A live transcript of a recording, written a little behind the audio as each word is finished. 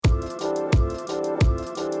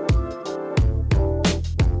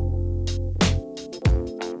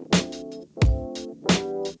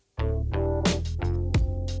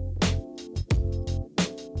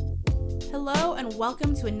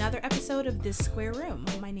Welcome to another episode of This Square Room.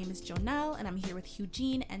 My name is Jonelle, and I'm here with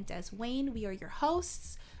Eugene and Des Wayne. We are your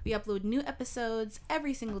hosts. We upload new episodes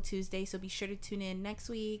every single Tuesday, so be sure to tune in next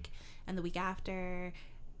week, and the week after,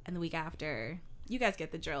 and the week after. You guys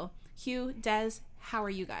get the drill. Hugh, Des, how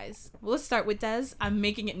are you guys? Well, let's start with Des. I'm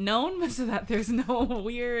making it known so that there's no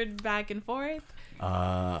weird back and forth.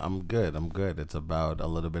 I'm good. It's about a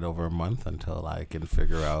little bit over a month until I can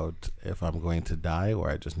figure out if I'm going to die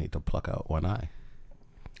or I just need to pluck out one eye.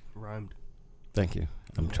 Rhymed. Thank you.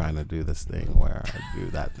 I'm trying to do this thing where I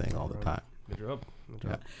do that thing all the time. Good job.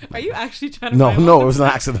 Yeah. Are you actually trying to No, find it one? was an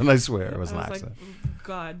accident. I swear it was an I was accident. like,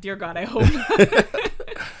 God, dear God, I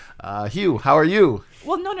hope. Hugh, how are you?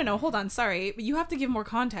 Well, no, hold on, sorry. You have to give more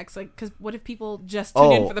context, like, because what if people just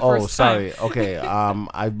tune in for the first sorry. time? Okay.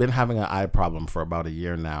 I've been having an eye problem for about a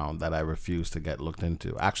year now that I refuse to get looked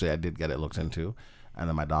into. Actually, I did get it looked into, and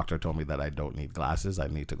then my doctor told me that I don't need glasses. I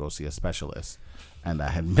need to go see a specialist, and I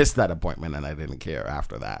had missed that appointment, and I didn't care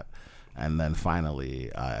after that. And then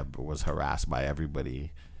finally, I was harassed by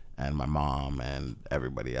everybody, and my mom and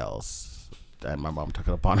everybody else. And my mom took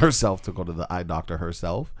it upon herself to go to the eye doctor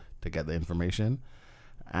herself to get the information.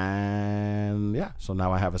 And yeah, so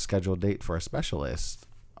now I have a scheduled date for a specialist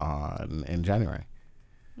in January.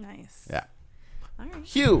 Nice. Yeah. All right.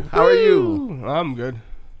 Hugh, how are you? I'm good.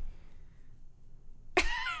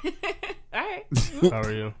 All right. How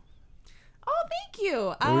are you? Oh, thank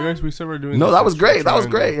you. We said we're doing. No, this that was extra great. That was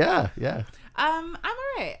trying great. to- Yeah. I'm all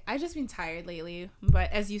right. I just been tired lately,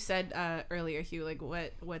 but as you said earlier, Hugh, like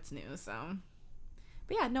what's new? So,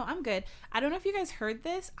 but yeah, no, I'm good. I don't know if you guys heard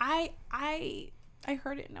this. I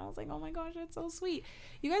heard it and I was like, oh my gosh, that's so sweet.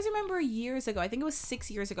 You guys remember years ago? I think it was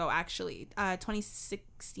 6 years ago, actually.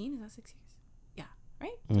 2016. Is that 6 years? Yeah.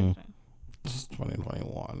 Right. 2020. It's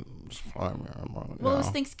 2021. It's fine. Well, it was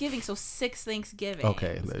Thanksgiving, so 6 Thanksgivings.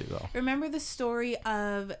 Okay, there you go. Remember the story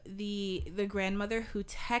of the grandmother who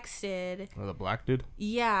texted? Oh, the black dude.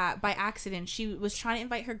 Yeah, by accident. She was trying to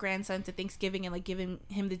invite her grandson to Thanksgiving and like giving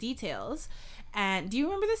him the details. And do you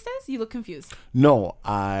remember this, Des? You look confused. No,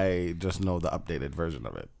 I just know the updated version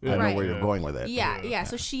of it. Yeah. I know Right. where you're going with it. Yeah.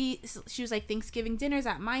 So she was like, Thanksgiving dinner's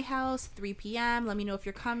at my house, 3 p.m. Let me know if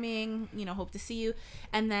you're coming. Hope to see you.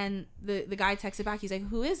 And then the guy texted back. He's like,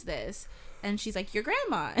 who is this? And she's like, your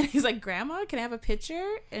grandma. And he's like, grandma, can I have a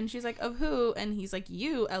picture? And she's like, of who? And he's like,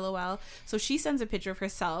 you, LOL. So she sends a picture of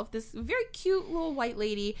herself, this very cute little white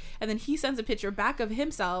lady. And then he sends a picture back of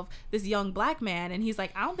himself, this young black man. And he's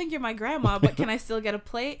like, I don't think you're my grandma, but can I still get a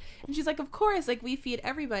plate? And she's like, of course, like we feed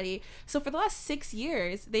everybody. So for the last 6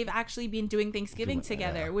 years, they've actually been doing Thanksgiving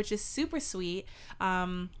together, which is super sweet.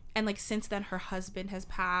 And like since then her husband has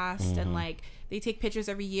passed and like they take pictures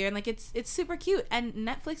every year and like it's super cute. And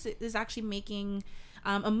Netflix is actually making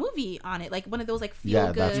a movie on it, like one of those like feel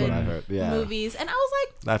good that's what I heard. Yeah. movies. And I was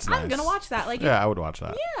like, That's I'm nice. gonna watch that. Like Yeah, I would watch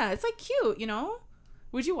that. yeah, it's like cute,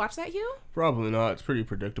 Would you watch that, Hugh? Probably not. It's pretty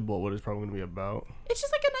predictable what it's probably going to be about. It's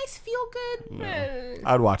just like a nice feel good.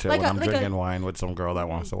 I'd watch it Like when a- I'm like a- drinking wine with some girl that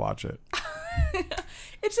wants to watch it.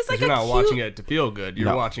 It's just like You're a not cute, watching it to feel good. You're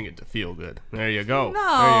No. watching it to feel good. There you go.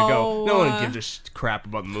 No. There you go. No one gives a crap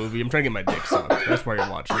about the movie. I'm trying to get my dick sucked. That's why you're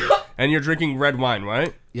watching it. And you're drinking red wine,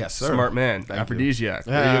 right? Yes, sir. Smart man. Thank you. Aphrodisiac.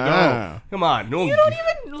 Yeah. There you go. Come on. No one. You don't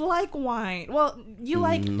even like wine. Well, you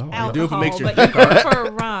like No. You alcohol, do if it makes your but you dick hard.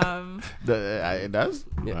 prefer rum. It does?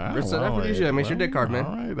 Yeah, Britt said aphrodisiac makes your dick hard, man.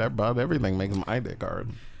 All right, that about everything makes my dick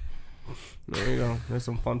hard. There you go. There's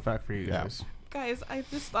some fun fact for you Yeah. guys. Guys, I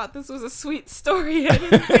just thought this was a sweet story. I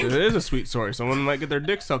didn't think It is a sweet story. Someone might get their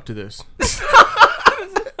dick sucked to this.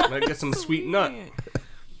 Might get some sweet nut.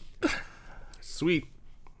 Sweet.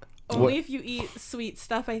 Only What- if you eat sweet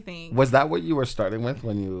stuff, I think. Was that what you were starting with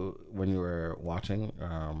when you were watching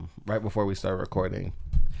right before we started recording?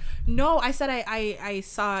 No, I said I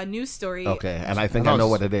saw a news story. Okay, and I think I know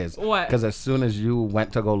what it is. What? Because as soon as you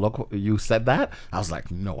went to go look, you said that, I was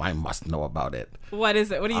like, no, I must know about it. What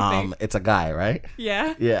is it? What do you think? It's a guy, right?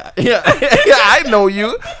 Yeah. Yeah, yeah, yeah. I know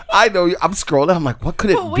you. I'm scrolling. I'm like, what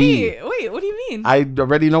could it But be? wait, what do you mean? I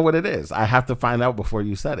already know what it is. I have to find out before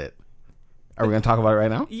you said it. Are we gonna talk about it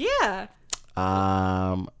right now? Yeah.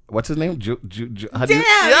 What's his name? How do Damn,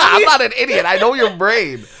 yeah, I'm not an idiot. I know your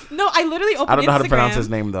brain. No, I literally opened I don't know how to Instagram, pronounce his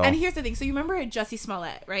name, though. And here's the thing. So you remember Jussie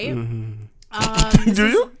Smollett, right? Do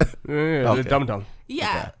you? Yeah, Okay. Dum dum.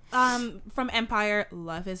 Yeah. From Empire.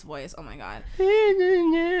 Love his voice. Oh my god.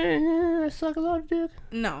 Suck a lot of dick.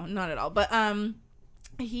 No, not at all. But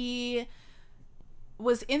he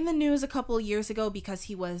was in the news a couple of years ago because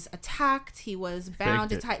he was attacked. He was bound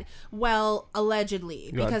to tie. Well, allegedly,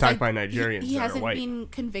 He got because attacked by Nigerians he that are hasn't white. been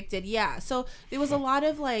convicted. Yeah, so there was a lot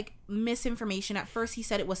of like misinformation. At first, he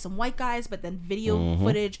said it was some white guys, but then video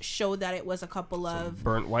footage showed that it was a couple of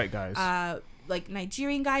Burnt white guys. like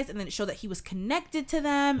Nigerian guys, and then it showed that he was connected to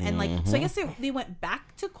them, and like so I guess they went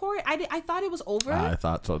back to court. I thought it was over. I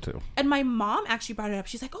thought so too. And my mom actually brought it up.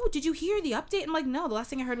 She's like, "Oh, did you hear the update?" I'm like, "No, the last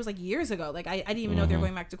thing I heard was like years ago. Like I didn't even know they were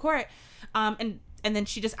going back to court." And then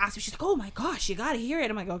she just asked me. She's like, "Oh my gosh, you gotta hear it."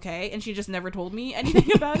 I'm like, "Okay," and she just never told me anything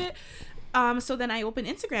about it. So then I opened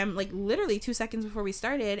Instagram like literally 2 seconds before we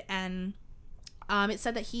started, and it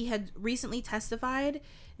said that he had recently testified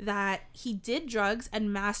that he did drugs and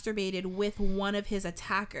masturbated with one of his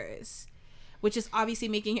attackers, which is obviously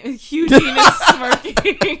making him Eugene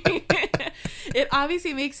smirking. It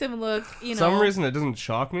obviously makes him look, For some reason it doesn't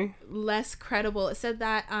shock me. less credible. It said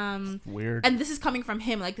that Weird. and this is coming from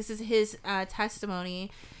him, like this is his testimony,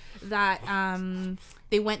 that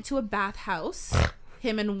they went to a bathhouse,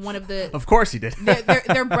 him and one of the Of course he did.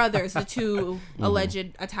 they're brothers, the two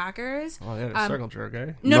alleged attackers. Oh, yeah, circle jerk,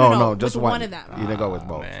 eh? No, just with one of them. You didn't go with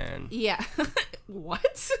both. Man. Yeah.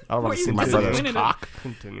 What? I don't want Were to see you my brother's disappointed in- cock.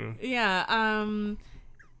 Continue. Yeah.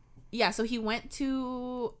 Yeah. So he went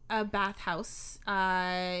to a bathhouse.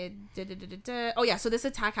 Oh yeah. So this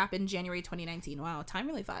attack happened January 2019. Wow, time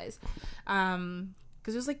really flies.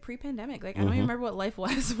 Because it was like pre-pandemic. Like I don't even remember what life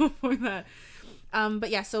was before that. But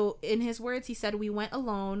yeah. So in his words, he said, "We went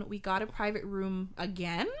alone. We got a private room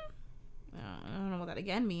again." I don't know what that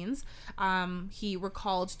again means. He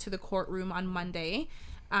recalled to the courtroom on Monday.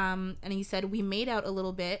 And he said, "We made out a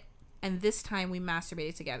little bit, and this time we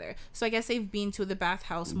masturbated together." So I guess they've been to the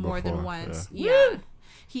bathhouse more than Before, once. Yeah.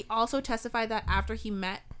 He also testified that after he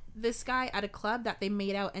met this guy at a club, that they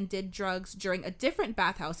made out and did drugs during a different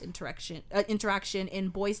bathhouse interaction in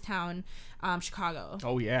Boys Town, Chicago.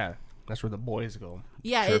 Oh, yeah. That's where the boys go.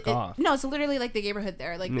 Yeah, Jerk off. no, it's literally like the neighborhood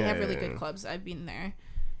there. Like they have really Yeah. good clubs. I've been there.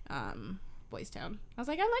 Boys Town. I was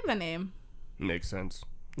like, I like the name. Makes sense.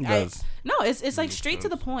 It does. No, it's like Makes straight to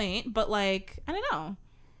the sense. point, but like I don't know,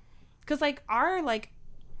 because like our like,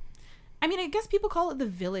 I mean, I guess people call it the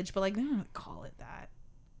Village, but like they don't really call it that.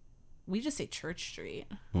 We just say Church Street,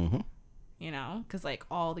 you know, because like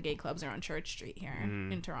all the gay clubs are on Church Street here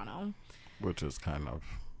in Toronto. Which is kind of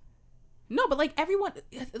No, but like everyone,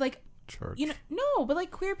 like church. you know, no, but like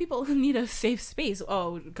queer people need a safe space.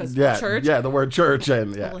 Oh, because yeah, church. yeah, the word church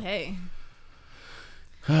and yeah. Well, hey.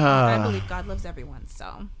 I believe God loves everyone,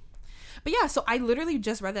 so. But yeah, so I literally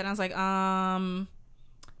just read that and I was like,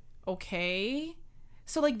 okay.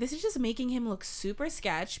 So like this is just making him look super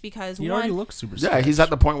sketch because He already looks super Yeah, sketch. he's at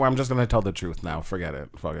the point where I'm just gonna tell the truth now. Forget it.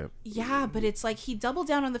 Fuck it. yeah, but it's like he doubled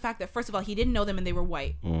down on the fact that first of all he didn't know them and they were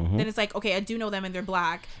white. Then it's like, okay, I do know them and they're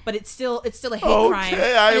black, but it's still a hate crime.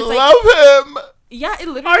 Okay, I And it's like, love him. yeah, it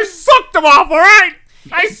literally. I sucked him off, alright?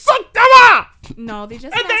 I sucked him off! No, they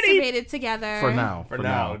just And then he- masturbated together For now. For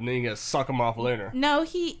now. And then you gotta suck him off later. No,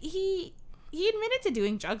 he admitted to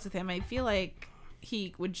doing drugs with him. I feel like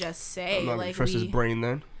he would just say I'm not gonna like trust his brain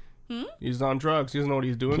then. He's on drugs. He doesn't know what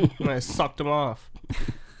he's doing. And I sucked him off.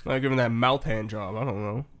 I give him that mouth hand job. I don't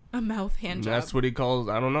know. a mouth hand job. That's what he calls.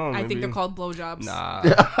 I don't know. I think maybe- they're called blowjobs. Nah.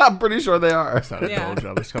 I'm pretty sure they are. It's not a Yeah.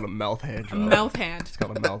 blowjob. It's called a mouth hand A job. mouth hand. It's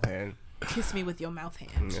called a mouth hand. Kiss me with your mouth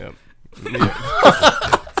hand. Yep.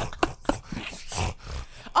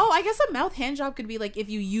 Oh, I guess a mouth hand job could be like if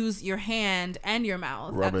you use your hand and your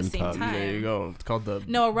mouth Rub at the and same tug. time. There you go. It's called the.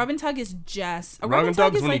 No, a rub and tug is just a Rub and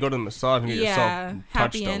tug is when like, you go to the massage and get yeah, yourself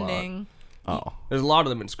happy touched a lot. ending. Oh. There's a lot of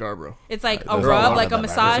them in Scarborough. It's like a There's a rub, lot like of a them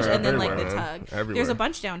massage, everywhere. and then like the Everywhere, tug. man. Everywhere. There's a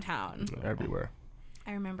bunch downtown. Everywhere.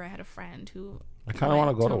 I remember I had a friend who I kind of want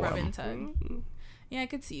to go to rub one. and tug. Yeah, I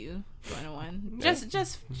could see you going to one. Just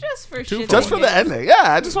for Two shit. Just for the ending.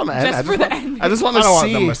 Yeah, I just want to end. Just for the ending. I just want I to don't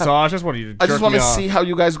want the see. massage. I just want you to I just jerk want me to off. see how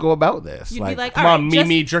you guys go about this. You'd be like, Come all on, right, just,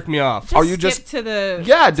 Mimi, jerk me off. just Are you skip just- to the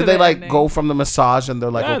Yeah, to did they the like ending. go from the massage and they're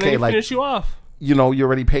like, Yeah, okay, they like, finish you off. you know, you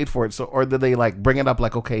already paid for it. So, or did they like bring it up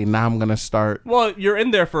like, okay, now I'm gonna start Well, you're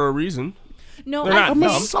in there for a reason. No, They're I a not dumb.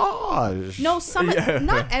 massage? no, some Yeah.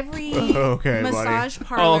 not every Okay, massage buddy.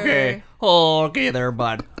 parlor. Oh, okay. Oh, okay there,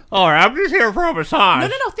 bud. All right, I'm just here for a massage.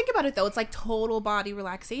 No. Think about it though. It's like total body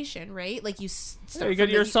relaxation, right? Like you start you get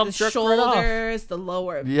from yourself the jerked right off. shoulders, the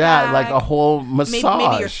lower Yeah, back. like a whole massage.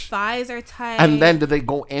 Maybe your thighs are tight. And then do they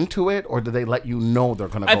go into it or do they let you know they're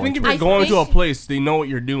gonna go I think if into you're it? going to a think- place, they know what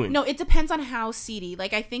you're doing. no, it depends on how seedy.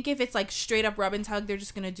 Like I think if it's like straight up rub and tug, they're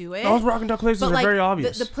just gonna do it. Those rock and duck places But are like very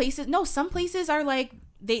obvious. the places, no, some places are like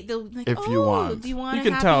they'll like, If oh, you want. do you want You a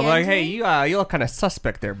can happy tell, like, ending? hey, you look kind of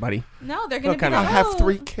suspect there, buddy. No, they're gonna be kinda- like, I have oh.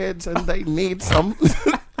 3 kids and they need some.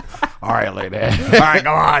 All right, lady. All right,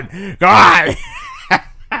 go on, go on.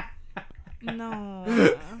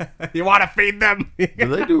 No. You want to feed them? Do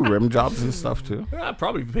they do rim jobs and stuff too? I'd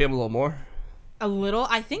probably pay them a little more. A little.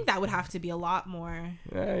 I think that would have to be a lot more.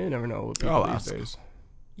 Yeah, you never know with people I'll these ask. days.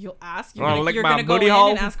 You'll ask. Wanna You're lick gonna, my you're gonna go booty in hole?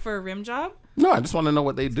 and ask for a rim job. No, I just want to know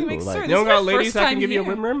what they do. Like, sir, Like, You This don't is got our ladies first that can time give you a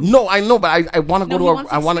here. rim rim? no, I know, but I want to No, go he to.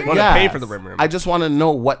 wants I want to. experience. Wanna Yeah, pay for the rim rim. I just want to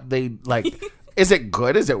know what they like. Is it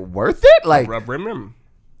good? Is it worth it? Like Rub rim rim,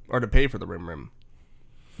 or to pay for the rim rim.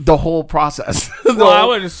 the whole process. Well, I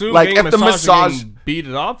would assume like getting if the massage. beat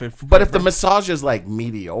it off. But if the massage is like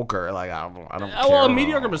mediocre, like I don't care. well, a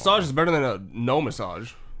mediocre massage is better than a no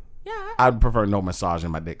massage. Yeah. I'd prefer no massage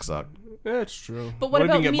and my dick suck. Yeah, it's true. But what if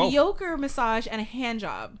you about can get both? mediocre massage and a hand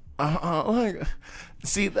job? Like,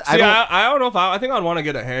 see, I don't know if I think I'd want to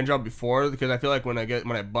get a hand job before because I feel like when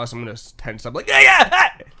I bust, I'm gonna tense up like yeah,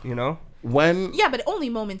 you know. when Yeah, but only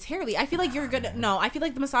momentarily. I feel like you're gonna. No, I feel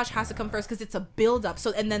like the massage has to come first because it's a build up.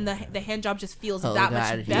 So and then the hand job just feels that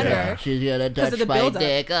much better. yeah. She's gonna Because touch of the my buildup.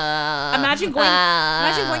 dick. Imagine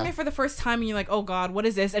going there for the first time and you're like, oh god, what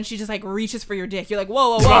is this? And she just like reaches for your dick. You're like,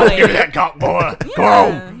 whoa, whoa, whoa. Give me that cock, boy.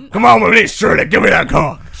 Yeah. Come on with me, Shirley. Give me that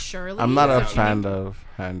cock. Surely. I'm not a Is that- fan of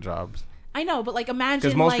hand jobs. I know, but like imagine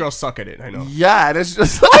Because most like, girls suck at it. I know. Yeah, and it's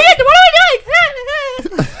just What am I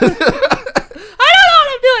doing? I don't know what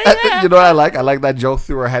I'm doing. you know what I like? I like that Joe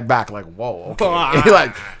threw her head back, like, whoa, okay.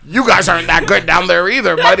 Like, you guys aren't that good down there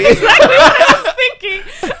either, buddy. I was thinking.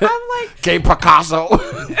 I'm like, Gay Picasso.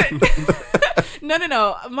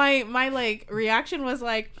 no. My like reaction was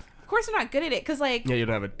like, of course I'm not good at it because like Yeah, you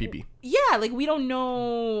don't have a pee-pee. yeah, like we don't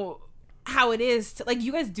know how it is to like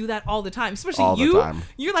you guys do that all the time, especially All the you. time.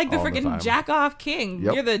 You're like the All the freaking time. jack off king.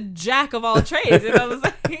 Yep. You're the jack of all trades. You know what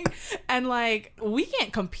I'm saying? And like we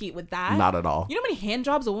can't compete with that. Not at all. You know how many hand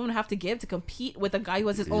jobs a woman have to give to compete with a guy who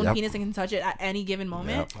has his own Yep. penis and can touch it at any given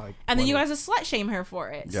moment? Yep. Like And then you 20. guys just slut shame her for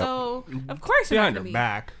it. Yep. So of course you're not Behind gonna her be.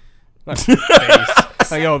 back. Not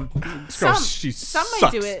face. Like, yo, this girl, she Some might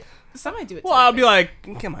sucks. do it. Some might do it. Well, to I'll their be face.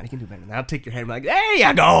 like, come on, you can do better than that. I'll take your hand and be like, there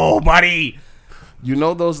you go, buddy. You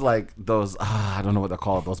know those I don't know what they're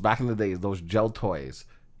called. Those back in the days, those gel toys,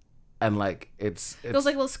 and like it's those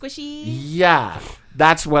like little squishy. yeah,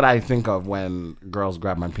 that's what I think of when girls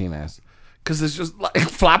grab my penis, because it's just like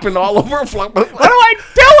flapping all over. What do I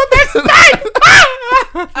do with this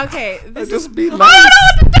thing? Okay, this is Just be nice.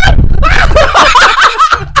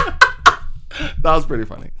 That was pretty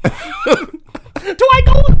funny. Do I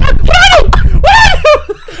go with that?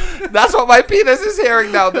 That's what my penis is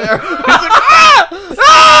hearing down there.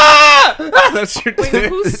 That's your wait, dick.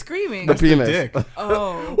 who's screaming? The penis. dick.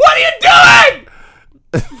 Oh. What are you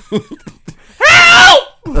doing?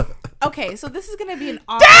 Help! Okay, so this is gonna be an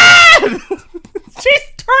awkward. She's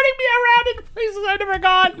turning me around in places I've never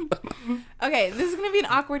gone. Okay, this is gonna be an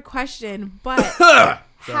awkward question, but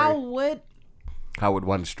how would How would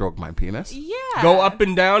one stroke my penis? yeah Go up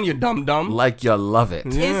and down, you dumb dumb. Like you love it.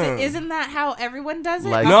 Yeah. Isn't that how everyone does it?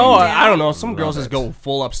 Like- Up No, and I don't down? know. Some girls Love just it. go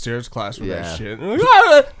full upstairs class with Yeah. that shit.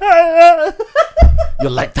 You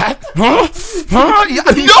like that? Huh? Huh? Yeah,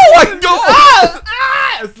 no, I don't.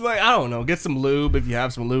 It's like, I don't know. Get some lube if you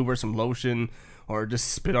have some lube or some lotion, or just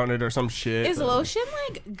spit on it or some shit. Is lotion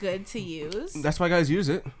like good to use? That's why guys use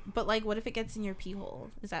it. But like, what if it gets in your pee hole?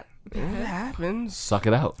 Is that It happens. Suck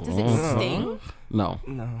it out. does it sting? No.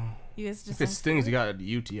 No. You guys just If it don't- stings, you got a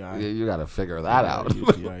UTI. You got to figure that out.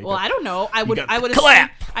 UTI. Well, I don't know. I would got assume,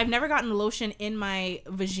 clap. I've never gotten lotion in my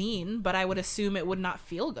vagine, but I would assume it would not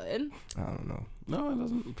feel good. I don't know. No, it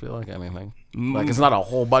doesn't feel like anything. Like it's not a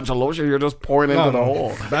whole bunch of lotion. You're just pouring into the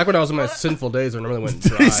hole. Back when I was in my sinful days, I normally went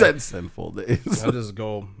dry. He said sinful days. I just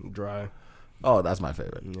go dry. Oh, that's my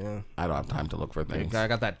favorite. Yeah. I don't have time to look for things. I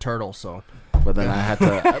got that turtle, so. But then I had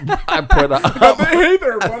to. I put up. Hey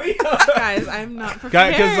there, buddy. Guys, I'm not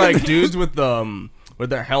prepared. Because like dudes with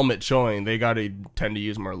their helmet showing, they gotta tend to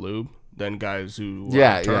use more lube than guys who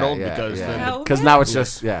Yeah, turtle yeah, because yeah. then- Helmet? Because now it's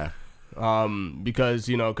just because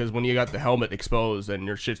because when you got the helmet exposed, then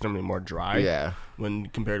your shit's normally more dry. yeah. When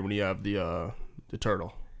compared to when you have the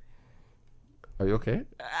turtle. Are you okay?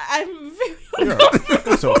 I'm very.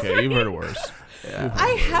 It's okay. You've heard it worse.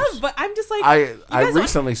 I have, but I'm just like. I guys are-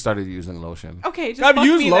 recently started using lotion. Okay, just I've fuck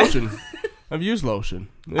used me then. lotion. I've used lotion.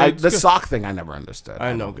 The It's good. sock thing I never understood.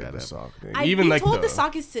 I know don't get get the it. sock thing. I Even been like told the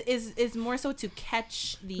sock is more so to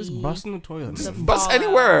catch the. just bust in the toilet. the Bust fall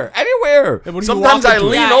anywhere, out. anywhere. Yeah, but you Sometimes walk I into it.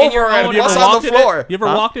 lean Yeah, in your over own and house. bust Have on walked the in it? floor. You ever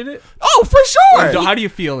Huh? walked in it? Oh, for sure. How do you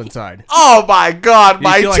feel inside? Oh my God, You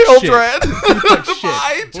my feel like children, Like shit.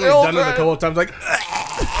 my We've done it a couple children. of times. Like,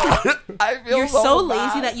 I feel You're so bad.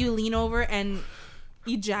 lazy that you lean over and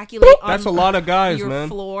ejaculate on That's a lot of guys, your man.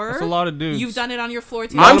 floor. That's a lot of dudes. You've done it on your floor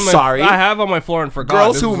too. I'm On my- sorry. I have on my floor and forgot.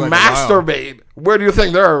 Girls This who was like a while. masturbate, where do you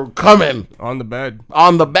think they're coming? on the bed.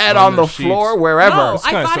 On the bed, On on the the floor, sheets. wherever. No, This I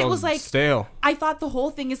kinda thought it sounds was like stale. I thought the whole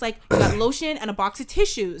thing is like you got lotion and a box of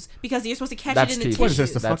tissues because you're supposed to catch That's it in the TV. tissues. What is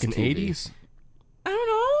this? The That's fucking TV. 80s? I don't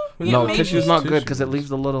know. No, Maybe. tissue's not good because it Tissues. leaves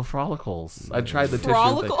the little follicles. I tried the tissue thing.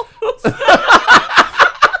 Frolicle.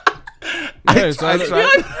 Yeah, it's I either-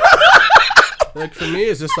 tried. like for me,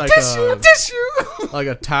 it's just like Tissue. like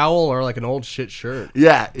a towel or like an old shit shirt.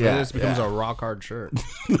 Yeah, And yeah. this becomes yeah. a rock hard shirt.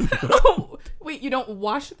 Oh, wait, you don't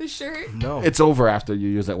wash the shirt? No, It's over after you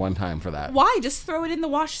use it one time for that. Why? Just throw it in the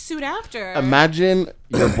wash suit after. Imagine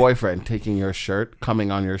your boyfriend taking your shirt,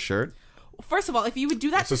 coming on your shirt. First of all, if you would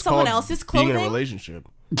do that to it's someone called else's being clothing, in a relationship.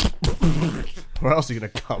 Where else are you gonna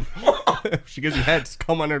come? If she gives you heads,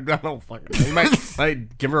 come on her. I don't fucking. You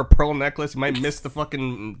might give her a pearl necklace. You might miss the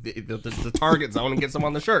fucking the target zone and get some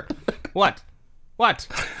on the shirt. What?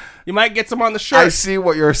 You might get some on the shirt. I see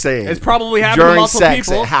what you're saying. It's probably happened to During multiple sex,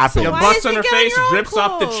 people. it happens. You So why bust does on it her get on face, your own drips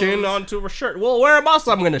off the clothes? chin onto her shirt. Well, where else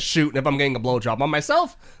am I going to shoot if I'm getting a blowjob? On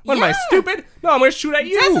myself? What am I, Yeah. stupid? No, I'm going to shoot at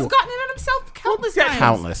you. Des has gotten it on himself countless times.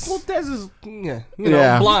 Countless. Well, Des is,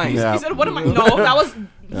 Yeah. blind. Yeah. He said, "What am I?" No, that was.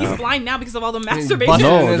 He's blind now because of all the masturbation. busted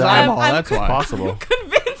No, in his that- eyeball. I'm That's why. possible.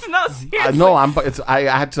 Convinced, no, seriously. No, I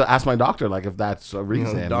had to ask my doctor like if that's a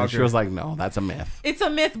reason, and she doctor. was like, "No, that's a myth." It's a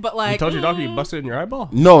myth, but I like. told your doctor you busted in your eyeball.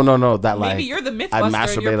 No, that like Maybe you're the myth I buster. and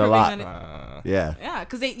masturbate you're a proving lot. that it- Yeah, Yeah,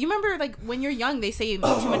 because you remember like when you're young, they say too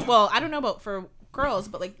much. Well, I don't know about for girls,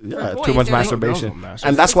 but like yeah, for boys, too much they're like, masturbation, Girls don't masturbate.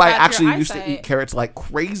 and that's It's why I bad for your actually used to eyesight. eat carrots like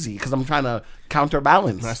crazy because I'm trying to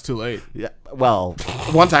counterbalance. That's too late. Yeah, well,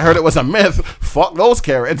 once I heard it was a myth, fuck those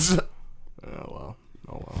carrots. Oh,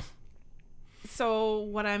 well. So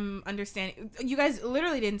what I'm understanding, you guys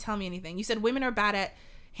literally didn't tell me anything. You said women are bad at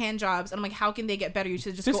hand jobs, and I'm like, how can they get better? You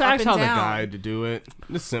should just Just go up ask and how down. the guy to do it.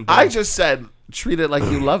 It's simple. I just said treat it like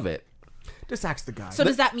you love it. just ask the guy. So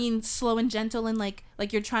does that mean slow and gentle and like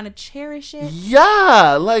you're trying to cherish it?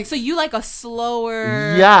 Yeah, like So you like a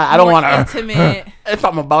slower, Yeah, I don't more wanna- intimate. if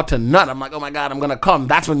I'm about to nut, I'm like, oh my god, I'm gonna come.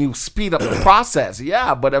 That's when you speed up the process.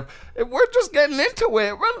 Yeah, but if we're just getting into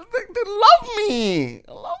it, they love me.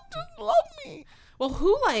 Just love me. Well,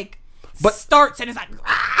 who like But- starts and is like,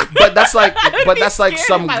 "Ah!" But that's like, be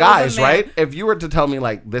some scared if I guys, wasn't right? there. If you were to tell me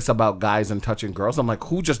like this about guys and touching girls, I'm like,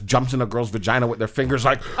 who just jumps in a girl's vagina with their fingers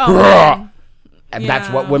like, Oh, "Rah!" man. And that's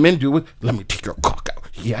Yeah. what women do. With, let me take your cock out.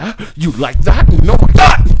 Yeah, you like that? No,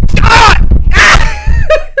 God.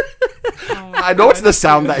 I know it's the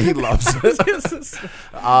sound that he loves. And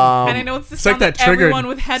I know it's the It's like sound that that triggered. everyone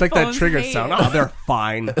with It's headphones like that triggered hate. sound. Oh, they're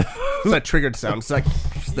fine. It's that triggered sound. It's like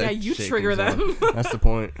Yeah, you shaking trigger sound. them. That's the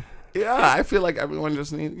point. Yeah, I feel like everyone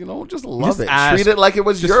just need, just love Just it. ask. Treat it like it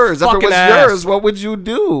was Just yours. If it fucking was ask. yours, what would you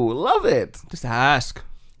do? Love it. Just ask.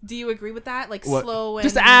 Do you agree with that? Like What? slow and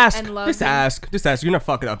Just ask. and love. Just ask. Just ask. You're not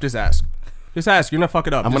fuck it up. Just ask. Just ask. You're not fuck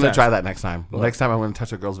it up. I'm Just gonna ask. try that next time. Next time I'm gonna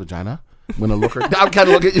touch a girl's vagina. I'm gonna look her. I'm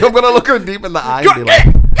gonna look at you. I'm gonna look her deep in the eye and be like,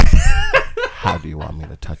 "How do you want me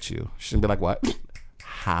to touch you?" She's gonna be like, "What?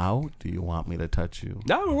 How do you want me to touch you?"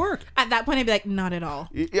 That would work. At that point, I'd be like, not at all.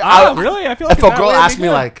 Oh, really? I feel like If a that girl way would asks be me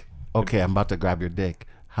good. like, "Okay, I'm about to grab your dick.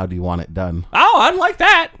 How do you want it done?" Oh, I'd like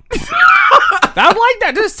that. I would like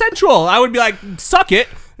that. Just sensual. I would be like, suck it.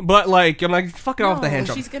 But like, I'm like, fuck it off the hand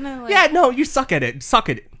job. She's gonna like. Yeah, no, you suck at it. Suck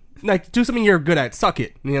it. Like, do something you're good at. Suck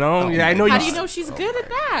it. You know? Yeah, I know How you. do you know she's good at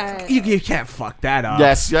that? You can't fuck that up.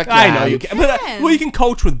 Yes, you I know can. you You can. But, can. well, you can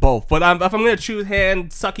coach with both. But if I'm gonna choose hand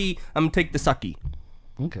sucky, I'm gonna take the sucky.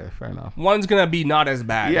 Okay, fair enough. One's gonna be not as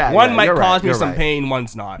bad. Yeah, one yeah, might you're right, cause me you're some right. pain.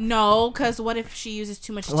 One's not. No, because what if she uses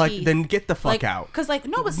too much Like, teeth? then get the fuck like, out. Because like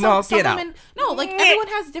no, but some, No, some get out. women, no, like everyone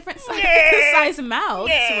has different size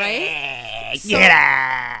mouths, right? So, Get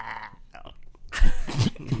out.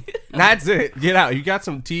 That's it. Get out. You got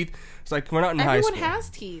some teeth. It's like we're not in high everyone school. has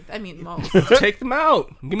teeth. I mean, most. Take them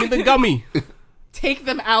out. Give me the gummy. Take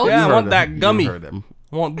them out. Yeah, I You want heard that him. You gummy. heard him.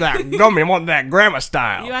 I want that gummy. I want that grandma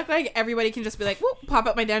style. You act like everybody can just be like, whoop, pop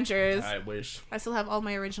up my dentures. I wish. I still have all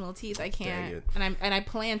my original teeth. I Dang can't, it. and I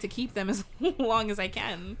plan to keep them as long as I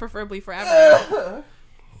can, preferably forever.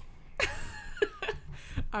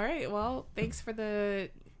 All right. Well, thanks for the.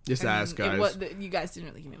 Just ask, guys. You guys didn't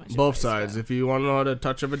really give me much. Both advice, sides. but- If you want to know how to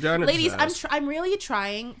touch a vagina, Ladies, just ask. I'm really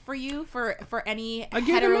trying for you for any I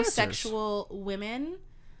gave them answers. heterosexual women.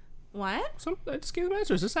 What? I just gave them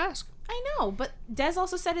answers. Just ask. I know, but Des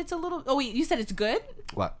also said it's a little. Oh wait, you said it's good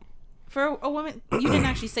What? for a woman. You didn't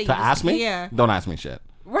actually say. To ask me? Yeah. Don't ask me shit.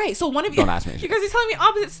 Right. So one of you. Don't ask me You shit. guys are telling me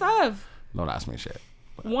opposite stuff. Don't ask me shit.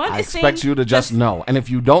 One I is expect saying you to just know. And if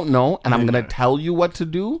you don't know, and I'm going to Yeah. tell you what to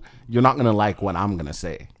do, you're not going to like what I'm going to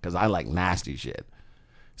say. Because I like nasty shit.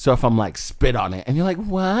 So if I'm like, spit on it, and you're like,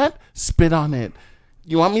 what? Spit on it.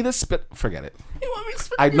 You want me to spit? Forget it. You want me to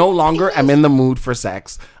spit I on no your longer penis? am in the mood for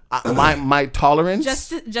sex. My tolerance.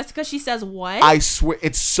 Just because she says what? I swear,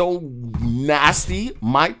 it's so nasty.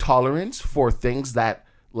 My tolerance for things that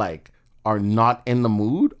like are not in the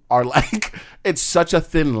mood are like, it's such a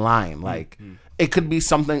thin line. Like it could be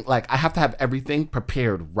something like I have to have everything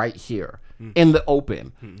prepared right here in the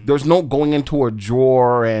open. There's no going into a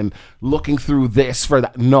drawer and looking through this for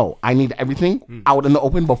that. No, I need everything out in the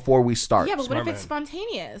open before we start. yeah, but what if Smart it's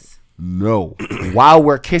spontaneous? No. While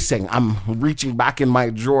we're kissing, I'm reaching back in my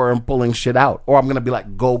drawer and pulling shit out. Or I'm going to be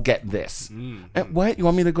like, go get this. And what? You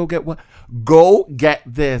want me to go get what? Go get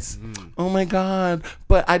this. Oh my God.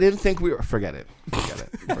 But I didn't think we were. Forget it. Forget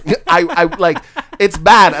it. I like, it's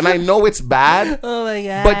bad. And I know it's bad. Oh my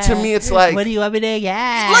God. But to me, it's like, What do you want me to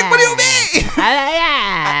get? like, what do you mean?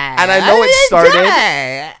 And And I know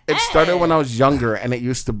it started when I was younger, and it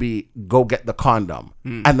used to be go get the condom.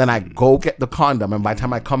 And then I go get the condom, and by the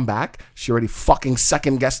time I come back, she already fucking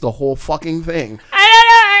second guessed the whole fucking thing.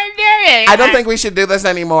 I don't think we should do this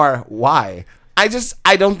anymore. Why? I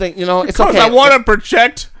don't think, it's Because okay. I want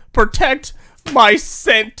to protect my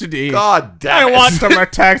sanctity. God damn I it. want to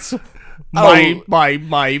protect Oh. my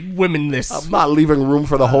womenness. I'm not leaving room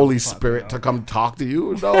for the Holy Spirit to come talk to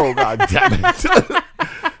you. No, God damn it.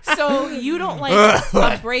 So you don't like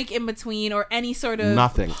a break in between or any sort of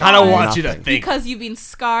Nothing. I don't pause want you to Nothing. think. because you've been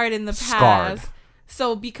scarred in the past. Scarred.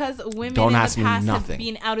 So because women Don't in ask the me past nothing.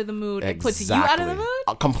 have been out of the mood, it puts you out of the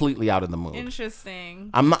mood. Completely out of the mood. Interesting.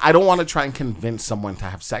 I don't want to try and convince someone to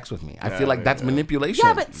have sex with me. I feel like that's manipulation.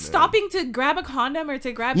 Yeah, but stopping to grab a condom or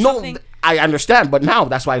to grab no, something. I understand, but now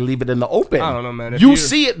that's why I leave it in the open. I don't know, man. If You you-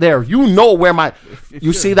 see it there. You know where my. if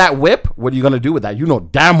You see that whip? What are you gonna do with that? You know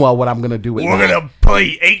damn well what I'm gonna do with We're that. gonna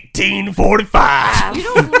play 1845. You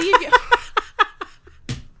don't leave your.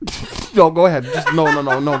 No, go ahead. Just no.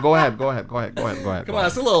 Go ahead. Go ahead. Come on,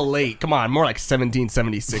 it's a little late. Come on, more like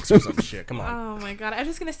 1776 or some shit. Come on. Oh my God! I was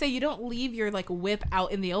just gonna say you don't leave your like whip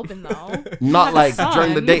out in the open though. Not like son.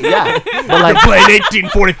 during the day. Yeah, but like Playing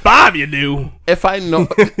 1845, you do. if I know.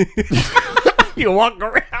 You walk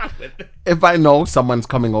around with it. If I know someone's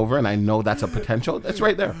coming over and I know that's a potential, that's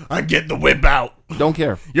right there. I get the whip out. Don't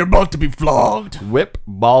care. You're about to be flogged. Whip,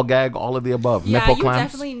 ball gag, all of the above. Yeah, Nipple you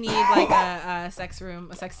clamps. definitely need like a sex room,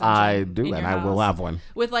 a sex dungeon. I do, in and your I will house. have one.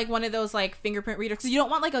 With like one of those like fingerprint readers, because you don't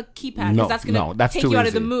want like a keypad, No, because that's gonna no, that's take too you out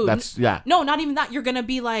of the easy. mood. That's- yeah. No, not even that. You're gonna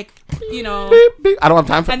be like, Beep, beep. I don't have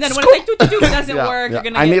time for. and then when it's like it doesn't Yeah, work, yeah. you're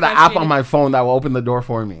gonna. I get need an app frustrated. on my phone that will open the door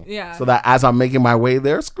for me. Yeah. So that as I'm making my way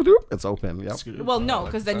there, it's open. Yep. Well, no,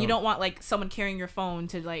 because then you don't want like someone carrying your phone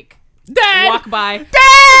to like Dad! walk by. Dad!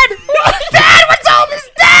 Dad, what's all this?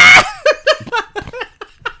 Dad!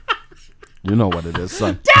 You know what it is,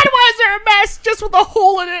 son. Dad, why is there a mess just with a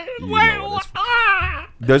hole in it? You know what it's-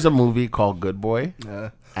 There's a movie called Good Boy,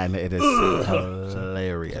 and it is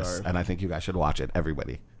hilarious. And I think you guys should watch it,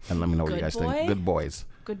 everybody. And let me know what you Good guys Boy? think. Good Boys.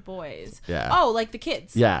 Good boys. Yeah. Oh, like the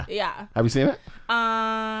kids. Yeah. Yeah. Have you seen it?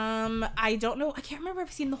 I don't know. I can't remember if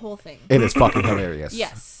I've seen the whole thing. It is fucking hilarious.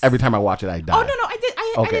 Yes. Every time I watch it, I die. Oh no, I did.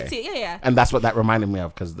 I Okay. did see it. Yeah, yeah. And that's what that reminded me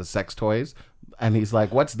of, because the sex toys. And he's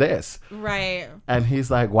like, "What's this?" Right. And he's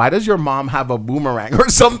like, "Why does your mom have a boomerang or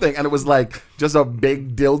something?" And it was like just a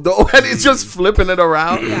big dildo, and he's just flipping it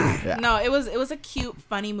around. Yeah. No, it was a cute,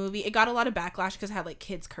 funny movie. It got a lot of backlash because it had like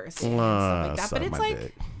kids cursing and stuff like that. suck But it's my like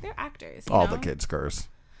dick. they're actors. You All know? the kids curse.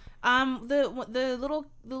 The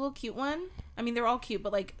little cute one. I mean, they're all cute,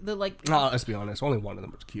 but like the like No, let's be honest. Only one of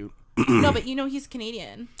them was cute. no, but you know he's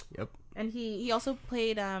Canadian, Yep. and he also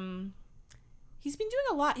played He's been doing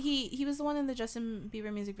a lot. He was the one in the Justin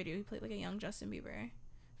Bieber music video. He played like a young Justin Bieber.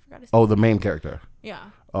 Forgot his Oh, the main character. Yeah.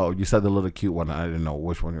 Oh, you said the little cute one. I didn't know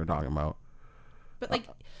which one you were talking about. But like,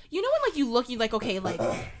 you know when like you look, you like okay, like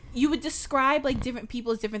you would describe like different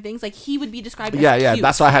people as different things. Like he would be described as Yeah, yeah. cute.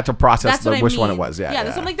 That's why I had to process That's what I which one mean. it was. Yeah, yeah.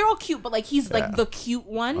 That's what I'm like. They're all cute, but like he's Yeah. like the cute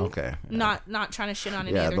one. Okay, yeah. Not trying to shit on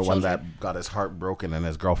any Yeah, other the one children. that got his heart broken and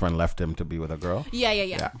his girlfriend left him to be with a girl.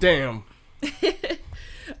 Yeah. Damn.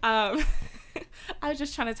 I was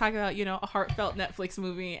just trying to talk about a heartfelt Netflix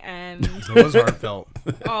movie, and It was heartfelt.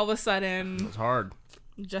 all of a sudden It's hard.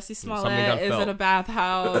 Jesse Something Smollett got is felt. in a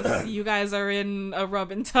bathhouse. You guys are in a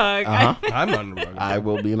rub and tug. Uh-huh. I'm on the rug. I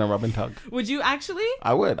will be in a rub and tug. Would you actually?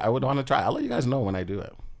 I would want to try. I'll let you guys know when I do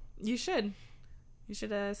it. You should. You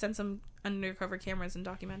should send some undercover cameras and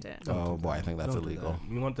document it. Oh boy, I think that's Don't do illegal.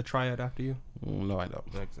 that. You want the triad after you? No, I don't.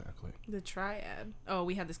 Exactly. The triad. Oh,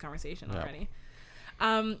 we had this conversation Yeah. already.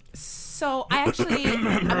 So I actually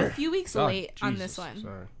I'm a few weeks Oh, late on Jesus, this one.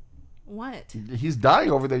 Sorry. What? Hear that?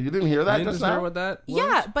 You didn't hear that You didn't just hear now? what that was?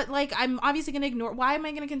 Yeah, but like I'm obviously gonna ignore. Why am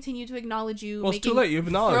I gonna continue to acknowledge you Well, it's making too late. You've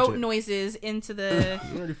acknowledged throat it. noises into the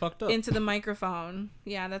You already fucked up. into the microphone?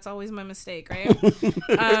 Yeah, that's always my mistake, right?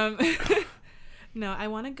 No, I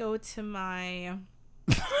want to go to my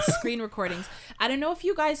screen recordings. I don't know if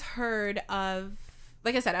you guys heard of.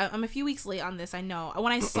 Like I said, I'm a few weeks late on this. I know.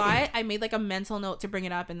 When I saw it, I made like a mental note to bring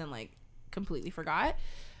it up, and then like completely forgot.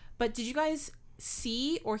 But did you guys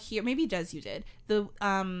see or hear? Maybe Des, you did. It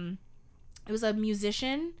was a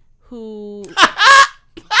musician who.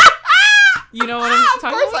 You know what I'm Of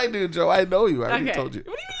talking course about? I do, Joe. I know you. I already told you.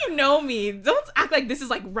 What do you mean you know me? Don't act like this is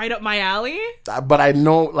like right up my alley. But I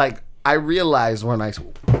know, like, I realized when I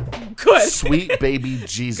Good. sweet baby Good.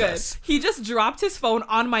 Jesus. He just dropped his phone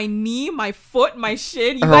on my knee, my foot, my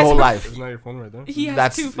shin. You Her guys whole life. Isn't that your phone right there? He has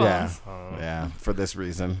That's 2 phones. yeah, for this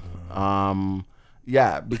reason.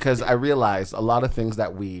 Yeah, because I realized a lot of things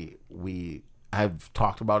that we have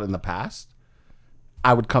talked about in the past.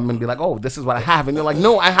 I would come and be like, "Oh, this is what I have," and they're like,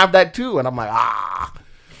 "No, I have that too," and I'm like, "Ah."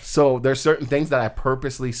 So there's certain things that I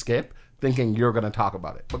purposely skip, thinking you're gonna talk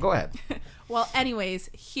about it. But go ahead. Well, anyways,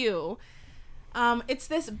 Hugh. It's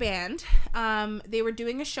this band. They were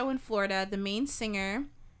doing a show in Florida. The main singer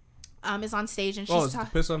is on stage and she's Oh, it's the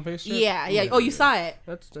piss on face shit? Yeah. Oh, you saw it.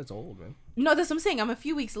 That's old, man. No, that's what I'm saying. I'm a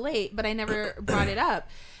few weeks late, but I never brought it up.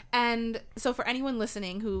 And so for anyone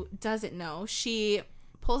listening who doesn't know, she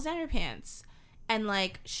pulls down her pants and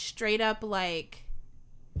like straight up like,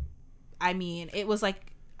 I mean, it was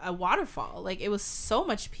like a waterfall. Like it was so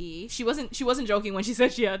much pee. She wasn't joking when she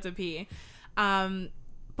said she had to pee.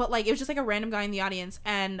 But like it was just like a random guy in the audience,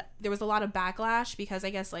 and there was a lot of backlash because I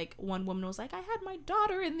guess like one woman was like, I had my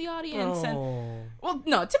daughter in the audience. And well,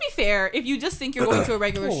 no, to be fair, if you just think you're going to a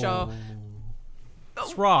regular show,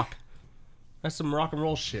 It's rock. That's some rock and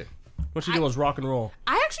roll shit. What she do was rock and roll.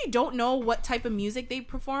 I actually don't know what type of music they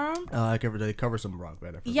perform. They cover some rock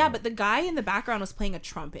better. Yeah, but the guy in the background was playing a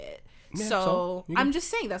trumpet. Yeah, so you I'm can- just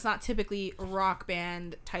saying that's not typically a rock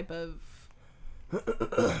band type of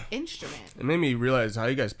instrument. It made me realize how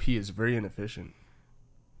you guys pee is very inefficient.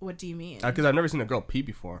 What do you mean? Because I've never seen a girl pee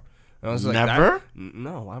before. And I was like, Never?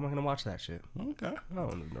 No, why am I gonna watch that shit? Okay.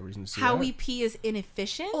 No reason to see How that. we pee is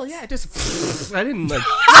inefficient? Oh yeah, just I didn't like.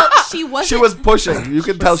 Well, she wasn't. She was pushing. You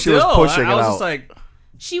could tell she was Still, pushing I it was out. just like,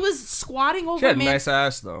 She was squatting she over had a a man's. nice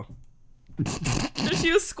ass though.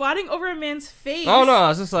 She was squatting over a man's face. Oh no, I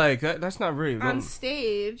was just like, that's not very. On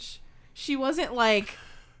stage, she wasn't like.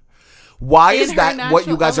 Why in is her that what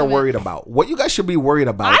you natural guys are element. worried about? What you guys should be worried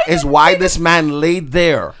about I is didn't why say this man laid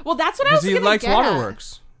there. Well, that's what I was Because he gonna likes get at.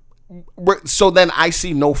 waterworks. So then I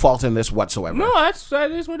see no fault in this whatsoever. No,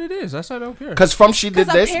 that is what it is. That's why I don't care. Because from she did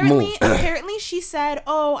this, move. Apparently she said,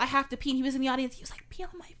 "Oh, I have to pee." And he was in the audience. He was like, "Pee on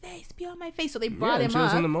my face, pee on my face." So they brought yeah, him she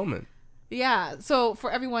was up. in the moment. Yeah. So for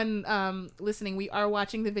everyone listening, we are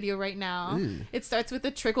watching the video right now. It starts with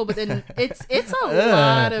a trickle, but then it's a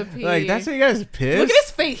lot of pee. Like that's how you guys piss. Look at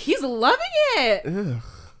his face. He's loving it. Ugh.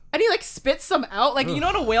 And he like spits some out. Like, you know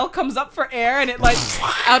when a whale comes up for air and it like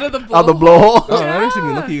out of the blowhole? Out the blowhole. Oh, that makes me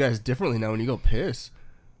Yeah. look at you guys differently now when you go piss.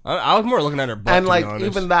 I was more looking at her butt. And to like be honest.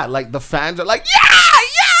 even that, like the fans are like,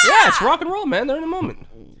 yeah. Yeah, it's rock and roll, man. They're in the moment.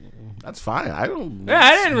 That's fine. I don't. Yeah,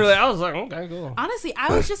 I didn't really. I was like, okay, cool. Honestly,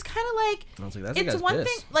 I was just kind of like, I was like, that's how you it's guys one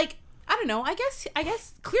piss. thing. Like, I don't know. I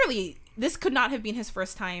guess clearly this could not have been his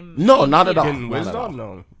first time. No, being not at all. Peter. Getting Not whizzed at all. on?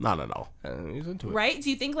 No. Not at all. He's into it. Right? Do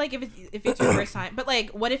you think like if it's your first time? But like,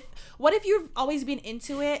 what if you've always been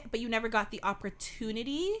into it, but you never got the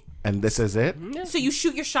opportunity? And this is it. Yeah. So you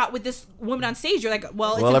shoot your shot with this woman on stage. You're like,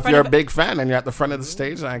 well, it's Well, in if front you're a of big fan and you're at the front of the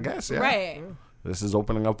stage, I guess, yeah. right. This is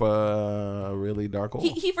opening up a really dark hole.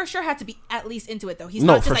 He for sure had to be at least into it though. He's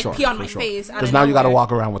No, not for just sure. like pee on for my sure. face. out Because of now you got to nowhere.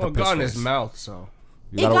 walk around with Oh, a piss got in face. his mouth, so.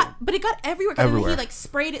 You gotta- But it got everywhere. 'Cause then Everywhere. he like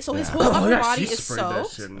sprayed it, so his whole upper body is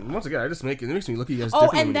soaked. And once again, it makes me look at you guys Oh,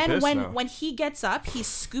 differently and then you piss when now. when he gets up, he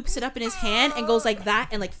scoops it up in his hand and goes like that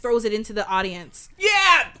and like throws it into the audience.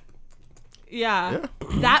 Yeah! Yeah.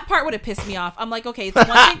 That part would have pissed me off. I'm like, okay, it's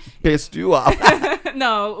one Pissed you off. thing.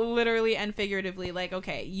 No, literally and figuratively. Like,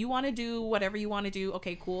 okay, you want to do whatever you want to do.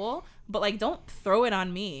 Okay, cool. But like, don't throw it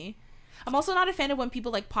on me. I'm also not a fan of when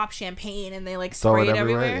people like pop champagne and they like Throw spray it it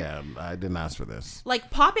everywhere. Yeah, I didn't ask for this.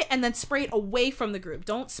 Like, pop it and then spray it away from the group.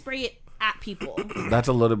 Don't spray it at people. That's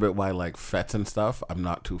a little bit why like fets and stuff I'm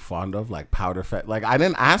not too fond of, like powder fet. Like I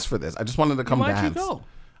didn't ask for this. I just wanted to come Why'd dance. you go?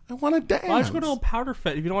 I want to dance. Why'd you go to a powder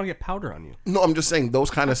fet if you don't want to get powder on you? No, I'm just saying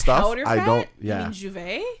those kind of stuff. Powder I fat? don't. You Yeah. mean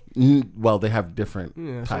Juve? Well, they have different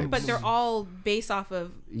Yeah, types. But they're all based off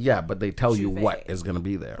of. Yeah, but they tell you Juve. what is gonna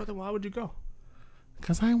be there. But then why would you go?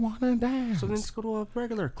 Because I want to dance. So then just go to a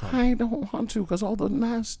regular club. I don't want to because all the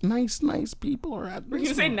nice people are at Were you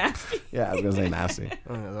this gonna say one. nasty? Yeah, I was going to say nasty.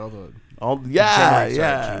 Oh, yeah, all the Yeah, generics are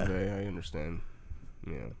yeah. Juve, I understand.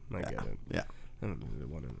 Yeah, I get it. Yeah. I haven't been to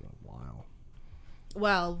one in a while.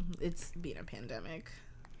 Well, it's been a pandemic.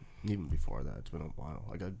 Even before that, it's been a while.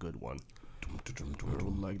 Like a good one.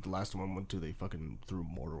 Like the last one I went to, they fucking threw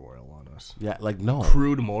motor oil on us. Yeah, like, no.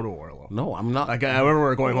 Crude motor oil. No, I'm not. Like I remember we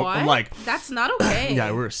were going home. What? I'm like, That's not okay.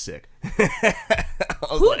 yeah, we were sick.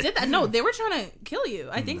 Who did that? No, they were trying to kill you.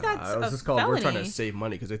 I think that's It was a just called. felony. We're trying to save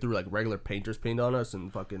money because they threw like regular painter's paint on us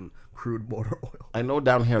and fucking crude motor oil. I know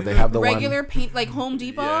down here they have the Regular one. paint, like Home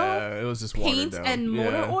Depot. Yeah, it was just watered Paint down. and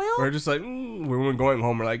motor Yeah. oil? We're just like, we were going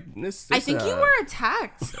home. We're like, this. I think you were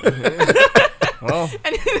attacked. Oh,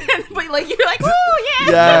 And then, but like you're like, oh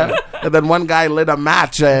yeah. Yeah. And then one guy lit a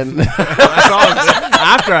match and.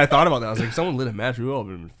 after I thought about that, I was like, someone lit a match. We all would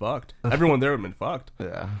have been fucked. Everyone there would have been fucked.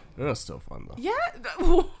 Yeah. It was still fun though. Yeah.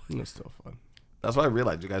 It was still fun. That's why I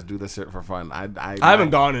realized you guys do this shit for fun. I haven't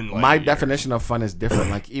gone in like my years. definition of fun is different.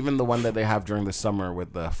 Like even the one that they have during the summer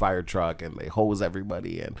with the fire truck and they hose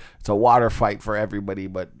everybody and it's a water fight for everybody,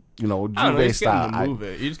 but you know, I don't know, Juve you're just getting style. to move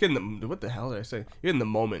it. You're just getting the. What the hell did I say? You're in the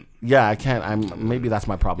moment. Yeah, I can't. Maybe that's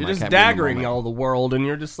my problem. You're just I can't be in the daggering moment. all the world, and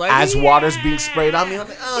you're just like, As yeah! water's being sprayed on me, I'm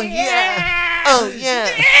like, oh yeah, oh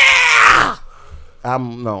yeah.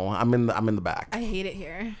 I'm in the back. I hate it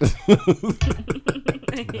here.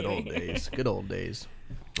 Good old days. Good old days.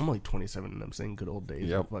 I'm only 27 and I'm saying good old days.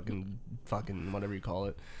 Yep. Fucking whatever you call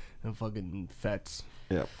it. And fucking fets.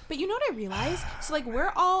 Yep. But you know what I realized? So like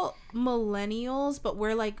we're all millennials, but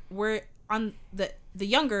we're on the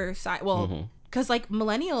younger side. Well, because like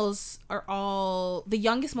millennials are all the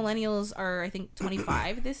youngest millennials are I think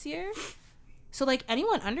 25 this year. So like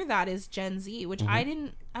anyone under that is Gen Z, which I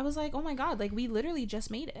was like, oh my god, like we literally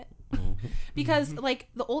just made it. Because like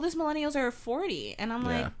the oldest millennials are 40 and I'm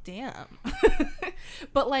like, damn.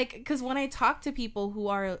 But like, because when I talk to people who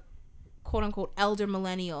are quote unquote elder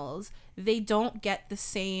millennials, they don't get the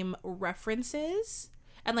same references.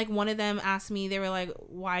 And like one of them asked me, they were like,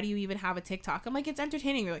 why do you even have a TikTok? I'm like, it's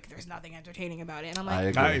entertaining. They're like, there's nothing entertaining about it. And I'm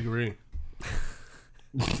like, I agree.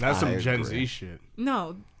 That's some Gen Z shit.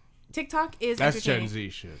 no, TikTok is That's entertaining. Gen Z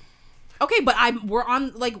shit. Okay, but we're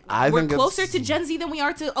on like we're think closer it's- to Gen Z than we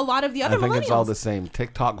are to a lot of the other I think millennials. it's all the same.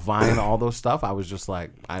 TikTok, Vine, all those stuff. I was just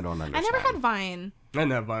like, I don't understand. I never had Vine. I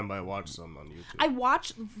didn't have Vine, but I watched some on YouTube. I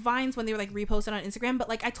watched Vines when they were like reposted on Instagram, but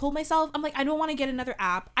like I told myself, I'm like, I don't want to get another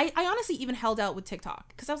app. I honestly even held out with TikTok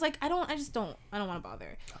because I was like, I don't want to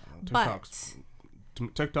bother.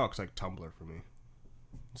 TikTok's like Tumblr for me.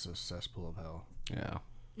 It's a cesspool of hell. Yeah.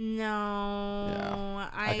 No, Yeah,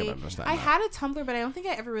 I can understand I that. had a Tumblr, but I don't think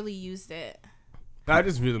I ever really used it. I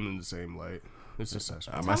just view them in the same light. It's a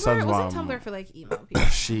cesspool. My son's Tumblr mom, wasn't Tumblr for like emo people.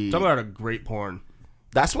 Tumblr had a great porn.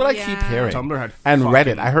 That's what I Yeah. keep hearing. Tumblr had And fucking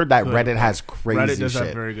Reddit. I heard that good Reddit porn. has crazy Reddit does shit.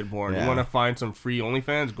 have very good porn. Yeah. You want to find some free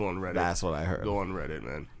OnlyFans? Go on Reddit. That's what I heard. Go on Reddit,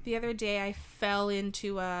 man. The other day, I fell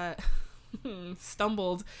into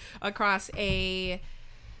stumbled across a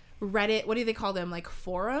Reddit. What do they call them? Like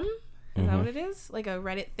forum? Is that what it is? Like a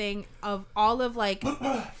Reddit thing of all of like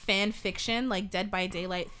fan fiction, like Dead by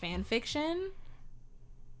Daylight fan fiction,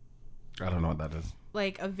 I don't know what that is.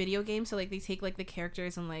 like a video game. So like they take like the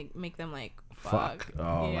characters and like make them like Fuck.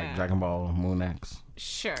 Oh, Yeah. like Dragon Ball Moon X.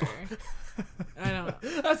 Sure. I don't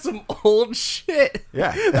know. That's some old shit.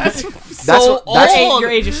 Yeah. That's what- that's- Your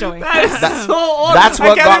age is showing. That's so old. That's what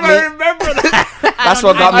I got can't even me- remember that. That's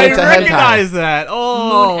what got me I into hentai. recognize that.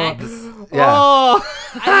 Oh. Moon X. Yeah. Oh.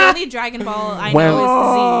 The only Dragon Ball I When- know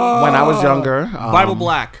is When I was younger, Bible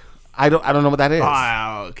Black. I don't know what that is.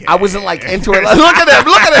 Okay. I wasn't like into it. Like, look at him.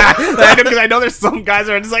 Look at him. Because I know there's some guys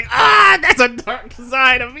that are just like, that's a dark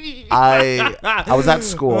side of me. I was at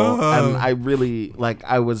school and I really like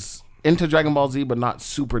I was into Dragon Ball Z, but not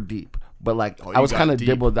super deep. But like I you was got kind of deep.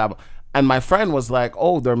 dibble dabble. And my friend was like,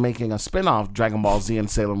 "Oh, they're making a spin-off Dragon Ball Z and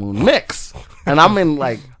Sailor Moon mix." And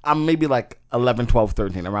I'm maybe like 11, 12,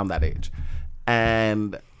 13 around that age.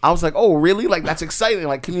 And I was like, "Oh, really? Like that's exciting.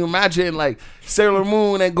 Like can you imagine like Sailor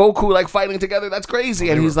Moon and Goku like fighting together? That's crazy."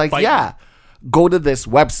 And he's like, fighting. "Yeah. Go to this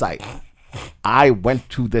website." I went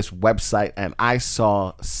to this website and I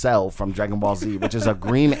saw Cell from Dragon Ball Z, which is a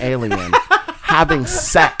green alien having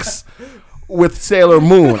sex with Sailor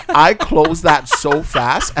Moon. I closed that so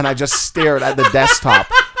fast and I just stared at the desktop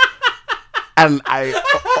and I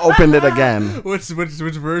opened it again. Which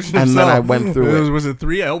version? And of then Cell? I went through it. Was it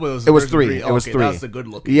 3? I hope it was. It was version 3. It was Okay, 3. That's the good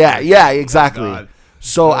looking. Yeah, exactly. God.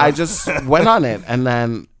 So I just went on it and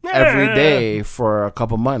then every day for a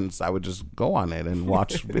couple months I would just go on it and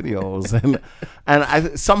watch videos and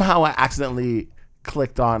I somehow I accidentally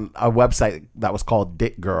clicked on a website that was called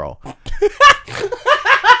Dick Girl.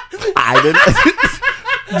 I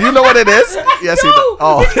didn't. Do you know what it is? Yes, you do.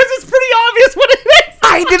 Oh, because it's pretty obvious what it is.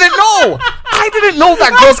 I didn't know. I didn't know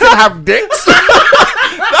that girls can have dicks.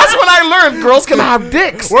 That's what I learned. Girls can have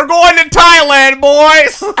dicks. We're going to Thailand,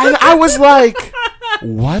 boys. And I was like,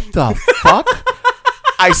 what the fuck?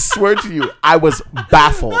 I swear to you, I was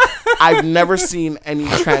baffled. I've never seen any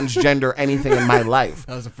transgender anything in my life.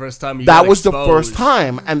 That was the first time you That got was the exposed. first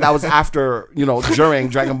time. And that was after, during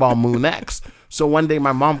Dragon Ball Moon X. So one day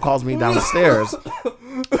my mom calls me downstairs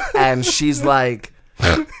and she's like,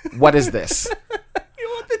 what is this? You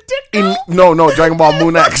want the dick girl? No, Dragon Ball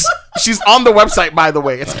Moon X. She's on the website, by the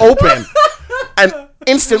way. It's open. And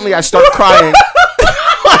instantly I start crying.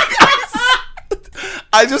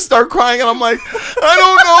 I just start crying and I'm like, I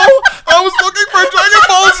don't know. I was looking for Dragon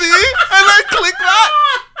Ball Z and I clicked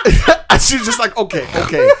that. And she's just like, okay.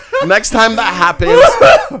 Next time that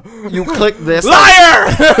happens, you click this.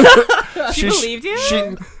 Liar! She believed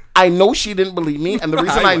you? I know she didn't believe me, and the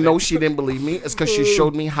reason I know she didn't believe me is because she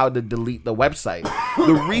showed me how to delete the website.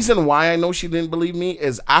 The reason why I know she didn't believe me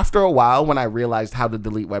is after a while, when I realized how to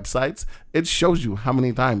delete websites, it shows you how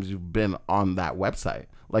many times you've been on that website,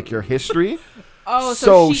 like your history. Oh,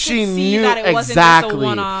 so she could see knew that it wasn't just a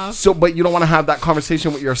one-off. So, but you don't want to have that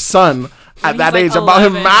conversation with your son at that he's age like about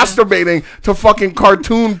him 11. masturbating to fucking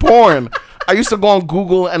cartoon porn. I used to go on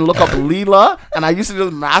Google and look up Leela, and I used to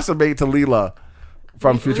just masturbate to Leela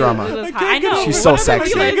from Futurama. I know. She's so What other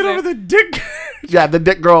sexy. I can't get realize over the dick. Yeah, the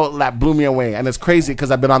Dick Girl that blew me away, and it's crazy because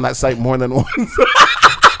I've been on that site more than once.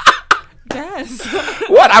 Yes.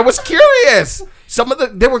 What? I was curious.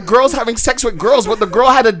 There were girls having sex with girls, but the girl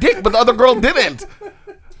had a dick, but the other girl didn't.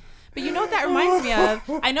 But you know what that reminds me of?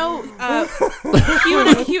 I know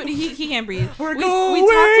he can't breathe. We're we going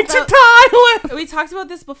talked to about, Thailand. we talked about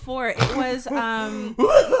this before. It was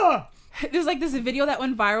there's like this video that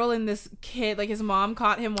went viral, and this kid, like his mom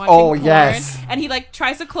caught him watching porn, yes. and he like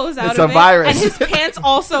tries to close out It's of a it, virus. and his pants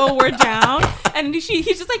also were down, and he's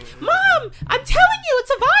just like, Mom, I'm telling you,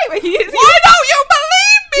 it's a virus. Why don't you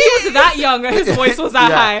believe me? He was that young, his voice was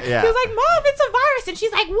that high. Yeah. He was like, Mom, it's a virus, and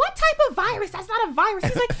she's like, what type of virus? That's not a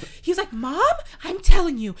virus. He's like, Mom, I'm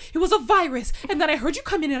telling you, it was a virus, and then I heard you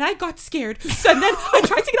come in, and I got scared, so then I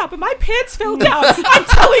tried to get up, and my pants fell down. I'm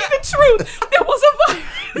telling the truth, it was a virus.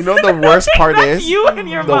 You know the worst part is you and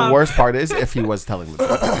your the mom. worst part is if he was telling the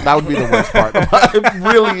truth. That would be the worst part.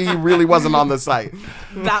 He really wasn't on the site.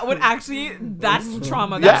 That would actually, that's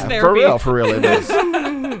trauma. That's Yeah, therapy. for real it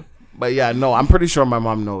is. But yeah, no, I'm pretty sure my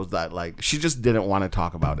mom knows that. Like, she just didn't want to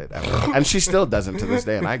talk about it ever, and she still doesn't to this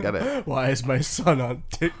day, and I get it. Why is my son on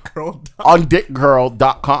dickgirl? On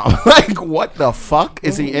dickgirl.com. Like, what the fuck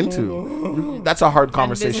is he into? That's a hard And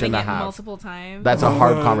conversation visiting to it have. multiple times. That's a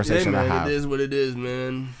hard conversation to It have. is what it is,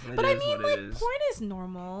 man. But I mean, like, porn is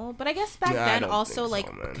normal. But I guess back Yeah, I then, don't also, think like,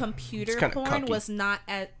 so, man. computer It's kinda porn cucky. was not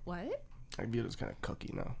at what? I view it as kind of cookie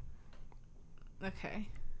now. Okay.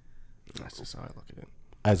 That's just how I look at it.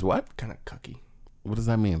 As what? Kind of cucky. What does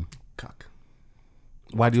that mean? Cuck.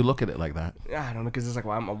 Why do you look at it like that? Yeah, I don't know, because it's like,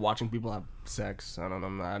 well, I'm watching people have sex. I don't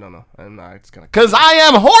know. And it's kind of. Because I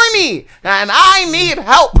am horny and I need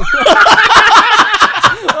help.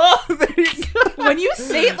 When you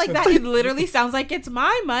say it like that, it literally sounds like it's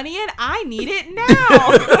my money and I need it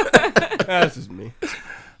now. That's just me.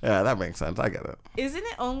 Yeah, that makes sense. I get it. Isn't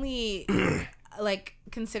it only like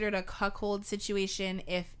considered a cuckold situation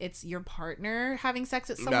if it's your partner having sex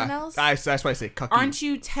with someone else? That's why I say cucky. Aren't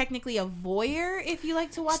you technically a voyeur if you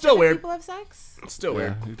like to watch Still other weird. people have sex? It's still Yeah,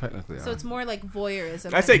 weird. you technically are. So it's more like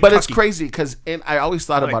voyeurism. I say But it's cucky. crazy because I always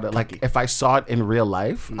thought I like about it. Like, cucky. if I saw it in real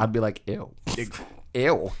life, I'd be like, ew.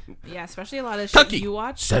 Ew. Yeah, especially a lot of shit Cucky. you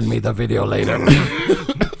watch. Send me the video later.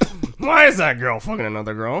 Why is that girl fucking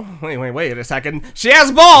another girl? Wait a second. She has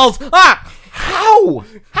balls! Ah! How?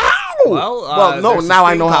 Well, no, there's now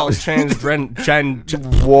this I know thing how. called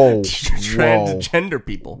Whoa. transgender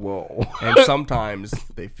people. Whoa. And sometimes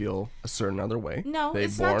they feel a certain other way. No, they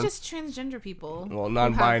it's not just transgender people. Well, who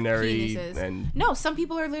have non-binary penises. and- No, some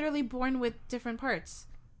people are literally born with different parts.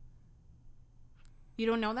 You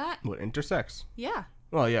don't know that? What, intersex? Yeah.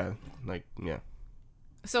 Well, yeah. Like, yeah.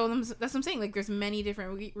 So that's what I'm saying. Like, there's many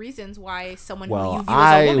different reasons why someone Well, who you view as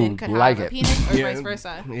I a woman could like have a it. penis or Yeah. vice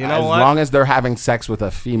versa. You know As what? long as they're having sex with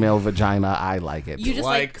a female vagina, I like it. You just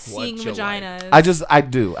like Like seeing what you vaginas. I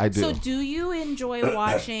do. So do you enjoy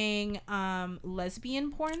watching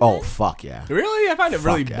lesbian porn? Oh, then? fuck yeah. Really? I find it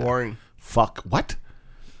really Fuck yeah. boring. Fuck. What?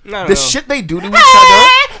 I don't The know. shit they do to each other.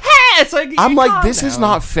 It's like, I'm like, calm this is down.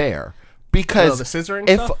 not fair. Because the scissoring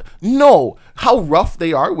if stuff? no, how rough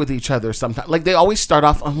they are with each other sometimes. Like they always start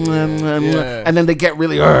off, and then they get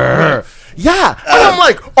really, yeah. And I'm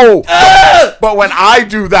like, but when I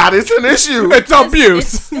do that, it's an issue. It's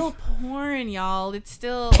abuse. It's still porn, y'all. It's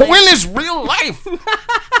still Porn is real life.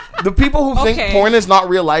 The people who think Okay. porn is not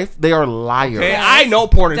real life, they are liars. Okay, I know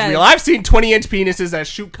porn is Des. real. I've seen 20-inch penises that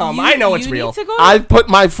shoot cum. I know it's you real. Need to go I've put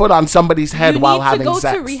my foot on somebody's head you while need having to go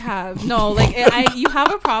sex. to rehab. No, like you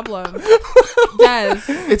have a problem, Des.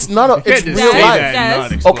 It's not a. It's can't real just say life. that and not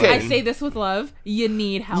Des, explain. Okay. I say this with love. You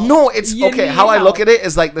need help. No, it's You okay. need How I look help. at it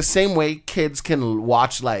is like the same way kids can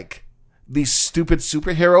watch like these stupid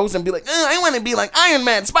superheroes and be like, I want to be like Iron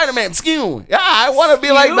Man, Spider-Man, Skew. Yeah, I want to be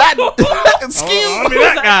like that. I want to Skew. be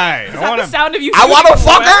that guy. Is that the sound of you? I want to shooting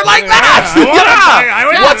fuck well? her like that.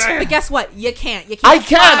 Yeah, but guess what? You can't. You I can't.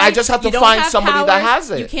 can. fly. I just have to You don't find have somebody that powers.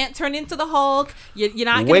 has it. You can't turn into the Hulk. You're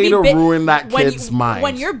not gonna Way be to bit. ruin that when kid's you, mind.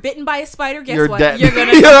 When you're bitten by a spider, guess You're what? dead. You're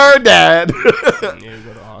gonna. You're dead. You go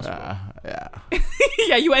to the hospital. Yeah,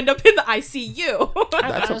 Yeah, you end up in the ICU.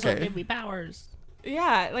 that's okay. me powers.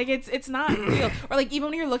 Yeah, like it's not real. Or like even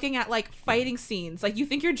when you're looking at like fighting scenes, like you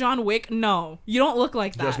think you're John Wick. No, you don't look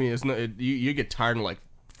like that. Trust me, it's not, you get tired in like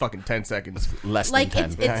fucking 10 seconds. Less Like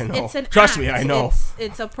than 10. I know. it's an Trust act. me, I know.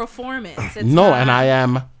 It's a performance. It's No, not- and I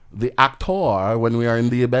am the actor when we are in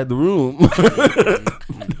the bedroom. You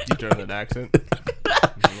turn that accent.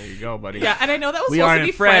 There you go, buddy. Yeah, and I know that was We supposed are to in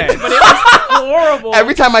be French. French, but it was horrible.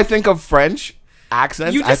 Every time I think of French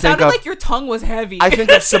accents, you I just think sounded of like your tongue was heavy. I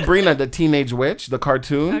think of Sabrina the Teenage Witch, the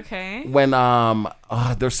cartoon. Okay. When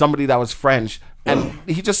there's somebody that was French and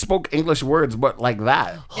he just spoke English words, but like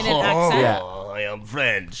that. in an accent. Yeah. I am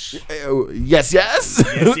French. Yes, yes.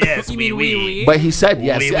 Yes, You mean oui, oui? But he said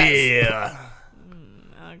yes, yes.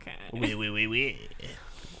 Okay. Oui.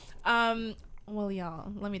 Well,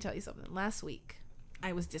 y'all, let me tell you something. Last week,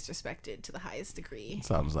 I was disrespected to the highest degree.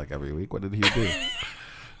 Sounds like every week. What did he do?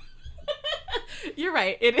 You're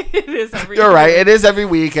right. It is every. You're right. It is every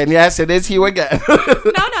week, and yes, it is you again.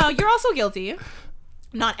 No, you're also guilty.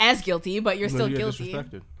 Not as guilty, but you're still guilty.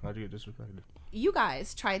 How'd you get disrespected? You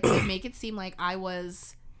guys tried to make it seem like I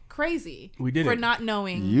was crazy. We didn't. For not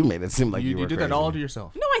knowing. You made it seem like you, You were did crazy. that all to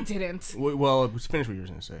yourself. No, I didn't. Well, finish what you were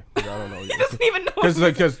going to say. 'Cause I don't know. He doesn't even know.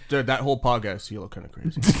 Because that whole podcast, you look kind of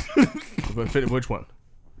crazy. But which one?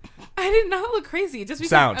 I did not look crazy. Just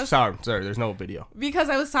because I was, Sound. Sorry, there's no video. because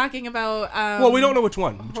I was talking about Well, we don't know which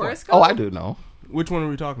one. Which one? horoscope. Oh, I do know. Which one are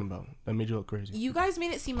we talking about? That made you look crazy. You guys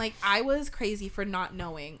made it seem like I was crazy for not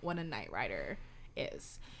knowing what a Knight Rider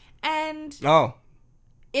is. And Oh.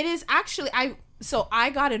 it is actually I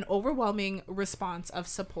got an overwhelming response of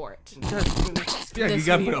support. Yeah, you This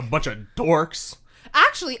got week. a bunch of dorks.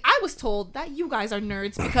 Actually, I was told that you guys are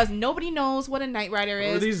nerds because nobody knows what a Knight Rider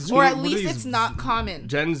is, or at least it's not common.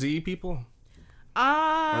 Gen Z people?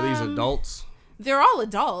 Are these adults? They're all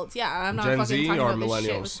adults. Yeah, I'm not Gen fucking Z talking or about this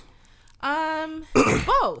millennials? shit.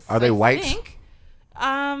 Both. Are they I white? think.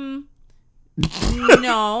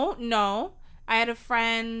 No. I had a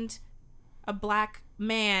friend, a black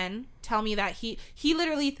man, tell me that he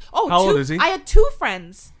literally. Oh, How old is he? I had two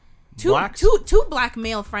friends. Two Blacks? black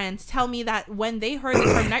male friends tell me that when they heard the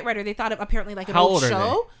term Knight Rider, they thought of apparently like an How old old are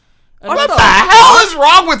show. What the hell is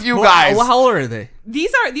wrong with you guys? How old are they?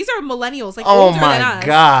 These are millennials, like Oh older than my us.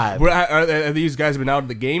 god. Are these guys been out of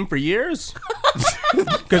the game for years?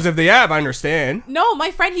 Because if they have, I understand. No, my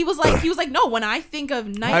friend, he was like, no. When I think of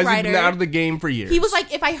Knight Guys have Rider, been out of the game for years. he was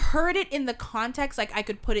like, if I heard it in the context, like I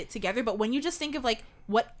could put it together. But when you just think of like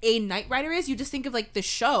what a Knight Rider is, you just think of like the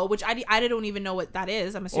show, which I don't even know what that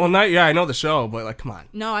is. I'm assuming. well, I know the show, but like, come on.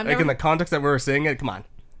 No, I've like never- in the context that we were saying it. Come on.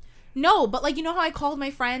 No, but like, you know how I called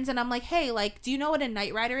my friends and I'm like, hey, like, do you know what a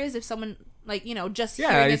Knight Rider is? If someone like, you know, just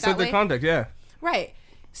Yeah, hearing you it said that the way, context. Yeah. right?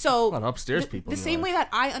 So A lot of upstairs people the in your same life. way that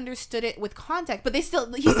I understood it with context, but he still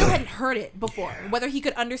hadn't heard it before. Whether he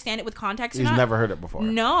could understand it with context or He's not, never heard it before.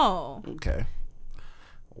 No. Okay.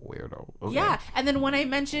 Weirdo. Okay. Yeah, and then when I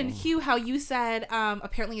mentioned Hugh, how you said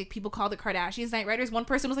apparently like, people call the Kardashians Knight Riders, one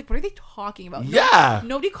person was like, "What are they talking about?" Yeah.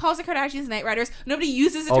 Nobody calls the Kardashians Knight Riders. Nobody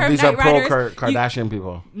uses the Oh, term these are Knight pro Riders. Kardashian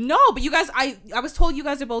people. No, but you guys, I was told you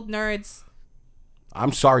guys are both nerds.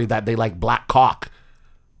 I'm sorry that they like black cock.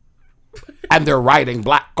 And they're riding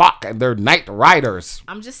black cock and they're Knight Riders.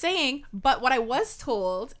 I'm just saying. But what I was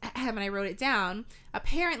told, and I wrote it down,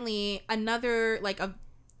 apparently another like a.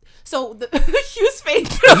 So the Hugh's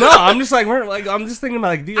face. No, I'm just like I'm just thinking about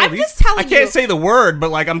like these. I'm just telling I can't you. say the word,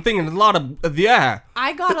 but like I'm thinking a lot of yeah.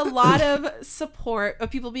 I got a lot of support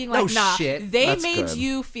of people being like, No "Nah, shit. they That's made good.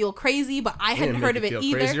 you feel crazy," but I hadn't Didn't heard make of you it feel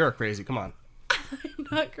either. Crazy. You're crazy. Come on. I'm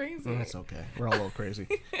not crazy. That's okay. We're all a little crazy.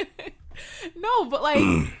 No, but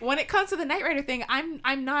like when it comes to the Knight Rider thing,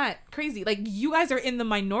 I'm not crazy. Like you guys are in the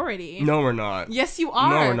minority. No, we're not. Yes, you are.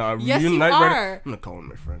 No, we're not. Yes, you Knight are. Rider. I'm not calling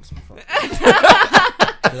my friends.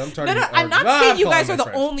 No, I'm not saying you guys are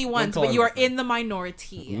the only ones, but you are in the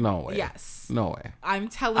minority. No way. Yes. No way. I'm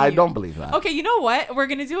telling you. I don't believe that. Okay, you know what? We're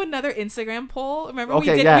gonna do another Instagram poll. Remember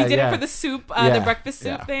Okay, we did yeah, it yeah. for the soup, the Yeah, breakfast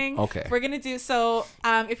soup yeah. thing. Okay. We're gonna do so.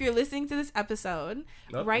 If you're listening to this episode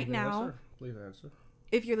right now, Please answer.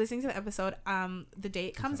 if you're listening to the episode, the day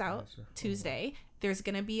it comes out, Tuesday, there's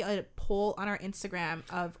gonna be a poll on our Instagram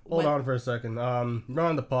of Hold on for a second. We're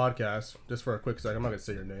on the podcast just for a quick second. I'm not gonna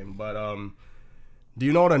say your name, but do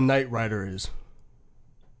you know what a Knight Rider is?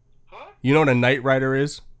 Huh? You know what a Knight Rider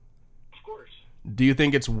is? Of course. Do you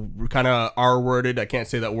think it's kind of R-worded? I can't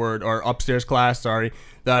say that word, or upstairs class. Sorry,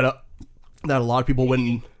 that a lot of people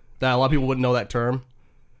wouldn't know that term.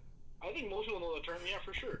 I think most people know the term, yeah,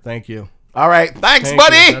 for sure. Thank you. All right. Thanks, Thank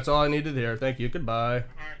buddy. you. That's all I needed here. Thank you. Goodbye.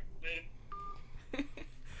 Alright, later.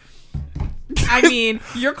 I mean,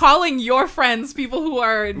 you're calling your friends people who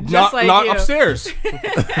are just like not you. upstairs.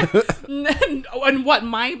 And what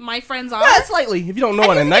my friends are. Yeah, slightly. If you don't know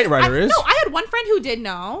what a Knight Rider is. No, I had one friend who did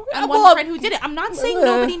know, and well, one friend who didn't. I'm not saying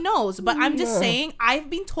nobody knows, but I'm just saying I've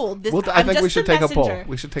been told this. I I'm think we just should the take a poll. messenger.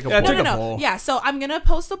 We should take a Yeah, poll. take No, a no, poll. no. Yeah, so I'm gonna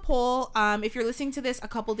post a poll. If you're listening to this a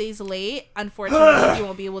couple days late, unfortunately, you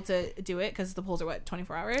won't be able to do it because the polls are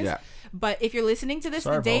 24 hours. Yeah. But if you're listening to this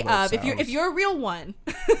Sorry the for day all those of, if you're a real one,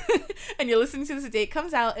 and you're listening to this the day it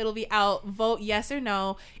comes out, it'll be out. Vote yes or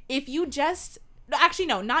no. If you just actually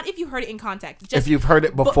no, not if you heard it in context. Just If you've heard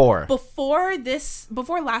it before. before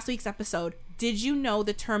last week's episode, did you know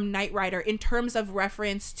the term Knight Rider in terms of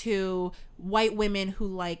reference to white women who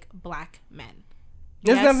like black men? It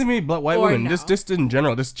doesn't have Yes to be white or women. no? Just in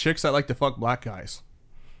general. Just chicks that like to fuck black guys.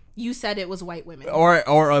 You said it was white women. Or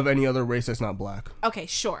of any other race that's not black. Okay,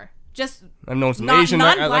 sure. Just I've known some Non- Asian,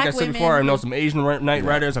 non-black like I said before, I've women known who- some Asian Knight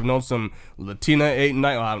Riders. I've known some Latina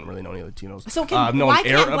Knight. Well, I don't really know any Latinos. so I've known why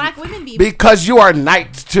can't Arab- black women be? Because you are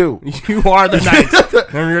knights too. You are the Knights.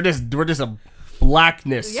 And we're just a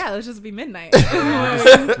blackness. Yeah, let's just be midnight.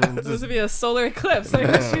 This would be a solar eclipse. Like,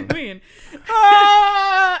 what you mean?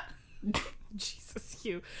 Ah! Jesus,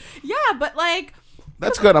 you. Yeah, but like,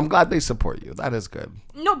 That's good. I'm glad they support you. That is good.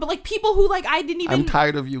 no, but like people who like I didn't even. I'm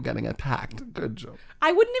tired of you getting attacked. Good job.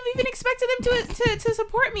 I wouldn't have even expected them to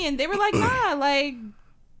support me, and they were like, nah, like,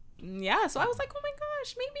 yeah. So I was like, oh my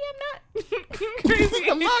gosh, maybe I'm not crazy.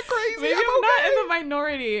 I'm not crazy. Maybe I'm I'm not okay. in the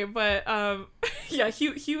minority, but yeah,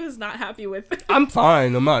 Hugh is not happy with it. I'm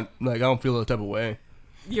fine. I'm not like I don't feel that type of way.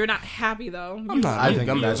 You're not happy though. I'm not. I think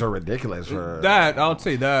you guys are ridiculous for That I would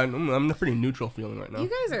say that I'm a pretty neutral feeling right now. You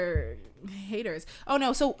guys are haters. Oh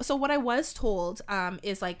no, so what I was told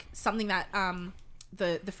is like something that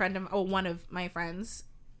the friend of one of my friends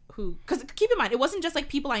who, because keep in mind it wasn't just like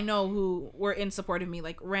people I know who were in support of me,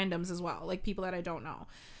 like randoms as well, like people that I don't know.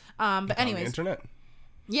 But On the anyways, internet.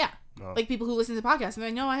 yeah. Oh. Like people who listen to the podcast and they're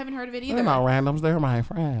like, no, I haven't heard of it either. They're not randoms. They're my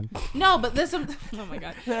friends. No, but there's some. Oh my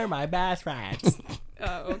god. They're my best friends.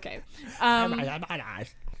 Oh, okay.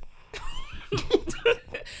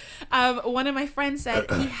 One of my friends said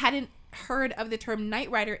he hadn't heard of the term Knight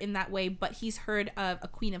Rider in that way, but he's heard of a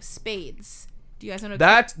Queen of Spades. Do you guys know?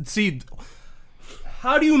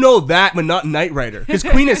 How do you know that but not Knight Rider? Because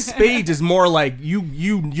Queen of Spades is more like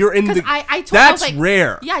you're in the. I That's was like,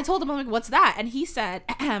 rare. Yeah, I told him, I'm like, what's that? And he said,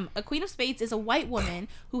 a Queen of Spades is a white woman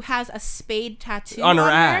who has a spade tattoo On her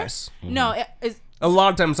ass. No, it is. A lot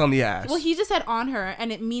of times on the ass. Well, he just said on her,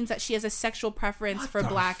 and it means that she has a sexual preference for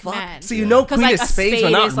black men. So you know 'Cause, Queen like, of a Spades, but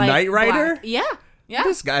spade not is, like, Knight Rider. black. Yeah. Yeah.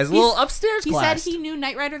 This guy's a little upstairs He classed. said he knew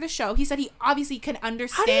Knight Rider the show. He said he obviously can How do you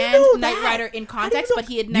understand know Knight that? Rider in How do you context, know- but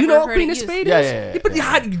he had Do never you know what heard Queen it of used. Spades Yeah, is? yeah, yeah, But yeah.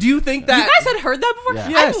 how do you think that? You guys had heard that before? Yeah.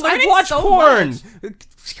 I'm Yes, I've learning watched so porn. much.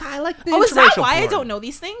 I like the Oh, is that interracial why I porn. don't know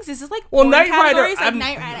these things? Is this like Well, porn Knight Rider, categories? Like I'm-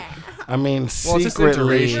 Knight Rider. I mean, Well, it's just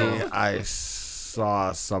secretly, interracial. I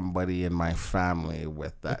saw somebody in my family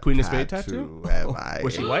with that Queen of Spades tattoo? and I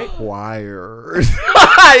Was she white? inquired.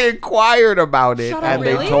 I inquired about it, Shut up, and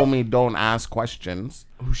really? they told me don't ask questions.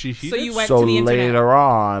 Who she So you is? went So to the internet. later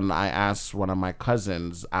on, I asked one of my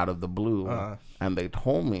cousins out of the blue, Uh-huh. and they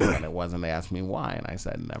told me when it wasn't. They asked me why, and I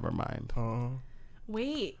said, "Never mind."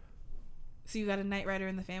 Wait. So you got a Knight Rider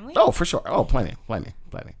in the family? Oh, for sure. Oh, plenty.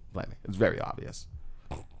 It's very obvious.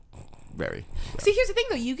 Very. See, here's the thing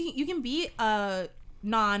though. You can be a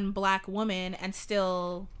non-black woman and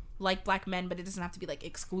still like black men, but it doesn't have to be like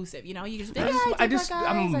exclusive. You know, you can just be like, yeah, I dig black guys.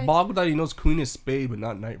 I'm like- boggled that he knows Queen of Spades, but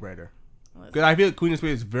not Knight Rider. Because I feel like Queen of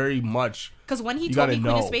Spades is very much. Because when he You told me gotta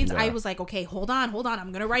Queen of know. Spades, I Yeah. was like, okay, hold on,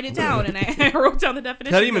 I'm gonna write it down, and I wrote down the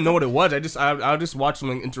definition. I didn't even know what it was. I was just watching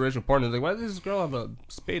like interracial porn. I was like, why does this girl have a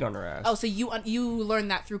spade on her ass? Oh, so you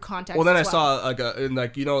learned that through context. Well, then I as saw like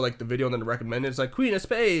like the video and then recommended. It's like Queen of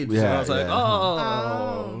Spades. Yeah, and I was like, yeah.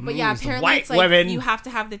 Oh, but yeah, it's apparently white it's like women. you have to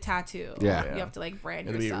have the tattoo. Yeah. You have to like brand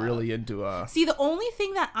It'd be yourself. really into See, the only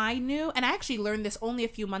thing that I knew, and I actually learned this only a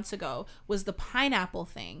few months ago, was the pineapple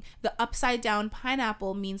thing. The upside down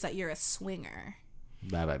pineapple means that you're a swinger.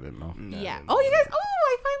 That I didn't know. Yeah. Oh, you guys. Oh,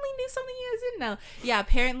 I finally knew something you guys didn't know. Yeah.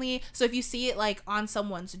 Apparently, so if you see it like on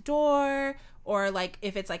someone's door, or like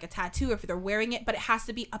if it's like a tattoo, or if they're wearing it, but it has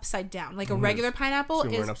to be upside down. Like a regular pineapple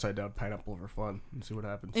wear is. an upside down pineapple for fun and see what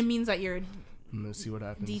happens. It means that you're I'm gonna see what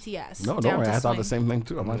happens. DTS. No, down don't worry. to I thought swing. the same thing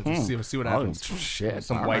too. I'm like, See what oh, happens. shit.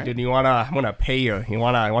 Some all white right. dude. I'm gonna pay you. You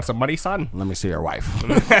want some money, son? Let me see your wife.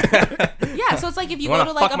 Yeah, so it's like if you wanna go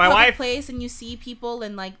to like fuck a my public wife? place and you see people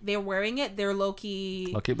and like they're wearing it, they're low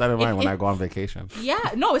key. I'll keep that in mind when if- I go on vacation. Yeah,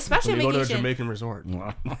 no, especially When you on go to a vacation. Jamaican resort.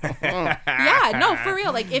 Yeah, no, for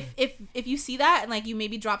real. Like if you see that and like you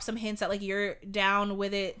maybe drop some hints that like you're down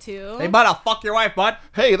with it too. Hey, bud, I'll fuck your wife, bud.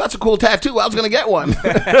 Hey, that's a cool tattoo. I was gonna get one.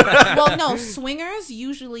 Well, no, swingers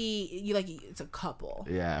usually you like it's a couple.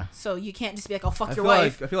 Yeah. So you can't just be like, "Oh, fuck I your feel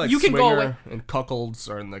wife." like I feel like you can go swinger away. and cuckolds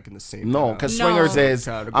are in the same. No, kind of- because No. swingers is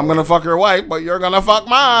Category. I'm gonna fuck your wife, but you're gonna fuck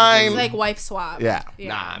mine. It's like wife swap. Yeah.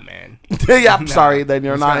 Nah, man. Yeah, I'm sorry. Then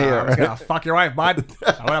you're not I'm here. gonna fuck your wife, bud.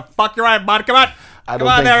 I'm gonna fuck your wife, bud. Come on. I Come don't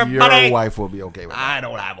on think there, your buddy. wife will be okay with that. I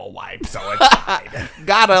don't have a wife, so it's fine.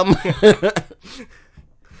 Got him.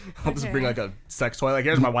 I'll just bring like a sex toy. Like,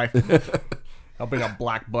 here's my wife. I'll bring a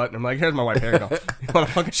black butt, and I'm like, here's my wife. Here you go. You wanna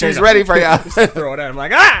fucking She's ready for you. Throw it at. I'm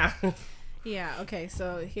like, ah. Yeah, okay,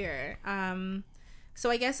 so here. So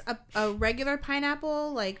I guess a regular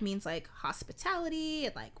pineapple like means like hospitality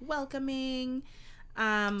and like welcoming.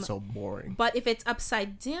 So boring. But if it's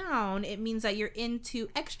upside down, it means that you're into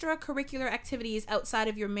extracurricular activities outside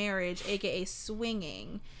of your marriage, aka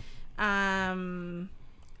swinging.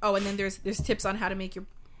 Oh, and then there's tips on how to make your.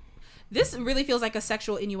 This really feels like a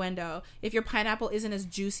sexual innuendo. If your pineapple isn't as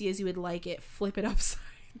juicy as you would like it, flip it upside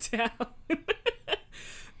down.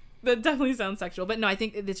 That definitely sounds sexual, but no, I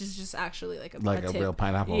think this is just actually like a Like a tip. real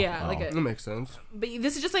pineapple. Yeah, Oh. like That a. makes sense. But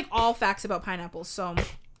this is just like all facts about pineapples. So,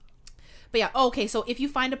 but yeah, okay. So if you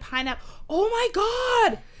find a pineapple, oh my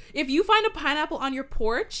god! If you find a pineapple on your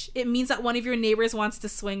porch, it means that one of your neighbors wants to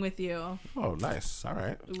swing with you. Oh, nice. All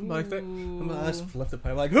right. I'm like that. I just flip the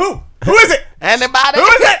pipe. Like, who? Who is it? Anybody? Who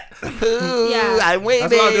is it? Ooh, Yeah. I'm waiting.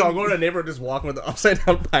 That's what I'll do. I'll go to a neighbor just walking with the upside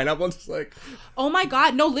down pineapple and just like. Oh my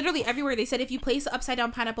god! No, literally everywhere. They said if you place an upside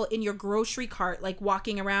down pineapple in your grocery cart, like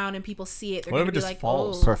walking around and people see it, they're What gonna if it be just like,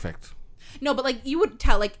 falls? "Oh." Perfect. No, but like you would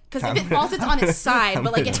tell, like, because if it falls, it's on its side,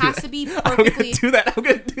 but like it has to be I'm gonna perfectly. do that. I'm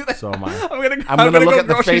gonna do that. So am I. I'm gonna look go at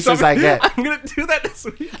the grocery faces shopping. I get. I'm gonna do that this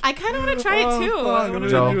week. I kind of want to try it too. I'm gonna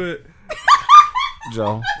Joe. do it.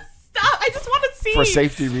 Joe, Stop! I just want to see. for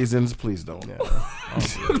safety reasons, please don't.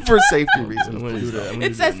 For safety reasons, please don't.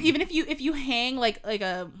 It says even if you hang like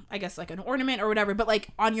a I guess like an ornament or whatever, but like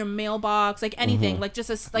on your mailbox, like anything, like just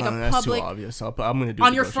like a That's public too obvious. I'm gonna do it on at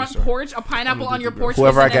the your grocery front store. porch, a pineapple on your porch.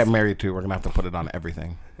 Whoever I isn't get as- married to, we're gonna have to put it on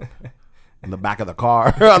everything. In the back of the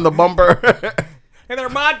car, on the bumper. Hey there,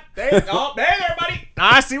 bud. Hey there, buddy.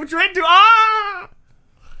 I see what you're into. Ah.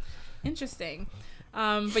 Interesting.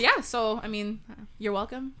 But yeah, so I mean, you're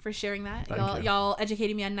welcome for sharing that. Thank you. Y'all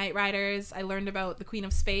educated me on Night Riders. I learned about the Queen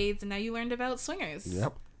of Spades, and now you learned about swingers.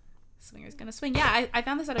 Yep. Swingers gonna swing. Yeah, I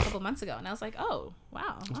found this out a couple months ago, and I was like, oh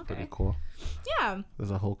wow, It's okay, pretty cool. yeah.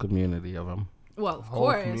 There's a whole community of them. Well, of Whole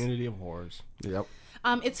course. community of whores. Yep.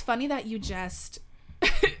 It's funny that you just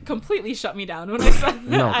completely shut me down when I said that.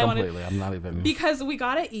 No, I wanted completely. I'm not even. because we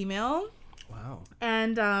got an email Wow.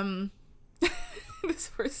 and this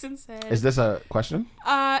person said, Is this a question?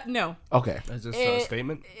 no. Okay. Is this a It-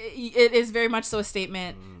 statement? It is very much so a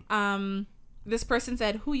statement. This person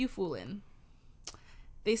said, "Who you fooling?"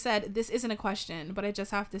 They said, "This isn't a question, but I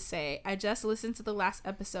just have to say, I just listened to the last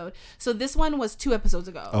episode." So this one was 2 episodes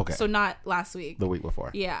ago. Okay. So not last week. The week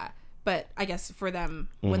before. Yeah. But I guess for them,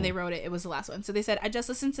 when they wrote it, it was the last one. So they said, I just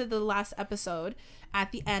listened to the last episode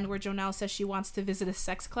at the end where Jonelle says she wants to visit a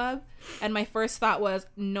sex club. And my first thought was,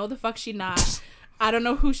 no, the fuck she not. I don't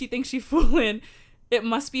know who she thinks she fooling. It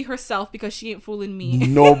must be herself because she ain't fooling me.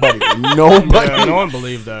 Nobody. Yeah, no one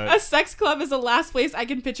believed A that. sex club is the last place I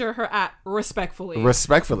can picture her at, respectfully.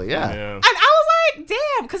 Respectfully, yeah. Yeah. And I was like,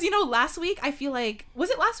 damn. Because, last week, I feel like, was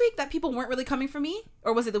it last week that people weren't really coming for me?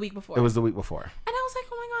 Or was it the week before? It was the week before. And I was like,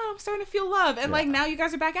 oh my God, I'm starting to feel love. And like, now you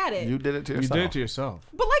guys are back at it. You did it to You yourself. did it to yourself.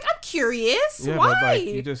 But like, I'm curious. Yeah, Why? but like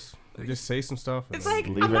you just Just say some stuff. and It's then- like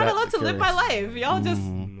Leave I'm it not at allowed to live my curious. life. Y'all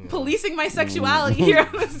just policing my sexuality here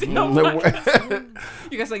on this podcast.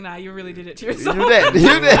 You guys like, nah, you really did it to yourself.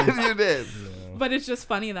 You did. But it's just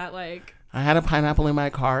funny that like I had a pineapple in my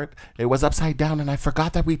cart. It was upside down, and I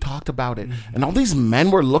forgot that we talked about it. And all these men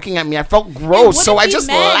were looking at me. I felt it gross, so wouldn't I be just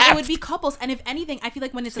men, laughed. It would be couples, and if anything, I feel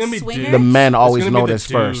like when it's gonna a be swinger, dudes. The men It's always gonna be the notice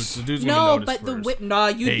dudes. first. The dude's gonna no, notice but first. nah,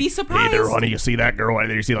 you'd be surprised. Hey there, honey. You see that girl right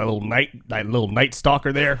there? You see that little night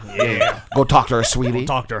stalker there? Yeah. Go talk to her, sweetie.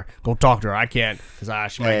 Go talk to her. I can't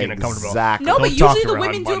because she might get uncomfortable. Exactly. No, but Don't talk usually to the her,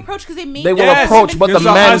 women hon do bun. approach because they make They will Yes, approach, but the because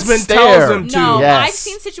the men husband stare. tells them to. No, Yes. I've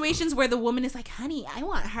seen situations where the woman is like, honey, I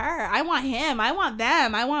want her. I want him. I want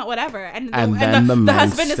them. I want whatever. And then the the man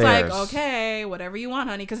husband is like, stares. okay, whatever you want,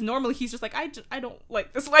 honey. Because normally he's just like, I don't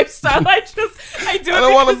like this lifestyle. I do it I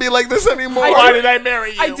don't want to because be like this anymore. Why did I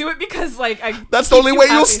marry you? I do it because like That's the keeps only you way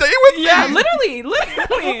you'll happy. stay with me. Yeah, literally.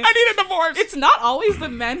 I need a divorce. It's not always the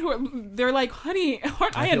men who are, they're like, honey,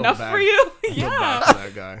 aren't I feel enough bad. for you? I feel bad Yeah. for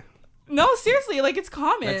that guy. No, seriously, like it's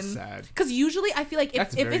common. That's sad. Because usually I feel like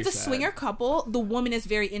That's if very it's a sad. swinger couple, the woman is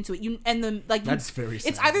very into it. That's very It's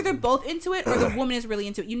sad. either they're both into it or the woman is really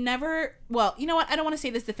into it. You never. Well, you know what? I don't want to say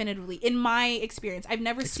this definitively. In my experience, I've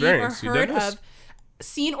never Experience. You done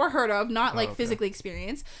seen or heard of, not like okay. physically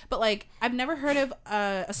experienced, but like I've never heard of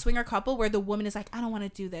a swinger couple where the woman is like, I don't want to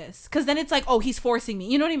do this, because then it's like, oh, he's forcing me.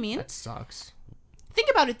 You know what I mean? That sucks. Think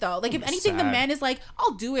about it though. Like if anything, the sad. man is like,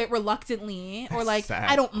 I'll do it reluctantly, or That's like sad.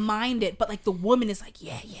 I don't mind it, but like the woman is like,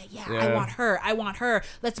 yeah. I Yeah. want her.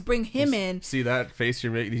 Let's bring him in. See that face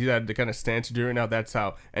you're making? See that the kind of stance you're doing right now? That's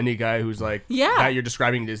how any guy who's like Yeah. that you're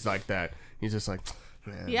describing is like that. He's just like,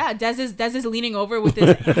 man. Yeah, Des is leaning over with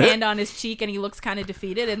his hand on his cheek, and he looks kind of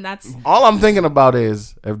defeated, and that's All I'm thinking about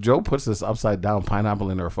is if Joe puts this upside down pineapple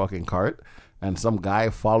in her fucking cart and some guy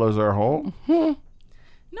follows her home. no.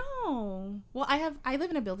 Well, I live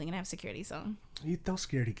in a building and I have security, so. Those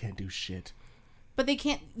security can't do shit. But they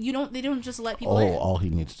can't. They don't just let people in. All he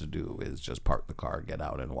needs to do is just park the car, get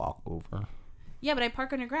out, and walk over. Yeah, but I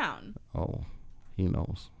park underground. Oh, he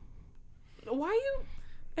knows. Why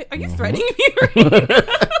are you threatening me?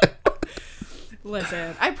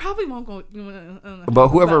 Listen, I probably won't go. But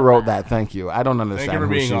whoever wrote that, thank you. I don't understand. you for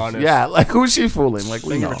who being she's- honest. Yeah, like who's she fooling? Like we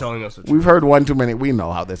Thank you know. for telling us the truth. We've heard one too many. We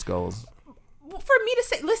know how this goes. For me to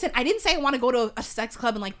say, listen, I didn't say I want to go to a sex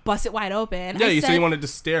club and like bust it wide open. Yeah, I you said, said you wanted to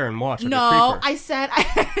stare and watch. Like No, a creeper. I said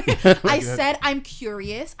I said I'm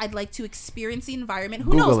curious. I'd like to experience the environment.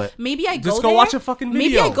 Who Google knows? it. Maybe I Just go go there. watch a fucking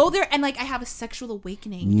Maybe I video. go there and like I have a sexual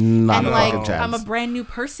awakening. Not and a like fucking chance. I'm a brand new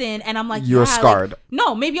person and I'm like You're yeah, scarred. Like,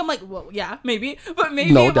 no, maybe I'm like, well, yeah, maybe. But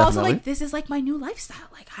maybe No, I'm also definitely. like, this is like my new lifestyle.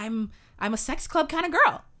 Like I'm a sex club kind of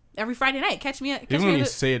girl. Every Friday night. Catch me Even when you at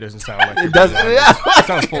say it, doesn't sound like It does. Yeah. It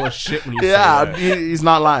sounds full of shit when you Yeah, say that. he's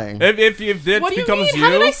not lying. If this What do you becomes mean? you,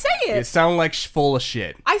 How did I say it? You sound like full of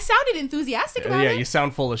shit. I sounded enthusiastic about Yeah, it. you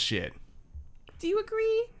sound full of shit. Do you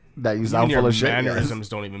agree? That you Even sound your full of shit. yes. mannerisms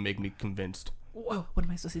don't even make me convinced. Whoa, what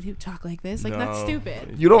am I supposed to do? Talk like this? Like that's No.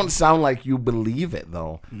 stupid. You don't sound like you believe it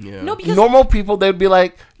though. Yeah. No, because Normal people, they'd be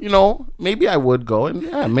like, maybe I would go and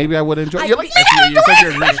yeah, maybe I would enjoy. You're like,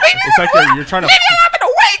 It's like you're trying to. I'm an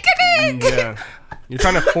awakening. Yeah. You're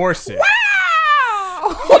trying to force it.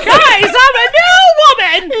 Wow. Guys, I'm a new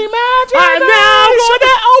woman. I'm now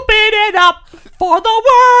gonna open it up for the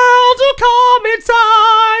world to come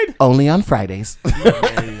inside. only on Fridays.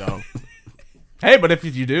 There you go. Hey, but if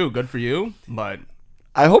you do, good for you. But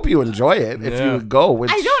I hope you enjoy it if Yeah. you go. Which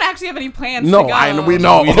I don't actually have any plans No, to go. we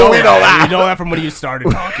know. we We know that. that. We know that from when you started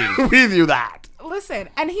talking. we knew that. Listen,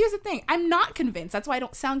 and here's the thing. I'm not convinced. That's why I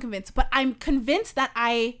don't sound convinced. But I'm convinced that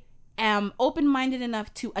I am open-minded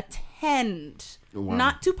enough to attend. Wow.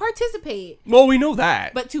 Not to participate, Well, we know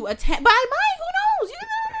that. but to attend. But I might. Who knows? You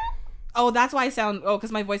never know. Oh, that's why I sound... Oh,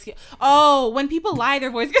 because my voice... when people lie, their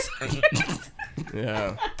voice gets...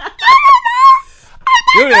 Yeah.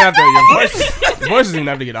 You don't even have to. Your voice doesn't even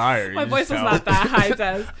have to get higher. My You voice just was tell. not that high,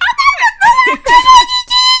 Des.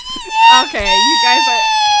 Okay,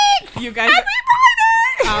 you guys are...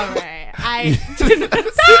 All right.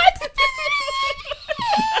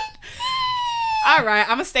 All right,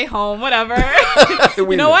 I'm gonna stay home. Whatever.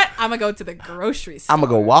 You know what? I'm gonna go to the grocery store. I'm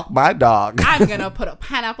gonna go walk my dog. I'm gonna put a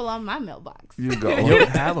pineapple on my mailbox. You go. You don't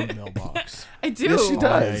have a mailbox. I do. Yes, she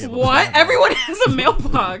does. yeah. What? Everyone has a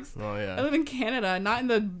mailbox. Oh I yeah. live in Canada, not in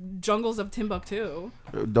the jungles of Timbuktu.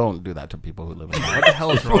 Don't do that to people who live in. What the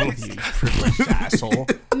hell is wrong with you, you privileged asshole?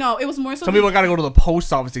 No, it was more so. Some people gotta go to the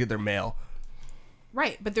post office to get their mail.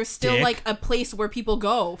 right, but there's still Dick. like a place where people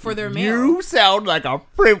go for their mail. You sound like a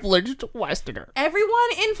privileged Westerner. Everyone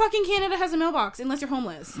in fucking Canada has a mailbox, unless you're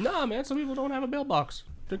homeless. Nah, man. Some people don't have a mailbox.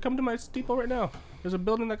 They come to my depot right now. There's a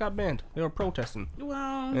building that got banned. They were protesting,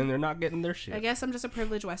 Well, and they're not getting their shit. I guess I'm just a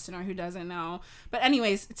privileged Westerner who doesn't know. But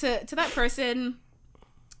anyways, to that person,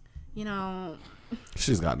 you know,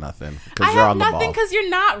 She's got nothing. I Because you're have on the nothing ball. because you're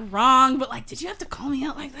not wrong. But like, did you have to call me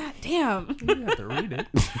out like that? Damn. You have to read it.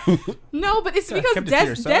 No, but it's Could've because kept it to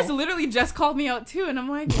yourself. Des literally just called me out too, and I'm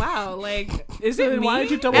like, wow, like, is it me? Why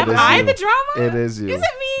did you double Am down? I It is the you. drama? It is you. Is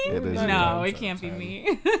it me? It is you. No, it Nonsense, can't be honey.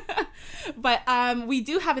 me. But we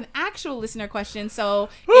do have an actual listener question. So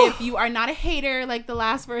if you are not a hater like the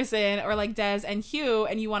last person or like Des and Hugh,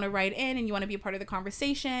 and you want to write in and you want to be a part of the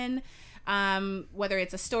conversation, whether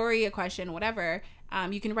it's a story, a question, whatever,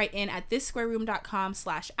 you can write in at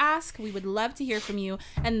thissquareroom.com/ask. We would love to hear from you.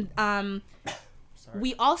 And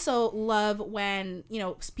we also love when, you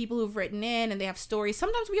know, people who've written in and they have stories.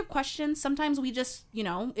 Sometimes we have questions. Sometimes we just, you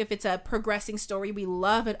know, if it's a progressing story, we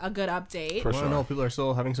love a good update. For I sure. know people are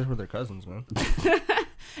still having sex with their cousins, man.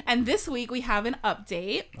 And this week we have an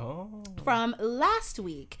update Oh. from last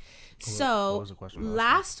week. So what was the question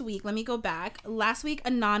last week, let me go back. Last week,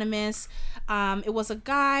 Anonymous, it was a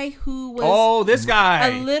guy who was Oh, this guy.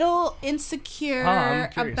 a little insecure I'm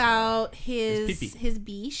curious about His his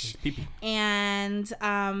pee-pee. beesh. Pee-pee. And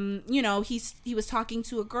you know, he was talking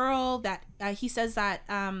to a girl that he says that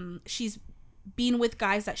she's been with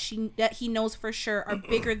guys that he knows for sure are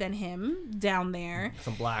bigger than him down there.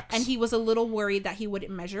 Some blacks. And he was a little worried that he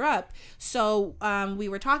wouldn't measure up. So we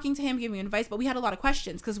were talking to him, giving him advice, but we had a lot of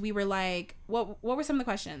questions because we were like, what were some of the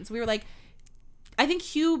questions? We were like, I think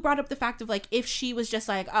Hugh brought up the fact of like, if she was just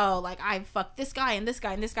like, oh, like I fucked this guy and this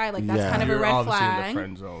guy and this guy, like that's Yeah. kind of You're a red obviously in the flag.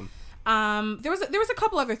 friend zone. There was a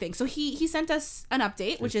couple other things. So he sent us an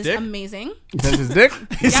update, which is dick? amazing. Sends his dick.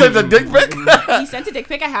 He sent a dick pic? He sent a dick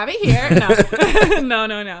pic. I have it here. No,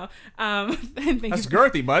 no. Thank That's you.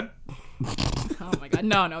 girthy, bud. Oh my god,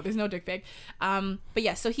 no, there's no dick pic. But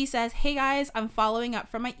yeah, so he says, "Hey guys, I'm following up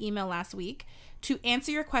from my email last week to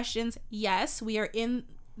answer your questions. Yes, we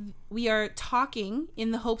are talking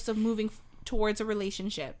in the hopes of moving towards a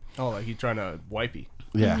relationship. Oh, like he's trying to wifey.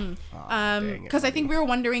 Yeah. Mm-hmm. Dang it. Because I think we were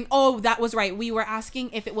wondering. Oh, that was right. We were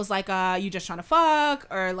asking if it was like, you just trying to fuck,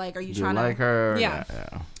 or like, are you Do you trying like to her? Yeah.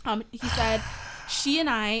 Yeah. He said she and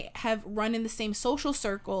I have run in the same social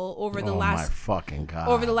circle over the Oh last my fucking god.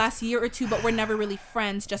 over the last year or two, but we're never really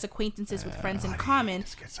friends, just acquaintances with friends in common.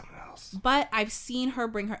 Let's get someone else. But I've seen her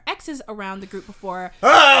bring her exes around the group before.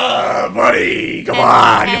 Ah, buddy, come And-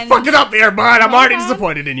 on, and- you're fucking up here, bud. I'm Hold already on.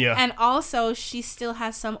 disappointed in you. And also, she still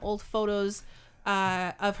has some old photos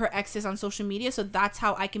of her exes on social media, so that's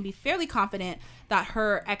how I can be fairly confident that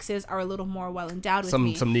her exes are a little more well endowed with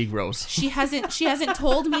me. Some Negroes. She hasn't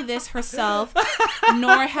told me this herself,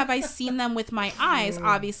 nor have I seen them with my eyes,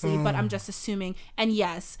 obviously, but I'm just assuming. And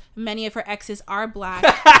yes, many of her exes are black.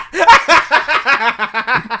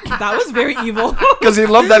 That was very evil. Because he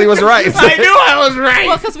loved that he was right. I knew I was right.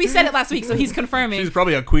 Well, because we said it last week, so he's confirming. She's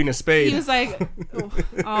probably a queen of spades. He was like,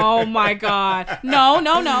 oh my god,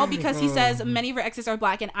 no, because he says many of her exes are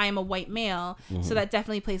black and I am a white male, so that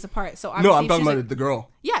definitely plays a part. So obviously, no, I'm if talking she was about the girl.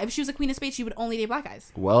 yeah, if she was a queen of spades, she would only date black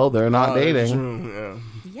guys. Well, they're not dating. Yeah.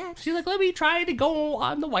 Yeah, She's like, let me try to go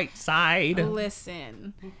on the white side.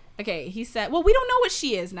 listen. Okay, he said, well, we don't know what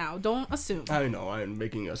she is now. Don't assume. I know, I'm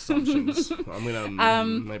making assumptions. I'm gonna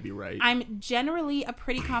might be right. I'm generally a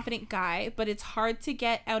pretty confident guy, but it's hard to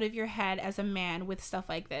get out of your head as a man with stuff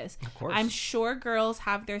like this. Of course. I'm sure girls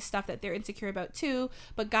have their stuff that they're insecure about too,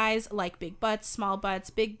 but guys like big butts,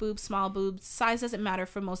 big boobs, small boobs. Size doesn't matter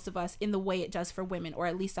for most of us in the way it does for women, or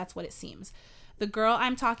at least that's what it seems. The girl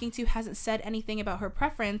I'm talking to hasn't said anything about her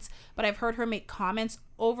preference, but I've heard her make comments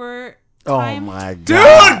over Oh time. my Dude,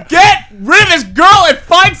 god. get rid of this girl and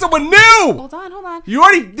find someone new. Hold on. You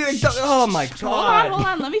already did. Oh my god. Hold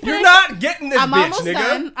on. Let me finish. You're not getting this I'm bitch, almost nigga.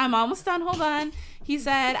 done. I'm almost done. Hold on. He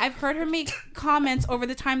said, I've heard her make comments over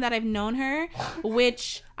the time that I've known her,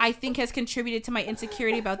 which I think has contributed to my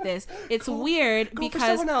insecurity about this. It's weird for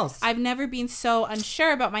because someone else. I've never been so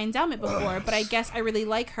unsure about my endowment before, but I guess I really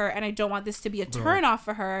like her and I don't want this to be a turn off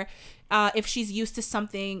for her if she's used to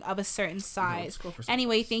something of a certain size.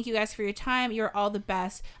 Anyway, thank you guys for your time. You're all the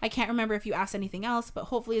best. I can't remember if you asked anything else, but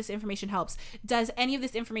hopefully this information helps. Does any of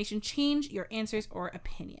this information change your answers or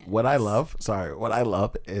opinions? What I love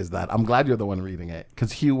is that I'm glad you're the one reading it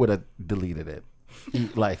because Hugh would have deleted it.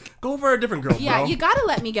 Like, Go for a different girl, Yeah, bro. you gotta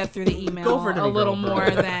let me get through the email Go for a a different little girl, bro. more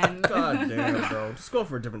than. God damn, bro. Just go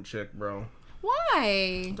for a different chick, bro.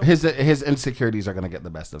 Why? His insecurities are gonna get the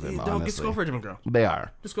best of him. Don't Honestly, just go for a different girl. they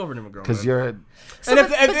are Just go for a different girl. because man. you're. So, And if,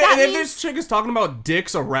 but if, that and if means- this chick is talking about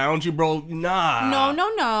dicks around you, bro, nah.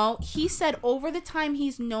 No. He said over the time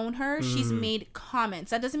he's known her, Mm. she's made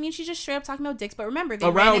comments. That doesn't mean she's just straight up talking about dicks. But remember, they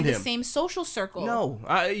Around ran in the him. same social circle. No,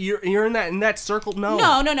 you're in that circle.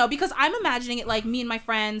 No, No, because I'm imagining it like me and my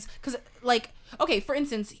friends. Because, like, okay, for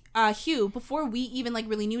instance, Hugh, before we even, like,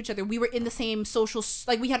 really knew each other, we were in the same social,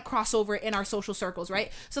 like, we had crossover in our social circles,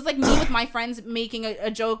 right? So it's like me with my friends making a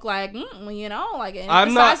joke, like, you know, like, the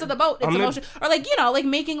size of the boat, it's emotion. Or, like, you know, like,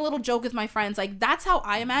 making a little joke with my friends. Like, that's how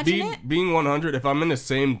I imagine it. Being 100, if I'm in the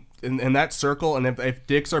same in that circle, and if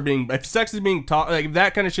dicks are being, if sex is being talked, like if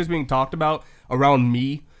that kind of shit's being talked about around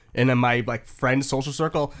me and in my like friend social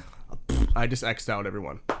circle, I just X'd out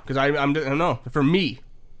everyone because I don't know, for me.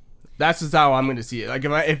 That's just how I'm gonna see it. Like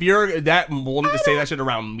if you're that willing to say that shit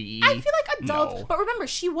around me, I feel like adults, no. but remember,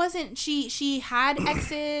 she wasn't. She had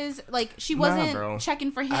exes. Like she wasn't bro.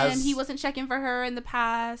 checking for him. As- He wasn't checking for her in the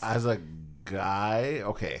past. As a guy,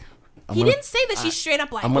 okay. He didn't say that she's straight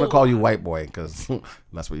up like. I'm gonna "Oh, call you white boy because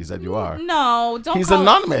that's what you said you are. No, don't. He's call,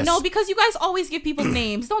 anonymous. No, because you guys always give people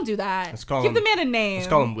names. Don't do that. Let's call Give him- the man a name. Let's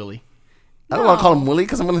call him Willie. I don't want to call him Willie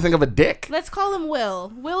because I'm gonna think of a dick. Let's call him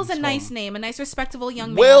Will. Will's a nice name, a nice, respectable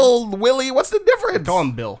young man. Willie, what's the difference? Call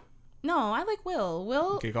him Bill. No, I like Will.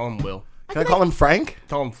 Will. Okay, call him Will. Can I call him Frank?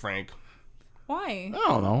 Call him Frank. Why? I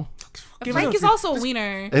don't know. Frank is also a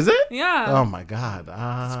wiener. Is it? Yeah. Oh my god.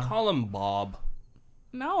 Call him Bob.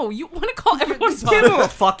 No, you want to call everyone Give him a Bob.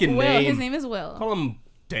 fucking Will. name. His name is Will. Call him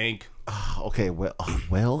Dank. Okay. Will.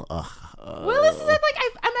 Will is like I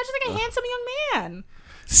imagine like a handsome young man.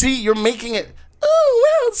 See, you're making it. Oh,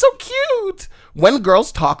 wow, it's so cute. When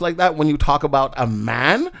girls talk like that, when you talk about a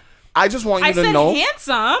man, I just want you I to said know.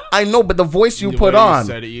 handsome. I know, but the voice you The put way you on.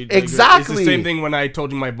 said it, you- Exactly. It's the same thing when I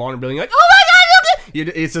told you my vulnerability. Like, oh my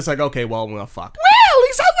god, it's just like, okay, well, fuck. Will,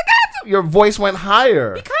 he sounds like handsome. Your voice went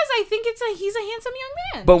higher. Because I think he's a handsome young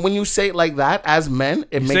man. But when you say it like that, as men,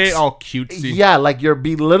 it You makes say it all cutesy. yeah, like you're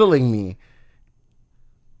belittling me.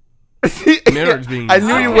 Mirror's being- I knew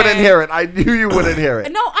you Okay. wouldn't hear it. I knew you wouldn't hear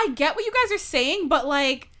it. No, I get what you guys are saying, but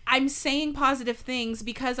like I'm saying positive things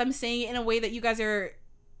because I'm saying it in a way that you guys are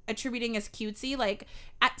attributing as cutesy. Like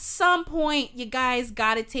at some point, you guys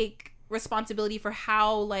got to take responsibility for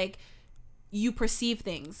how like you perceive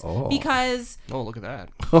things because Oh, look at that.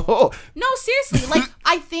 Oh, no, seriously, like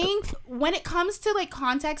I think when it comes to like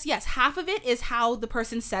context, yes, half of it is how the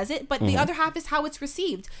person says it, but the other half is how it's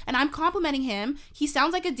received. And I'm complimenting him. He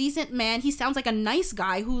sounds like a decent man. He sounds like a nice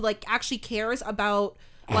guy who like actually cares about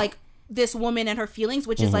like this woman and her feelings,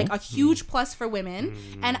 which is like a huge plus for women.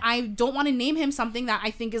 And I don't want to name him something that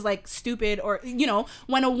I think is like stupid or, you know,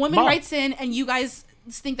 when a woman Mom. writes in and you guys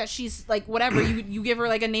think that she's like whatever, you give her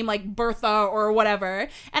like a name like Bertha or whatever,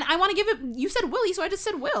 and I want to give it, you said Willie, so I just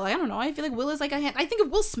said Will. I don't know, I feel like Will is like I think of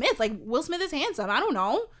Will Smith, like Will Smith is handsome. I don't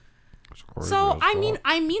know. So I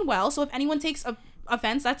mean well, so if anyone takes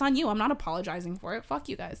offense, that's on you. I'm not apologizing for it. Fuck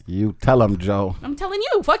you guys. you tell him, Joe. I'm telling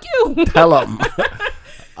you, fuck you. Tell him.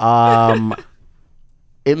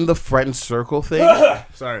 In the friend circle thing,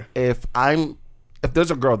 Sorry. if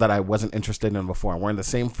there's a girl that I wasn't interested in before, and we're in the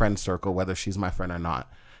same friend circle, whether she's my friend or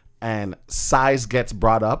not, and size gets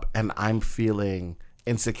brought up and I'm feeling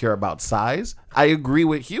insecure about size, I agree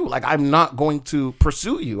with you. Like, I'm not going to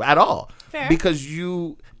pursue you at all. Fair. Because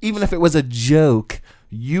you, even if it was a joke,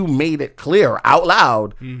 you made it clear out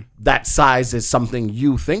loud that size is something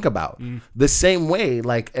you think about. The same way,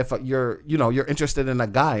 like if you're interested in a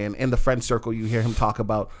guy and in the friend circle you hear him talk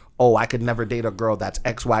about, oh, I could never date a girl that's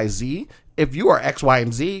XYZ. If you are X, Y,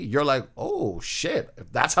 and Z, you're like, oh shit,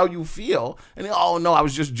 if that's how you feel. And oh no, I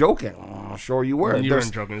was just joking. Oh, sure you were. You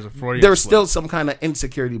weren't joking. It was a Freudian There's slip. still some kind of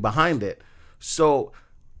insecurity behind it. So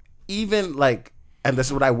even like, and this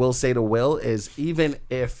is what I will say to Will, is even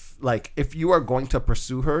if you are going to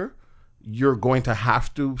pursue her, you're going to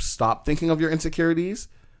have to stop thinking of your insecurities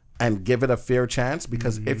and give it a fair chance,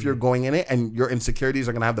 because if you're going in it and your insecurities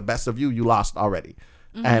are going to have the best of you, you lost already.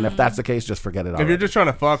 And if that's the case, just forget it If you're already. just trying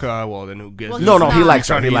to fuck her, well, then who gives? Well, a No, no, he's he not. likes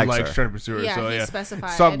her. trying He to, likes her. trying to pursue her. Yeah, so he yeah,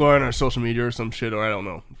 specified. stop going on her social media or some shit, or I don't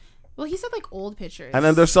know. Well, he said like old pictures. And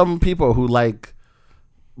then there's some people who like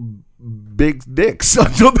big dicks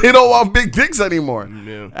until they don't want big dicks anymore.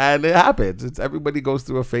 Yeah. And it happens. It's everybody goes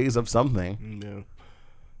through a phase of something.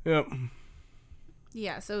 Yeah. Yep.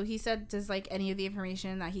 Yeah, so he said, does like any of the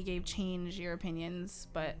information that he gave change your opinions?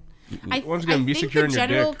 But I Once again, be think secure the in your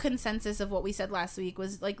general dick. consensus of what we said last week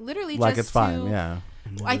was like literally Like just it's fine, to, yeah.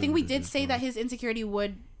 I think we did say that his insecurity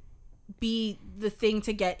would be the thing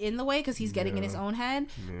to get in the way because he's getting in his own head.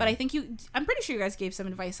 But I think I'm pretty sure you guys gave some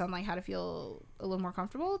advice on like how to feel a little more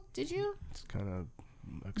comfortable. Did you? It's kind of.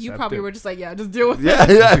 You probably were just like, yeah, just deal with it.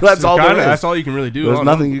 Yeah, that's all there is. That's all you can really do. There's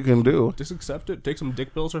nothing you can do. Just accept it. Take some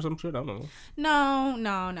dick pills or some shit. I don't know.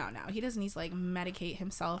 No. He doesn't need to like medicate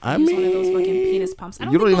himself. I Use one of those mean, fucking penis pumps.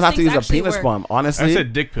 You don't even have to use a penis pump. Honestly, I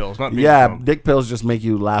said dick pills, not penis yeah, pump. dick pills just make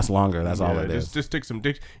you last longer. That's all it is. Just take some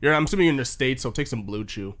dick. I'm assuming you're in the States, so take some Blue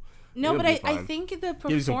Chew. No, You'll but be I fine. think the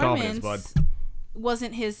Give you some confidence, performance bud.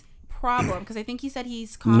 wasn't his problem because I think he said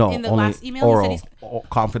he's No, in the only last email. oral. He said he's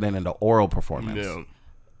Confident in the oral performance. Yeah.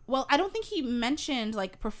 well. I don't think he mentioned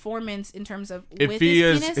like performance in terms of If with he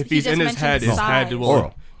his is, penis. if He he's just in his mentioned head, his head size. will.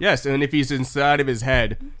 Oral. Yes, and if he's inside of his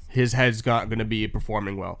head's not going to be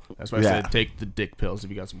performing well. That's why I Yeah. said take the dick pills if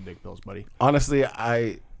you got some dick pills, buddy. Honestly,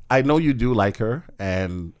 I know you do like her,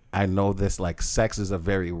 and I know this like sex is a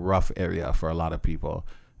very rough area for a lot of people,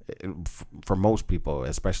 for most people,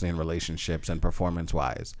 especially in relationships and performance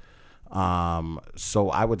wise. So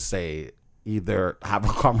I would say either have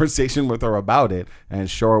a conversation with her about it and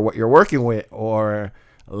show her what you're working with, or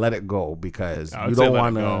let it go because I would you say don't let it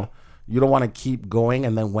want to. go. You don't want to keep going,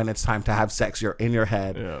 and then when it's time to have sex, you're in your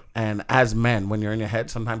head. Yeah. And as men, when you're in your head,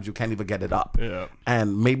 sometimes you can't even get it up. Yeah.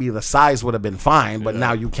 And maybe the size would have been fine, but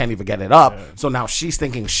now you can't even get it up. So now she's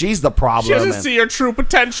thinking she's the problem. She doesn't and- see your true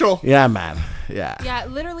potential. yeah, man. Yeah. Yeah,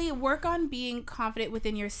 literally work on being confident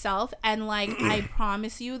within yourself, and like I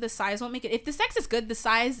promise you, the size won't make it. If the sex is good, the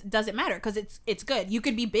size doesn't matter because it's good. You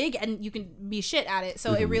could be big and you can be shit at it,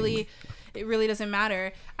 so it really doesn't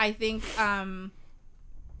matter. I think.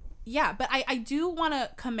 Yeah, but I do want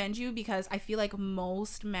to commend you because I feel like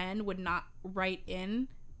most men would not write in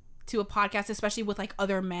to a podcast, especially with like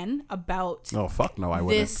other men, about Oh, fuck no, I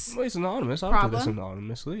wouldn't. this. Well, he's anonymous. I'll do this Problem?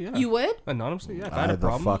 anonymously. Yeah. You would? Anonymously, yeah. If I I had a the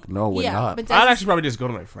problem. fuck no, would Yeah, not. but I'd that's, actually probably just go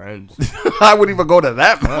to my friends. I wouldn't even go to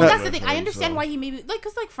that. Well, that's the thing. I friends, understand so. why he maybe like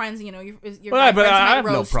because like friends, you know, your Well, guy but friends I might have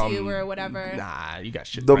no roast problem. you or whatever. Nah, you got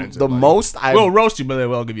shit. The friends, the buddy. most I We'll roast you, but they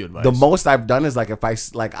will give you advice. the most I've done is like if I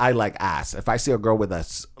like ass. If I see a girl with a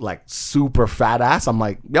like super fat ass, I'm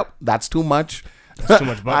like, yep, that's too much. That's too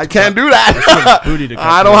much butt I to can't cut. do that. Booty to cut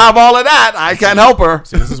I don't through. have all of that. I can't help her.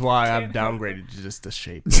 See, this is why I've downgraded to just the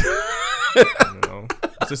shape. You know?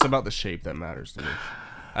 It's just about the shape that matters to me.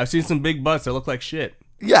 I've seen some big butts that look like shit.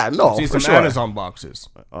 Yeah, no, I've seen for some sure. Amazon boxes.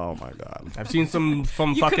 Oh my god. I've seen some from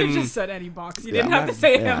You could have fucking. just said any box. You Yeah, didn't have to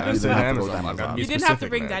say yeah, Amazon. you didn't have to go Amazon to box. Amazon. Be You didn't have to specific,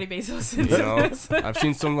 bring man. Daddy Bezos You into know, this. I've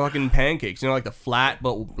seen some fucking pancakes. You know, like the flat,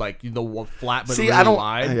 but like the flat, but See, really I don't-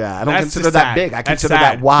 wide. yeah, I don't That's consider just that sad. big. I That's consider sad.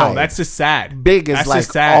 that wide. No, that's just sad. Big is That's like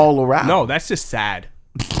just sad. all around. No, that's just sad.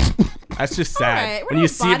 That's just sad. Alright, we're When not you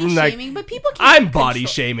see body them like, shaming, but people can't I'm body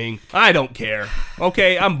control- shaming. I don't care.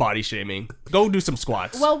 Okay, I'm body shaming. Go do some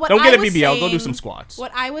squats. Well, what don't get I a was BBL. Go do saying- some squats.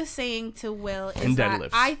 What I was saying to Will is And that deadlifts.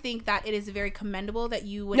 I think that it is very commendable that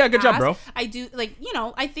you would. Yeah, good job, ask. bro. I do like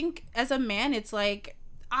I think as a man, it's like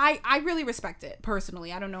I really respect it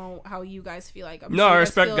personally. I don't know how you guys feel like. I'm No, sure I you guys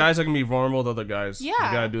respect feel- guys that can be vulnerable with other guys. Yeah.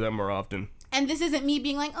 You gotta do that more often. And this isn't me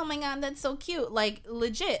being like, oh my god, that's so cute, like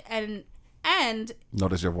legit. And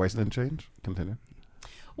Notice your voice didn't change? Continue.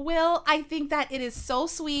 Will, I think that it is so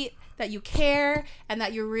sweet that you care and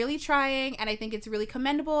that you're really trying, and I think it's really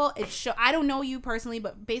commendable. I don't know you personally,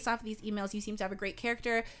 but based off of these emails, you seem to have a great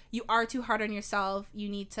character. You are too hard on yourself. You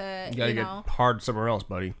need to, You gotta you know. get hard somewhere else,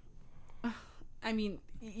 buddy. I mean,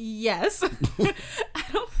 yes. I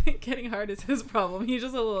don't think getting hard is his problem. He's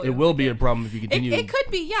just a little. It will be a insecure. problem if you continue. It could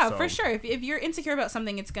be, yeah, So- for sure. If you're insecure about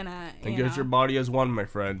something, it's gonna. And You get know. your body as one, my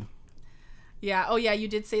friend. Yeah. Oh, yeah. You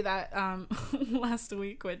did say that last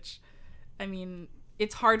week, which, I mean,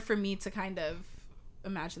 it's hard for me to kind of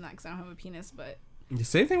imagine that because I don't have a penis. But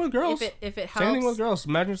Same thing with girls. if it helps, Same thing with girls.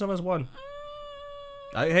 Imagine yourself as one.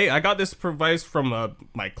 I got this advice from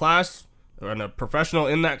my class and a professional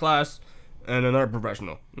in that class and another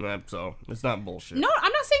professional. So it's not bullshit. No,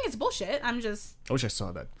 I'm not saying it's bullshit. I'm just, I wish I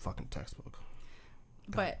saw that fucking textbook.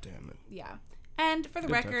 but Damn it. yeah. And for the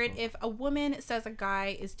Good record, textbook. if a woman says a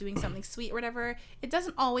guy is doing something sweet or whatever, it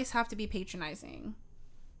doesn't always have to be patronizing.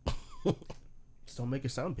 Just don't make it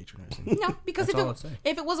sound patronizing. No, because That's all I'd say.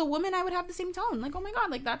 if it was a woman, I would have the same tone. Like, oh my god,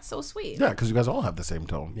 like that's so sweet. Yeah, because you guys all have the same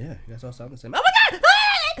tone. Yeah, you guys all sound the same. Oh my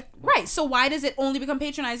god! Right. So why does it only become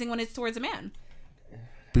patronizing when it's towards a man?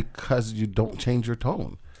 Because you don't change your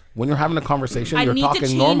tone. When you're having a conversation, I you're need to talking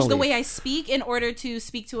change normally. the way I speak in order to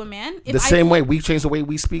speak to a man. The same way we change the way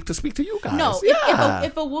we speak to you guys. No, Yeah.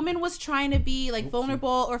 if a woman was trying to be like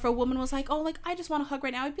vulnerable, or if a woman was like, oh, like I just want a hug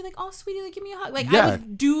right now, I'd be like, oh, sweetie, like give me a hug. Like Yeah. I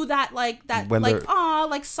would do that, like When they're-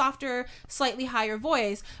 like softer, slightly higher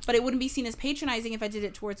voice, but it wouldn't be seen as patronizing if I did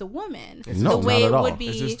it towards a woman. No, the way not at it all. would be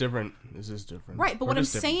Is this different? right. But We're what I'm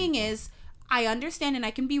just different saying people. is, I understand and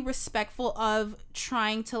I can be respectful of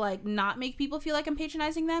trying to like not make people feel like I'm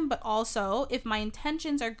patronizing them, but also if my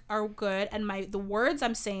intentions are good and the words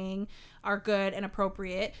I'm saying are good and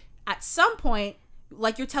appropriate, at some point,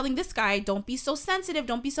 like you're telling this guy, don't be so sensitive,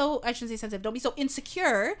 don't be so, I shouldn't say sensitive, don't be so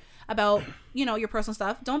insecure about, you know, your personal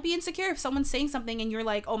stuff. Don't be insecure if someone's saying something and you're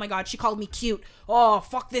like, oh my God, she called me cute. Oh,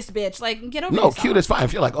 fuck this bitch. Like, get over No, yourself. cute is fine.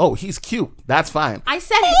 If you're like, oh, he's cute, that's fine. I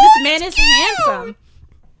said this man is handsome.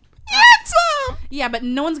 Handsome. Yeah, but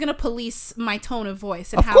no one's gonna police my tone of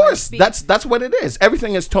voice and Of how I course, speak. that's what it is.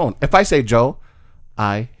 Everything is tone. If I say, Joe,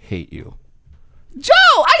 I hate you. Joe,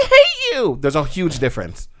 I hate you. There's a huge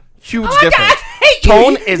difference. Huge difference. I hate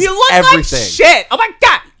Tone you. is You look everything. like shit. Oh my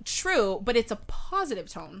God. True, but it's a positive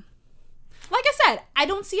tone. Like I said, I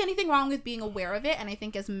don't see anything wrong with being aware of it, and I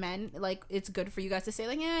think as men, like it's good for you guys to say,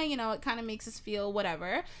 like, yeah, you know, it kind of makes us feel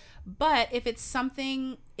whatever. But if it's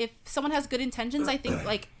something, if someone has good intentions, I think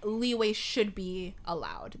like leeway should be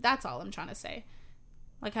allowed. That's all I'm trying to say.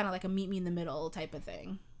 Like kind of like a meet me in the middle type of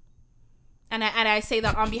thing. And I say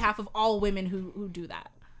that on behalf of all women who do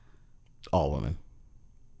that. All women.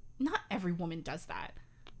 Not every woman does that.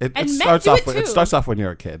 It And men starts do off. it It too. starts off when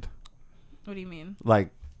you're a kid. What do you mean? Like,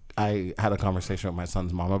 I had a conversation with my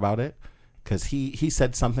son's mom about it because he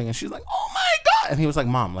said something and she's like, "Oh my God," and he was like,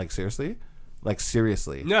 "Mom, like seriously, like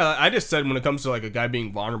seriously." No, I just said when it comes to like a guy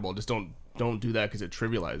being vulnerable, just don't do that because it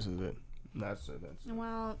trivializes it. That's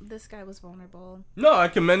Well, this guy was vulnerable. No, I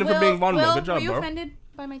commend him for being vulnerable. Good job, were you bro. offended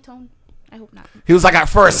by my tone? I hope not. He was like, at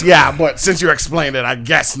first, yeah, but since you explained it, I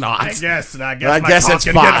guess not. I guess I my guess cock's it's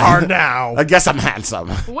gonna fine. get hard now. I guess I'm handsome.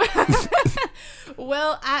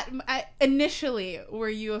 Well, initially, were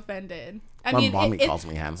you offended? I My mean, mommy calls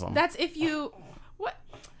me handsome. That's if you what.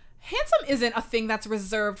 Handsome isn't a thing that's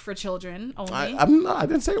reserved for children only. I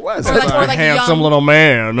didn't say it was. Or like- or like handsome young- little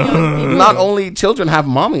man. Not only children have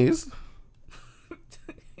mommies.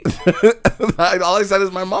 All I said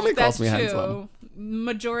is my mommy That's calls me true. handsome.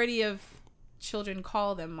 Majority of children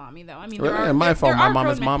call them mommy, though. I mean, Really? there are My there- fault. there My are mom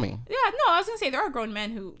grown is men- mommy. Yeah, no, I was gonna say there are grown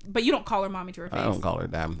men who, but you don't call her mommy to her face. I don't call her a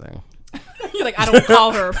damn thing. You're like, I don't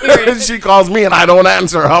call her. Period. She calls me and I don't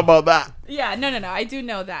answer. How about that? Yeah, no. I do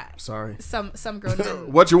know that. Sorry. Some grown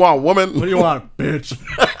men. What you want, woman? What do you want, bitch?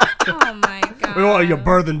 Oh my God. What do you want, you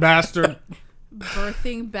birthing bastard?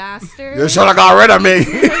 Birthing bastard. You should have got rid of me.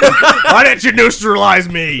 Why didn't you neutralize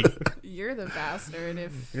me? You're the bastard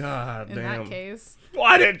if God in damn. that case.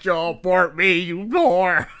 Why didn't you abort me, you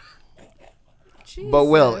whore? But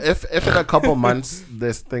Will, Jesus. if in a couple months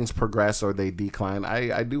this things progress or they decline,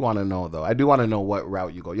 I do want to know though. I do want to know what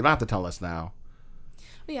route you go. You don't have to tell us now.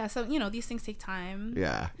 But yeah, so these things take time.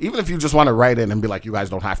 Yeah. Even if you just want to write in and be like, you guys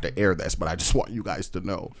don't have to air this, but I just want you guys to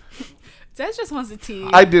know. Des just wants to tea.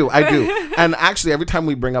 I do. And actually, every time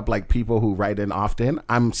we bring up like people who write in often,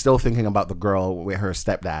 I'm still thinking about the girl with her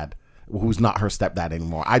stepdad, who's not her stepdad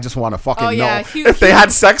anymore. I just want to fucking know if they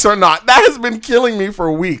had sex or not. That has been killing me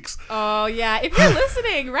for weeks. Oh yeah, if you're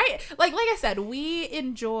listening, right? Like I said, we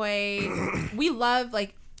love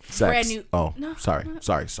like Sex. brand new. Oh, No, sorry.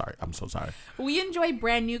 I'm so sorry. We enjoy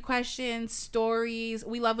brand new questions, stories.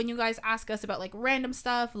 We love when you guys ask us about like random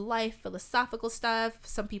stuff, life, philosophical stuff.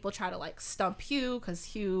 Some people try to like stump Hugh because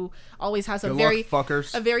Hugh always has Good luck,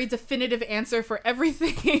 fuckers. a very definitive answer for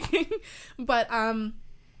everything. But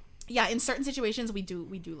yeah, in certain situations we do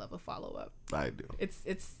love a follow up. I do.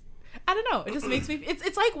 It's I don't know. It just makes me.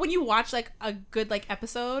 It's like when you watch like a good like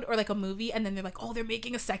episode or like a movie, and then they're like, oh, they're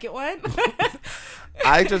making a second one.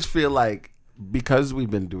 I just feel like because we've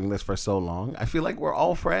been doing this for so long, I feel like we're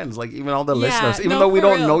all friends. Like even all the listeners, even though we for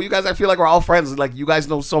don't real. know you guys, I feel like we're all friends. Like you guys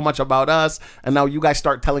know so much about us, and now you guys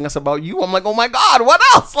start telling us about you. I'm like, oh my God, what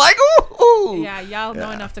else? Like, ooh. Yeah, y'all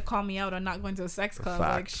know enough to call me out on not going to a sex club.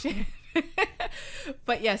 Like Fact. shit.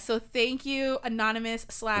 But yeah, so thank you, Anonymous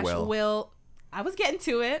 / Will. I was getting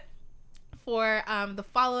to it. For the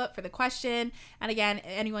follow-up for the question. And again,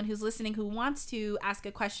 anyone who's listening who wants to ask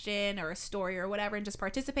a question or a story or whatever and just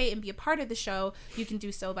participate and be a part of the show, you can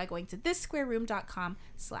do so by going to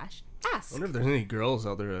thissquareroom.com/ask. I wonder if there's any girls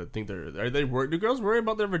out there that think do girls worry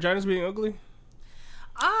about their vaginas being ugly?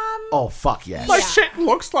 Oh fuck yes. My Shit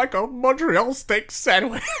looks like a Montreal steak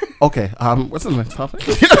sandwich. Okay. What's the next topic?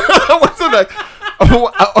 What's the next?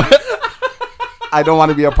 I don't want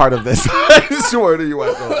to be a part of this. I swear to you, I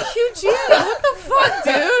don't. Eugene, what the fuck,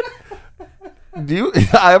 dude? Do you?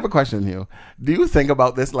 I have a question, Hugh. Do you think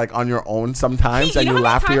about this like on your own sometimes, and know you how many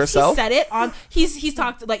laugh to times yourself? He said it on. He's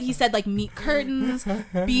talked like he said like meat curtains,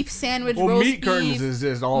 beef sandwich, Well, roast meat curtains beef, is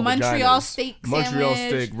just all Montreal vaginas. steak Montreal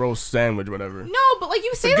sandwich. steak roast sandwich, whatever. No, but like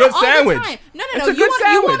you say a that good all sandwich. the time. No, It's no. a good You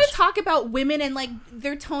want sandwich. to talk about women and like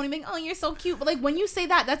their tone and being, oh, you're so cute. But like when you say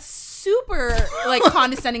that, that's super like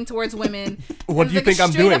condescending towards women. What It's do you like think a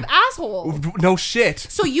I'm straight doing? up asshole. No shit.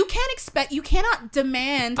 So you cannot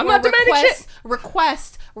demand I'm or not demanding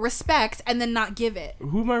request respect and then not give it.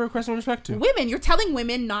 Who am I requesting respect to? Women, you're telling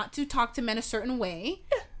women not to talk to men a certain way.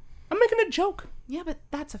 I'm making a joke. Yeah, but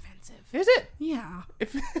that's offensive. Is it? Yeah.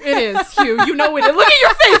 If It is, Hugh. You know it is. Look at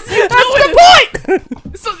your face. You That's know the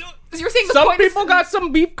point. So you're saying the Some point people is, got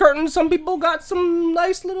some beef curtains. Some people got some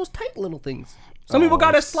nice little tight little things. Some people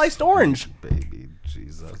got a sliced orange. Baby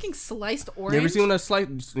Jesus. fucking sliced orange. You ever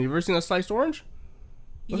seen a sliced orange?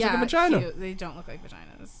 Looks like a vagina. Cute. They don't look like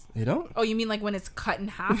vaginas. You don't? Oh, you mean like when it's cut in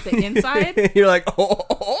half the inside? You're like,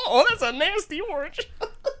 oh, that's a nasty orange.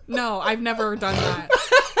 No, I've never done that.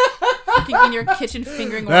 Fucking in your kitchen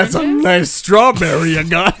fingering That's oranges. a nice strawberry you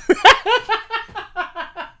got.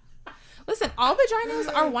 Listen, all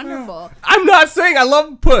vaginas are wonderful. I'm not saying I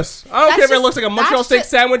love puss. I don't That's care if it just- looks like a Montreal that's steak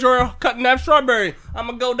just- sandwich or a cut in half strawberry. I'm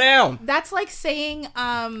gonna go down. That's like saying,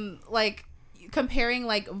 like comparing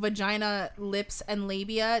like vagina, lips, and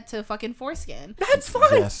labia to fucking foreskin. That's fine.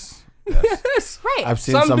 Yes. Yes. Yes. Right. I've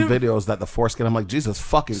seen some videos that the foreskin. I'm like, Jesus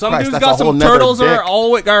fucking Some Christ. dudes That's got a whole some nether turtles dick.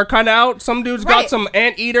 Oh, are kind of out. Some dudes got Right. some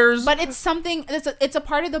anteaters. But it's something. It's a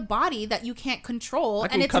part of the body that you can't control,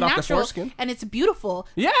 can and it's cut off the natural, foreskin. and it's beautiful.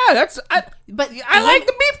 Yeah, that's I But like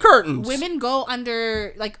the beef curtains. Women go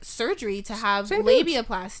under like surgery to have Same dudes.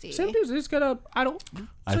 labiaplasty. Same dudes. They just got a I think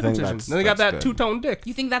circumcision. that's- Then they got that's that good. two-tone dick.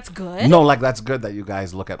 You think that's good? No, like that's good that you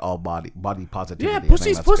guys look at all body positivity. Yeah, I think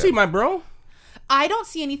pussy's that's pussy, good. my bro. I don't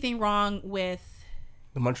see anything wrong with.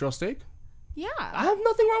 The Montreal steak. Yeah. I have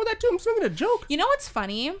nothing wrong with that too. I'm just making a joke. You know what's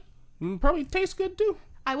funny? Probably tastes good too.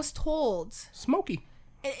 I was told Smoky.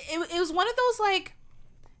 it was one of those like,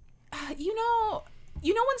 you know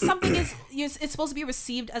when something it's supposed to be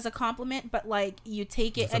received as a compliment, but like you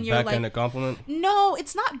take it It's and a you're backhanded like, compliment. no,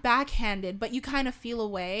 it's not backhanded, but you kind of feel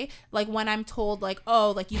away. Like when I'm told like,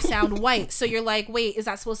 oh, like you sound white. So you're like, wait, is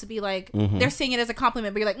that supposed to be like, they're saying it as a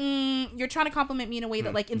compliment, but you're like, you're trying to compliment me in a way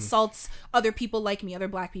that like insults other people like me, other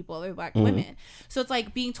black people, other black women. So it's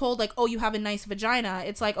like being told like, oh, you have a nice vagina.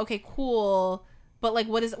 It's like, okay, cool. But like,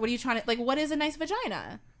 what are you trying to, like, what is a nice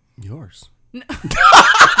vagina? Yours.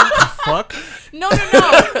 Fuck. No.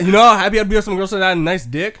 You know how happy I'd be if some girl said I had a nice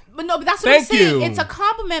dick? But no, but that's what Thank I'm saying. you. It's a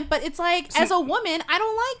compliment, but it's like, as a woman, I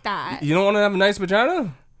don't like that. You don't want to have a nice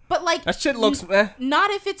vagina? But like, That shit looks eh. not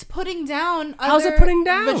if it's putting down How's it other putting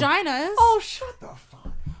down? vaginas. Shut the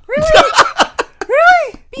fuck. Really?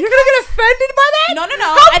 Really? You're gonna get offended by that? No.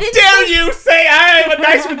 How I didn't dare say- you say I have a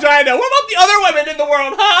nice vagina? What about the other women in the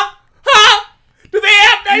world, huh? Huh? Do they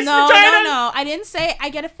have nice vaginas? No. I didn't say I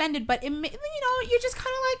get offended, but you're just kind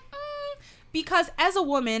of like, because as a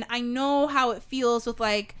woman, I know how it feels with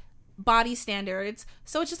like body standards.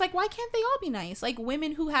 So it's just like, why can't they all be nice? Like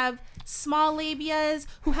women who have small labias,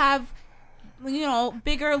 who have,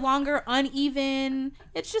 bigger, longer, uneven.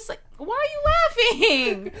 It's just like, why are you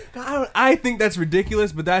laughing? I think that's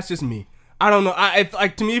ridiculous, but that's just me. I don't know.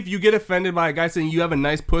 To me, if you get offended by a guy saying you have a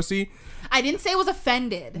nice pussy, I didn't say I was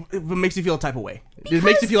offended. it makes you feel a type of way. It Because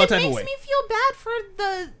makes you feel a type of way. It makes me feel bad for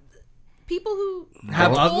the people who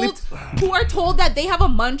Have are ugly- who are told that they have a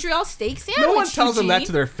Montreal steak sandwich. No one tells them that Eugene.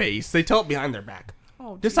 to their face. They tell it behind their back.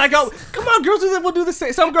 Oh, Just like, oh, come on, girls will do the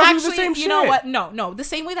same. Some girls do the Actually, same you shit. know what? No. The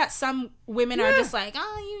same way that some women are Yeah. just like,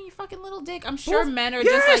 oh, you fucking little dick. I'm sure Well, men are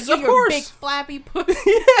yes, just like, of you your course. big flappy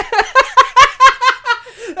pussy.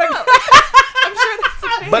 I'm sure that's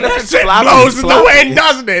the thing. But if That it's shit flappy, blows it's in the flappy. wind,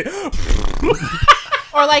 doesn't it?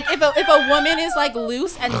 Or like if a woman is like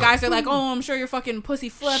loose and guys are like, oh, I'm sure your fucking pussy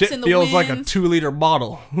flips Shit in the feels wind. like a 2-liter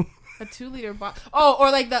bottle. A 2-liter bottle. Oh,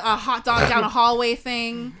 or like the hot dog down a hallway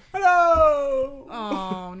thing. Hello.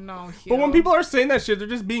 Oh no. Hugh. But when people are saying that shit, they're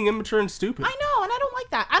just being immature and stupid. I know, and I don't like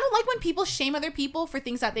that. I don't like when people shame other people for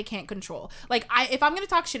things that they can't control. Like, if I'm gonna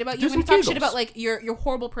talk shit about you, Do I'm gonna some talk shit Kegels. about like your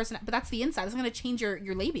horrible person. But that's the inside. It's gonna change your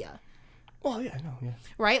labia, Well, yeah, I know, yeah.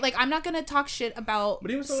 right? Like, I'm not gonna talk shit about But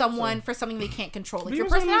even so- someone for something they can't control. Like But your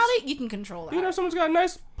even someone's- personality, you can control that. You know, if someone's got a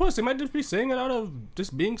nice pussy, they might just be saying it out of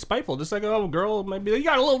just being spiteful. Just like a girl might be like, you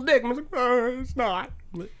got a little dick. I'm like, it's not.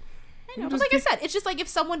 But I know, but like I said, it's just like if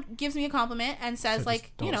someone gives me a compliment and says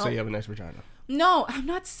like, don't say you have a nice vagina. no, I'm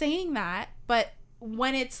not saying that. But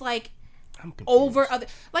when it's like, I'm confused. over other.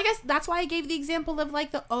 Like that's why I gave the example of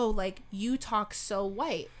like you talk so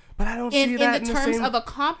white. But I don't see that in the terms same... of a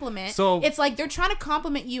compliment. So it's like they're trying to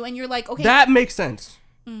compliment you, and you're like, okay, that makes sense.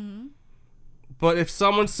 Mm-hmm. But if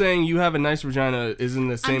someone's saying you have a nice vagina, isn't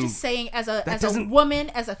the same? I'm just saying, as a doesn't- woman,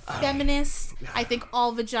 as a feminist, I think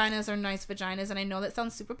all vaginas are nice vaginas, and I know that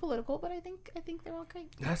sounds super political, but I think they're all great.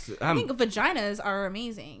 I think vaginas are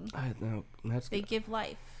amazing. They give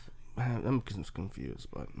life. I'm just confused,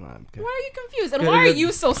 but I'm okay. Why are you confused? And why are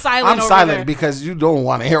you so silent? I'm silent because you don't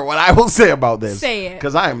want to hear what I will say about this. Say it.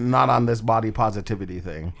 Because I am not on this body positivity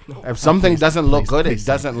thing. If something doesn't look good, it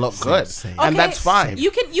doesn't look good. And that's fine. You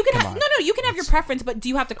can have you can have your preference, but do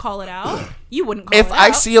you have to call it out? You wouldn't call it out. If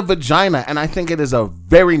I see a vagina and I think it is a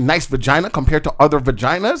very nice vagina compared to other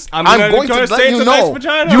vaginas, I'm going to let you know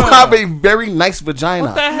you have a very nice vagina.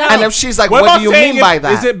 What the hell? And if she's like, what do you mean by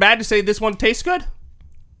that? Is it bad to say this one tastes good?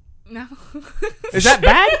 No. Is that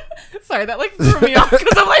bad? Sorry, that like threw me off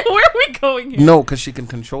because I'm like, where are we going here? No, because she can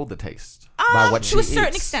control the taste by what she eats. To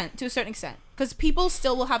a certain extent. Because people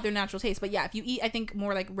still will have their natural taste. But yeah, if you eat, I think,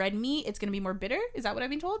 more like red meat, it's going to be more bitter. Is that what I've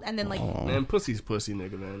been told? And then like... Man, pussy's pussy,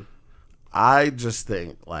 nigga, man. I just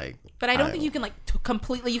think, like... But I don't think you can, like,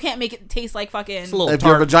 completely... You can't make it taste like fucking... If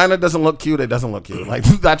your vagina doesn't look cute, it doesn't look cute. Like,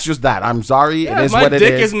 that's just that. I'm sorry. Yeah, it is what it is. My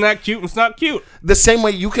dick isn't that cute. It's not cute. The same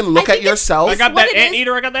way you can look at yourself... I got that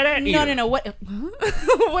anteater. I got that anteater. No. What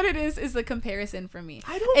what it is the comparison for me.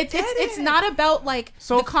 I don't get it. It's not about, like,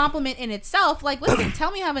 the compliment in itself. Like, listen,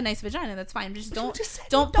 tell me I have a nice vagina. That's fine. Just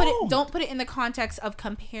don't put it in the context of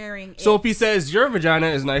comparing So if he says your vagina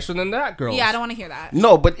is nicer than that girl's... Yeah, I don't want to hear that.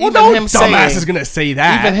 No, but even him saying... dumbass is going to say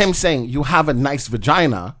that. Even him saying you have a nice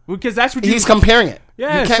vagina, because that's what he's comparing it.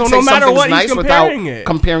 Yeah, you can't so say no matter something's what, nice he's without comparing it.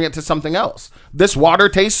 comparing it to something else. This water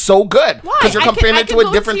tastes so good because you're comparing it to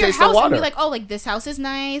a different taste of water. And be like, oh, like this house is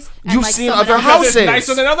nice. And You've like seen someone other else- houses. It's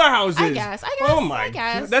nicer than other houses. I guess. Oh my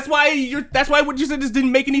God. That's why what you said just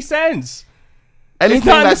didn't make any sense. Anything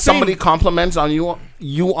not that the same. somebody compliments on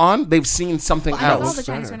you on, they've seen something I think all else.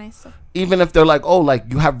 vaginas are nice. So. Even if they're like, oh, like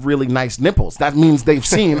you have really nice nipples, that means they've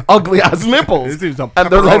seen ugly ass nipples, This is some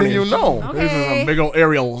and they're letting pepperoni. you know. Okay. These are some big old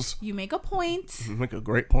areolas. You make a point. You make a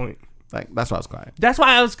great point. Like that's why I was crying. That's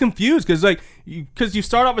why I was confused because you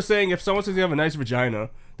start off with saying if someone says you have a nice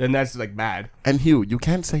vagina, then that's like bad. And Hugh, you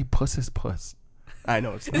can't say puss is puss. I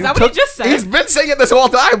know. It's Is that what he just said? He's been saying it this whole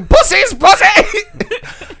time. Pussy is pussy.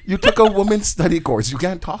 You took a women's study course. You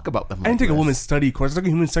can't talk about them. I didn't take a women's study course. I took a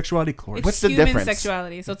human sexuality course. It's What's the human difference?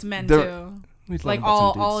 sexuality, so it's men They're- too. We learned Like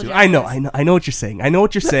about some all dudes, too. I know what you're saying. I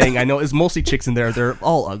know it's mostly chicks in there. They're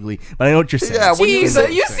all ugly, but I know what you're saying. Yeah, when Jesus,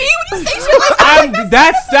 you see when you say shit like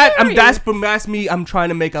that? That's me. I'm trying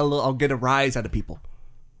to make I'll get a rise out of people.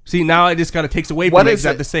 See, now it just kind of takes away What from me is because I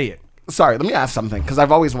have it? to say it. Sorry, let me ask something because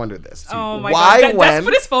I've always wondered this. Oh my Why God. Des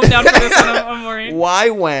put his phone down for this one. I'm worried. Why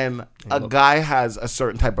when a guy has a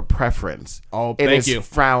certain type of preference, Oh, it thank is you.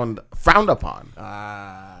 frowned upon?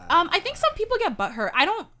 I think some people get butthurt. I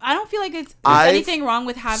don't feel like there's I've- anything wrong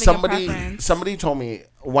with having a preference. Somebody told me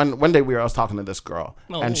one day I was talking to this girl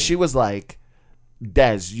and she was like,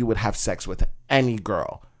 Des, you would have sex with any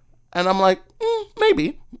girl. And I'm like,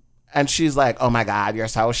 maybe. And she's like, oh my God, you're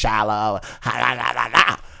so shallow.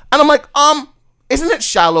 And I'm like, isn't it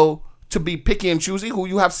shallow to be picky and choosy who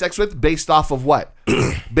you have sex with based off of what?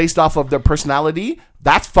 Based off of their personality?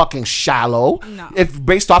 That's fucking shallow. No. If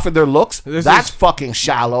based off of their looks, that's fucking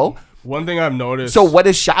shallow. One thing I've noticed. So what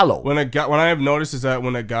is shallow? When I have noticed is that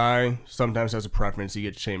when a guy sometimes has a preference, he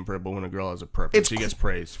gets shamed for it, but when a girl has a preference, she gets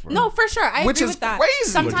praised for it. No, for sure. I Which agree is with that.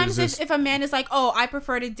 crazy. Sometimes Which is if a man is like, oh, I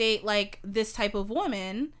prefer to date like this type of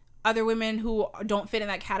woman, other women who don't fit in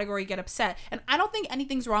that category get upset. And I don't think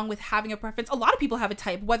anything's wrong with having a preference. A lot of people have a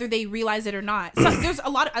type, whether they realize it or not. So there's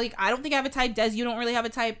a lot of, like, I don't think I have a type. Des, you don't really have a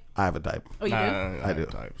type. I have a type. Oh, you do? I do.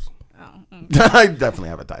 Types. I definitely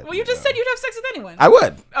have a type. Well, you just said you'd have sex with anyone. I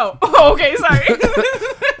would. Oh, okay,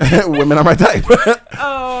 sorry. Women are my type.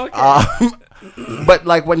 Oh, okay. But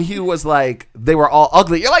like when Hugh was like, they were all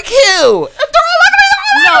ugly. You're like, Hugh, they're all ugly.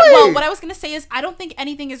 No, well, what I was going to say is I don't think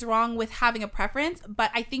anything is wrong with having a preference,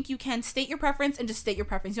 but I think you can state your preference and just state your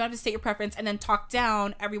preference. You don't have to state your preference and then talk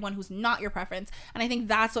down everyone who's not your preference. And I think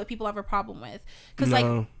that's what people have a problem with. Because,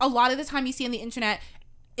 like, a lot of the time you see on the internet,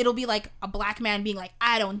 it'll be like a black man being like,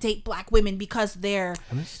 I don't date black women because they're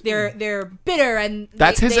bitter and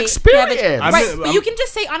that's his they experience. Right, but you can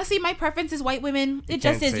just say, honestly, my preference is white women. It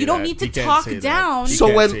just is. You don't need to talk down.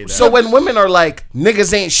 So when women are like,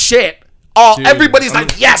 niggas ain't shit, everybody's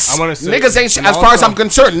like, yes, niggas ain't shit. As far as I'm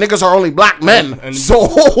concerned, niggas are only black men. And so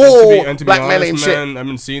to be black men honest, ain't shit. I've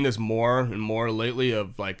been seeing this more and more lately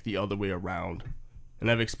of like the other way around.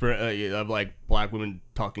 and I've experienced of like black women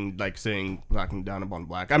talking down upon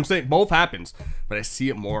black. I'm saying both happens, but I see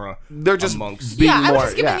it more. They're just amongst. being I was more-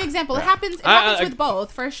 just giving yeah. an example. It happens. It happens with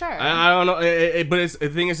both for sure. I don't know, but the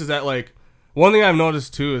thing is that like one thing I've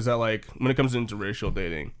noticed too is that like when it comes to interracial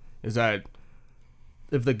dating is that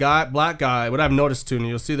if the black guy, what I've noticed too, and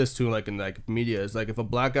you'll see this too, like in like media, is like if a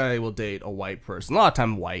black guy will date a white person, a lot of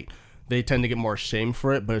time white, they tend to get more shame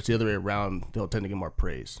for it, but it's the other way around. They'll tend to get more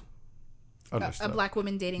praise. A black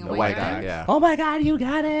woman dating a The white guy. yeah. Oh my God, you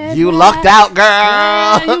got it! You lucked out, girl.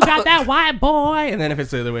 Yeah, you got that white boy. And then if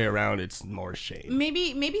it's the other way around, it's more shame.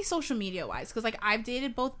 Maybe social media wise, because like I've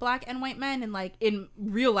dated both black and white men, and like in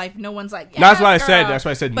real life, no one's like. That's what I girl. said. That's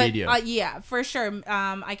why I said But, media. Yeah, for sure.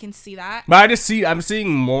 I can see that. But I'm seeing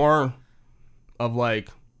more of like,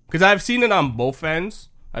 because I've seen it on both ends.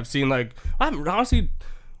 I've seen like, in reality,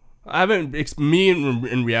 I haven't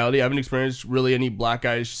experienced really any black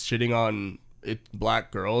guys shitting on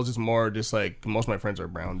black girls. It's more just like most of my friends are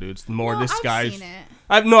brown dudes. More this I've guy's. seen it.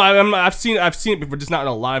 I've seen it before, just not in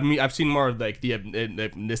a lot of me. I've seen more of like the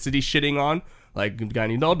ethnicity shitting on. Like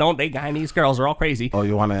Guyanese, no, don't date Guyanese girls. They're all crazy. Oh,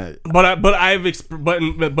 you want to?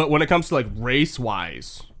 But when it comes to like race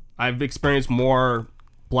wise, I've experienced more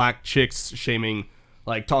black chicks shaming,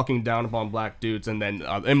 like talking down upon black dudes, and then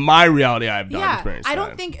in my reality, I've not experienced that. I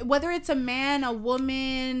don't think whether it's a man, a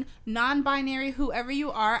woman, non-binary, whoever you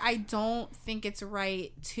are, I don't think it's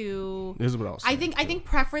right to. This is what else. I think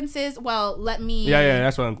preferences. Well, let me. Yeah.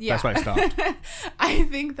 That's why I stopped. I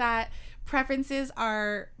think that preferences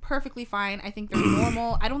are perfectly fine. I think they're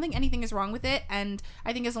normal. I don't think anything is wrong with it, and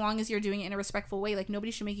I think as long as you're doing it in a respectful way, like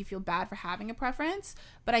nobody should make you feel bad for having a preference.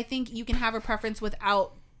 But I think you can have a preference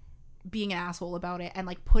without being an asshole about it and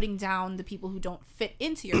like putting down the people who don't fit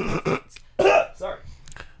into your preference. Sorry.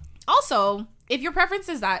 Also, if your preference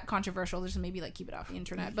is that controversial, just maybe like keep it off the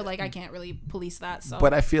internet. But like I can't really police that. So,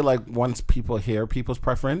 But I feel like once people hear people's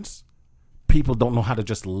preference, people don't know how to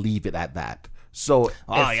just leave it at that. So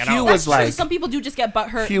if Hugh was that's true. like, Some people do just get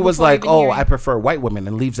butthurt. Hugh was before like, even oh, hearing. I prefer white women,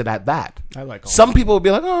 and leaves it at that. I like all Some people will be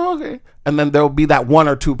like, oh, okay, and then there'll be that one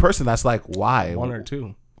or two person that's like, why? one or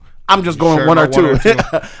two. I'm just going Sure, one, or about one two. or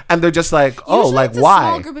two. And they're just like, oh, Usually like it's a why?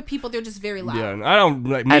 small group of people. They're just very loud. Yeah, I don't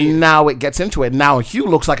like me. And now it gets into it. Now Hugh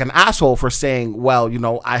looks like an asshole for saying,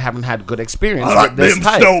 well, I haven't had good experience with this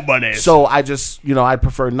type. So I just, I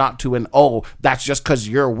prefer not to. And that's just because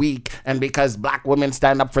you're weak and because black women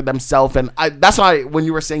stand up for themselves. And that's why when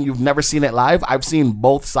you were saying you've never seen it live, I've seen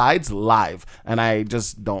both sides live, and I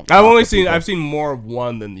just don't. I've seen more of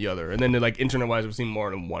one than the other, and then like internet wise, I've seen more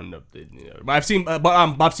than one of the. But I've seen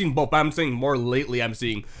both. But I'm saying more lately. I'm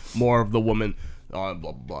seeing more of the woman. Blah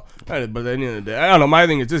blah blah. But at the end of the day, I don't know. My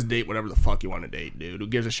thing is just date whatever the fuck you want to date, dude. Who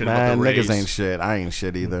gives a shit about the race? Niggas ain't shit. I ain't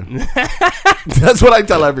shit either. That's what I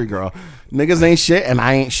tell every girl. Niggas ain't shit, and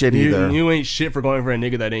I ain't shit either. You ain't shit for going for a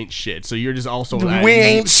nigga that ain't shit. So you're just also We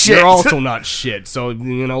ain't shit. You're also not shit. So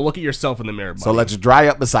look at yourself in the mirror, buddy. So let's dry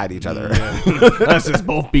up beside each other. Let's just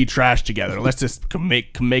both be trash together. Let's just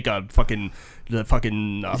make a fucking.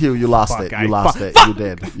 Hugh, you lost it. You lost it. You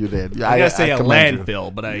did. You did. I gotta say a commend you.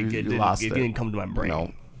 landfill, but it didn't come to my brain.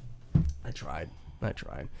 No. I tried.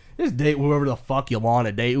 Just date whoever the fuck you want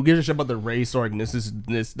to date. Who gives a shit about the race or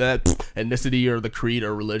ethnicity or the creed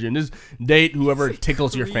or religion? Just date whoever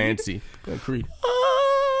tickles your fancy. Creed.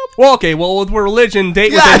 Well, okay. Well, with religion,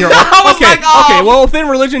 date within your own. Okay. Well, within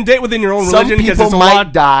religion, date within your own Some religion because people it's a might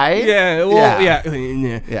lot. die. Yeah. Well,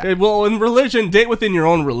 yeah. Yeah. Well, in religion, date within your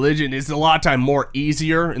own religion is a lot of time more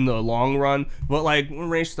easier in the long run. But like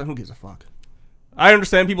race stuff, who gives a fuck? I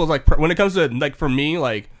understand people's like when it comes to like for me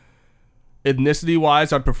like ethnicity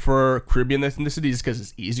wise, I prefer Caribbean ethnicity just because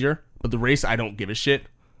it's easier. But the race, I don't give a shit.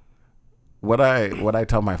 What I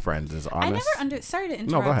tell my friends is honest. Sorry to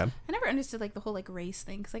interrupt. No, go ahead. I never understood like the whole like race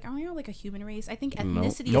thing because like aren't we all like a human race? I think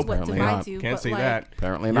ethnicity is Nope, what apparently divides not. you. Can't but, say like, that.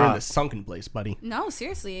 Apparently You're in not. the sunken place, buddy. No,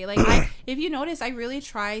 seriously. Like if you notice, I really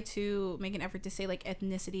try to make an effort to say like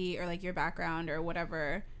ethnicity or like your background or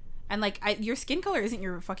whatever. And like your skin color isn't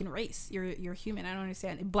your fucking race. You're human. I don't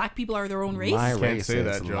understand. Black people are their own race. My Can't race say is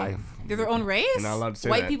that, Joe. life. They're their own race. You're not allowed to say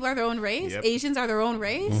White that. people are their own race. Yep. Asians are their own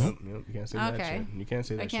race. Yep, you can't say that. Okay. Shit. You can't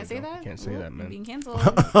say that. I can't say shit, that. You can't say Well, that, I'm man. being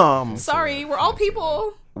canceled. Sorry, we're all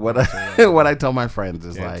people. What I tell my friends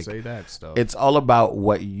is Can't like say that stuff. it's all about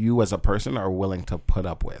what you as a person are willing to put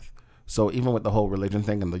up with. So even with the whole religion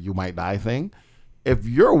thing and the you might die thing, if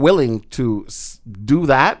you're willing to do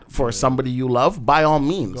that for somebody you love, by all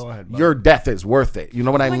means, Go ahead, bud. your death is worth it. You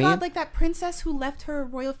know what I Oh my mean? god, like that princess who left her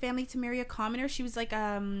royal family to marry a commoner. She was like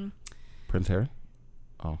Prince Harry?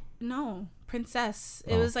 Oh. no, princess.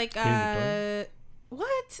 It Oh. was like Victoria?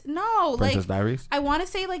 What? No, Princess like Diaries? I want to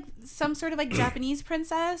say like some sort of like Japanese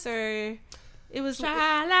princess, or it was Don't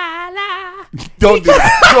do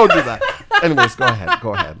that. Don't do that. Anyways, go ahead.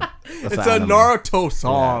 That's It's an a anime. Naruto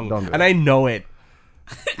song, don't do and it. I know it.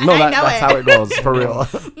 No, I know that's it. how it goes, for real.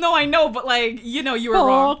 No, I know, but like you know, you were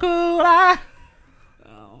wrong. Oh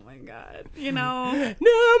my god, you know.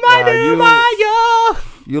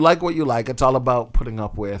 You like what you like. It's all about putting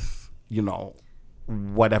up with, you know,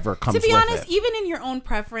 whatever comes To be with honest, it. even in your own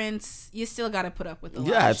preference, you still got to put up with a lot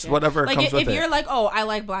Yeah, of it's shit. whatever like comes with if it. you're like, oh, I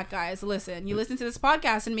like black guys. Listen, you listen to this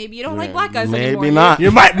podcast, and maybe you don't like black guys Maybe anymore. not.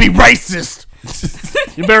 You might be racist.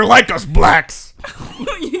 You better like us blacks.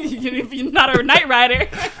 If you're not a Knight Rider.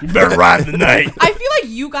 You better ride the night. I feel like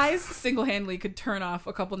you guys single-handedly could turn off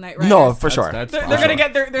a couple Knight Riders. No, for sure. That's They're fine. gonna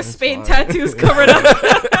get their spade tattoos covered up.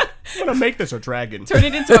 I'm gonna make this a dragon. Turn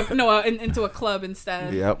it into into a club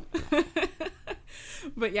instead. Yep.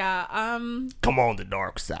 But yeah, Come on, the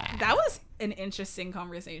dark side. that was an interesting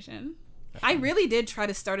conversation. I really did try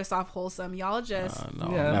to start us off wholesome. Y'all just Yeah.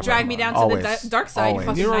 never. drag me down to Always. the dark side. Always. You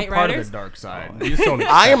fucking You're a Knight part Riders. of the dark side. You just don't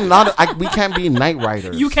I am accept not. We can't be Night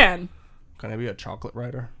Riders. You can. Can I be a chocolate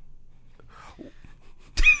rider?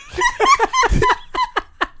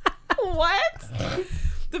 What?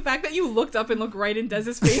 The fact that you looked up and looked right in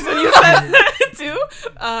Dez's face when you said that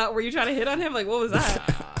too. Were you trying to hit on him? Like, what was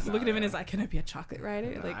that? Looking at him in his eye, can I be a chocolate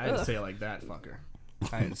rider? Like, I didn't ugh. say it like that, fucker.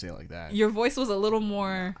 I didn't say it like that. Your voice was a little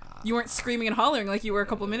more. You weren't screaming and hollering like you were a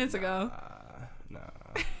couple minutes ago.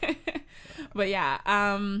 But yeah,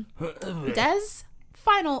 Dez,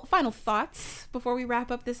 final thoughts before we wrap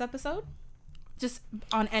up this episode. Just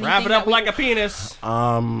on anything. Wrap it that up we- like a penis.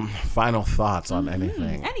 Final thoughts on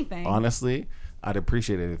anything. anything. Honestly, I'd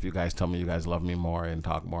appreciate it if you guys tell me you guys love me more and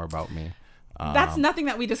talk more about me. That's nothing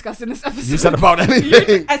that we discussed in this episode. You said about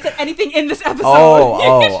anything. I said anything in this episode.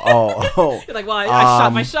 Oh. You're like, well, I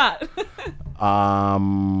shot my shot.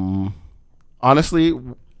 Honestly,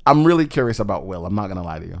 I'm really curious about Will. I'm not gonna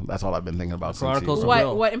lie to you. That's all I've been thinking about since Chronicles he- of What?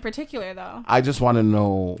 Will. What in particular, though? I just want to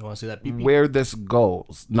know You want to see that pee-pee? where this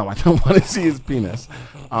goes. No, I don't want to see his penis.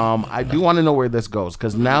 I do want to know where this goes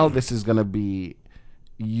because now this is gonna be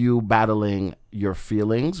you battling your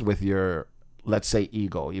feelings with your, let's say,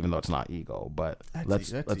 ego, even though it's not ego, but let's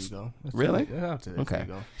ego. That's really? ego. That's okay.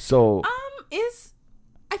 ego. So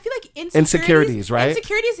I feel like Insecurities, right?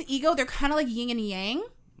 Insecurities and ego, they're kind of like yin and yang,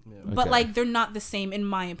 but Okay. like they're not the same in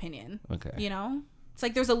my opinion. okay. You know, it's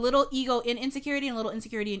like there's a little ego in insecurity and a little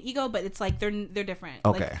insecurity in ego, but it's like they're different.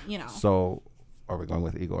 Okay. Like, you know, So are we going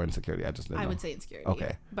with ego or insecurity? I just didn't I know. would say insecurity.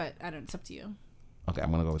 Okay. But I don't. It's up to you. Okay,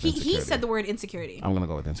 I'm gonna go with He insecurity. said the word insecurity. I'm gonna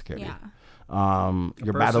go with insecurity. Yeah.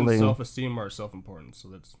 You're Person's battling. self-esteem or self-importance. So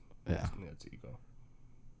that's Yeah. That's ego.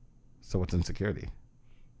 So what's insecurity?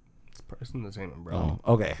 It's in the same umbrella.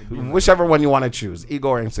 Oh, okay. Whichever one you want to choose, ego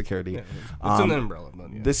or insecurity. It's in the umbrella.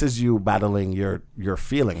 But yeah. This is you battling your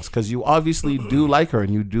feelings because you obviously do like her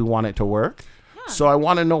and you do want it to work. So I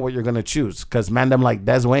want to know what you're gonna choose because Mandem like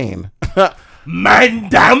Des Wayne.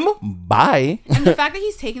 Mandem. Bye. And the fact that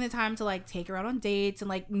he's taking the time to like take her out on dates and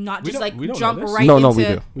like not just like we don't jump know this. right No, into. no,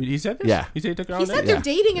 we do. He said this. Yeah. He said he took her He on said that. they're Yeah.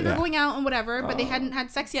 dating and they're Yeah. going out and whatever, but they hadn't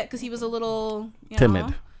had sex yet because he was a little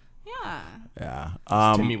Timid. Yeah.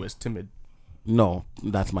 Yeah. Timmy was timid. No,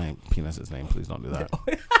 that's my penis's name. Please don't do that.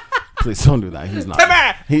 Please don't do that. He's not.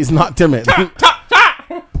 Timmy! He's not timid. Yeah,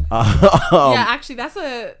 actually,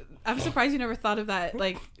 I'm surprised you never thought of that,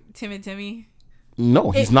 like timid Timmy.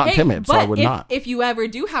 No, he's not Hey, timid, so I but would if, not. If you ever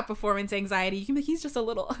do have performance anxiety, you can be. He's just a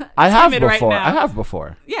little. I have timid before. Right now. I have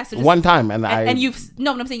before. Yeah, so just, one time, and I and you've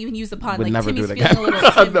no. I'm saying you can use the pun. would Like never Timmy's do it feeling again. a little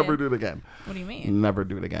I'd timid. never do it again. What do you mean? Never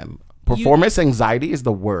do it again. Performance anxiety is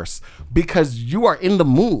the worst because you are in the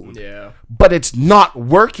mood, Yeah. but it's not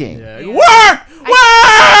working. Yeah. Yeah.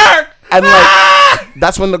 Work! And like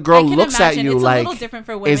that's when the I girl can looks at imagine. you It's like, a little different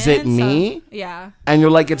for women, is it so- me? Yeah. And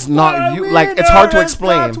you're like, it's not you. Like it's hard to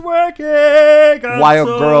explain why a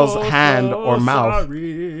girl's hand or mouth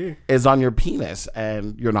is on your penis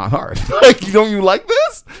and you're not hard. Like, don't you like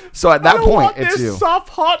this? So at that point, it's you. Soft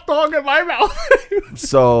hot dog in my mouth.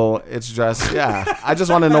 So it's just, yeah. I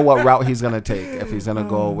just want to know what route he's gonna take. If he's gonna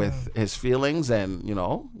go with his feelings and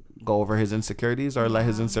go over his insecurities, or let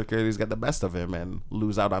his insecurities get the best of him and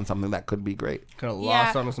lose out on something that could be great. Kind of Yeah.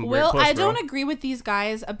 lost on some Well, great puss, I bro. don't agree with these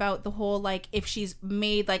guys about the whole like if she's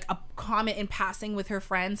made like a comment in passing with her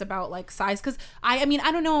friends about like size. Because I mean,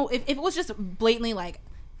 I don't know if it was just blatantly like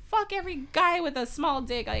fuck every guy with a small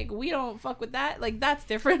dick. Like we don't fuck with that. Like that's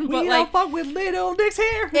different. But like fuck with little dicks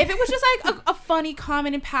here. if it was just like a funny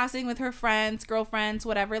comment in passing with her friends, girlfriends,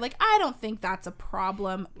 whatever, like I don't think that's a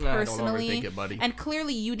problem Nah, don't personally. overthink it, buddy. And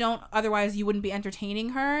clearly you don't, otherwise you wouldn't be entertaining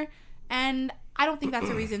her. And I don't think that's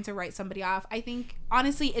a reason to write somebody off. I think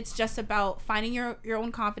honestly it's just about finding your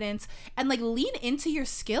own confidence and like lean into your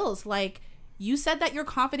skills. Like you said that you're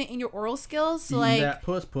confident in your oral skills, so like that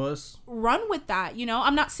puss. run with that, you know?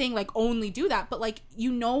 I'm not saying like only do that, but like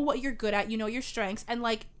you know what you're good at, you know your strengths, and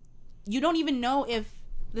like you don't even know if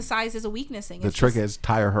the size is a weakness thing. The trick is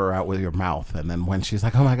tire her out with your mouth, and then when she's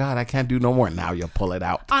like, "Oh my god, I can't do no more," now you pull it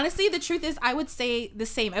out. Honestly, the truth is, I would say the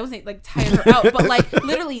same. I wouldn't say like tire her out, but like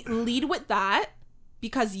literally lead with that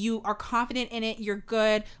because you are confident in it. You're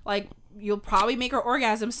good. Like you'll probably make her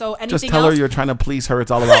orgasm. So anything Just tell else, her you're trying to please her.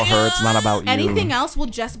 It's all about her. It's not about you. anything else will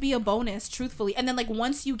just be a bonus, truthfully. And then like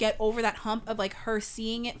once you get over that hump of like her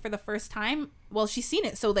seeing it for the first time, well, she's seen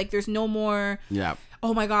it, so like there's no more. Yeah.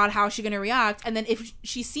 Oh my god, how is she gonna react? And then if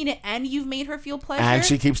she's seen it and you've made her feel pleasure, And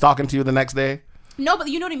she keeps talking to you the next day. no, but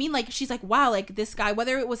you know what I mean. Like she's like, wow, like this guy,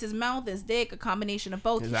 whether it was his mouth, his dick, a combination of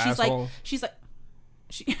both. His she's asshole. like,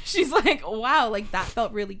 she's like, wow, like that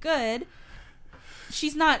felt really good.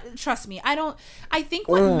 She's not. Trust me, I think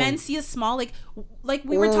what men see as small, like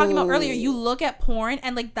we were talking about earlier. You look at porn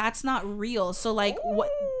and like that's not real. So like what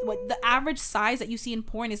the average size that you see in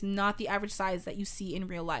porn is not the average size that you see in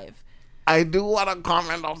real life. I do want to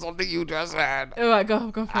comment on something you just said. Oh,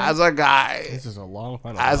 go for it. As a guy, This is a long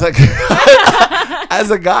final. as a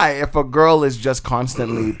as a guy, if a girl is just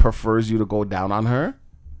constantly prefers you to go down on her,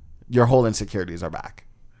 your whole insecurities are back.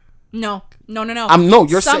 No. No,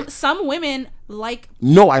 you're saying. Some women like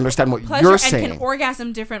No, I understand what pleasure you're and saying. can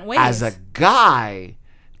orgasm different ways. As a guy,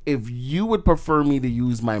 if you would prefer me to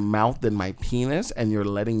use my mouth than my penis, and you're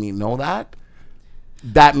letting me know that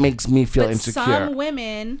makes me feel but insecure. some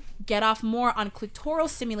women get off more on clitoral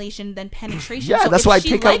stimulation than penetration. Yeah, So that's if why I she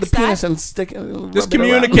take out the likes that- penis and stick it. Just rub it around.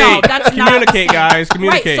 communicate. No, that's not Communicate, the same. guys.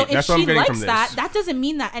 Communicate. Right, so That's if what I'm she getting likes from this. that doesn't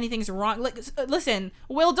mean that anything's wrong. Like, listen,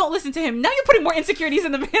 Will, don't listen to him. Now you're putting more insecurities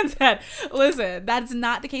in the man's head. Listen, that's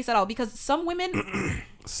not the case at all. Because some women,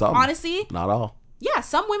 Some, honestly, not all. yeah,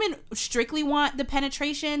 some women strictly want the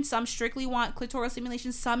penetration. Some strictly want clitoral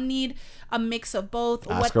stimulation. Some need a mix of both.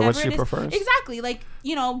 Ask her whatever what she it is. prefers. Exactly. Like,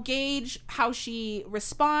 you know, gauge how she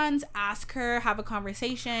responds. Ask her. Have a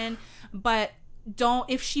conversation. But don't,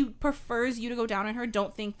 if she prefers you to go down on her,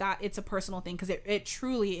 don't think that it's a personal thing. Because it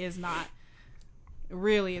truly is not. It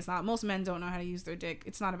really is not. Most men don't know how to use their dick.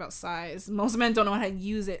 It's not about size. Most men don't know how to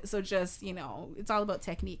use it. So just, you know, it's all about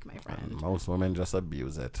technique, my friend. Most women just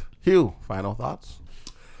abuse it. Hugh, final thoughts?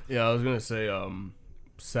 Yeah, I was gonna say,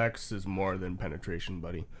 sex is more than penetration,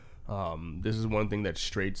 buddy. This is one thing that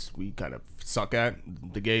straights we kind of suck at.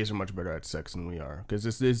 The gays are much better at sex than we are, because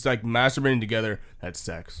it's like masturbating together. That's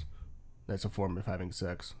sex. That's a form of having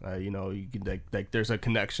sex. You know, you can like there's a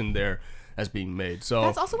connection there that's being made. So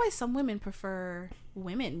That's also why some women prefer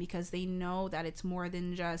women, because they know that it's more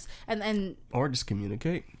than just and or just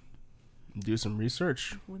communicate, do some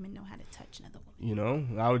research. women know how to touch another woman. You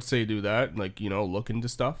know, I would say do that. Like, you know, look into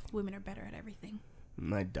stuff. Women are better at everything.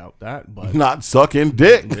 I doubt that, but Not sucking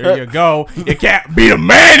dick. there you go. You can't be a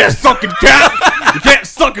man that's sucking cock. You can't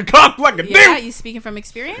suck a cock like a Yeah, dude. you speaking from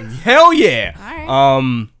experience? Hell yeah. All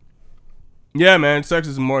right. Yeah, man, sex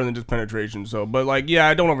is more than just penetration. So, but like,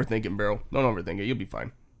 yeah, don't overthink it, bro. Don't overthink it. You'll be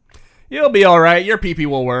fine. You'll be all right. Your pee-pee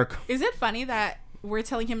will work. Is it funny that we're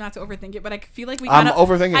telling him not to overthink it, but I feel like we I'm kind of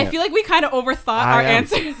overthinking I it. feel like we kind of overthought our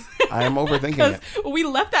answers. I am overthinking because it. we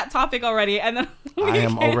left that topic already, and then I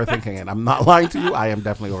am overthinking it. I'm not lying to you. I am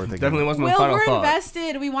definitely overthinking Definitely it. wasn't my Will, final we're thought.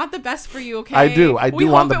 invested. We want the best for you, okay? I do. I We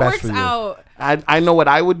do want hope the it best works for you. out. I know what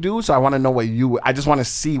I would do, so I want to know what you. I just want to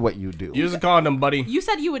see what you do. Use a condom, buddy. You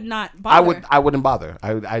said you would not bother. I wouldn't bother.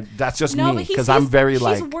 I that's just No, me but he because I'm sees very she's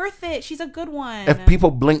like. worth it. She's a good one. If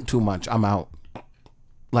people blink too much, I'm out.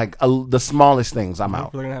 Like the smallest things, I'm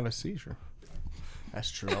out. They're gonna have a seizure. That's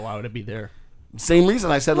true. Why would it be there? Same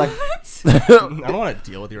reason I said like. I don't want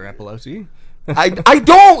to deal with your epilepsy. I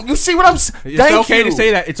don't. You see what I'm saying? It's okay to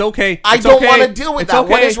say that. It's okay. I It's don't okay. wanna deal with It's that.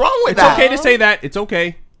 What okay. is wrong with it's that? okay to say that. It's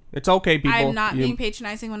okay. It's okay, people. I'm not You- being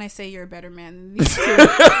patronizing when I say you're a better man than these two.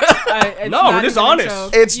 It's No, not we're just even a honest.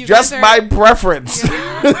 joke. It's You just guys are- my preference.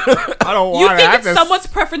 I don't You want to think have it's this. someone's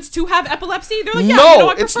preference to have epilepsy? They're like, yeah, No, you know,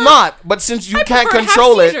 I it's prefer- not. But since you I can't prefer to have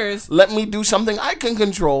control it, seizures. let me do something I can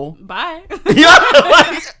control. Bye. Yeah,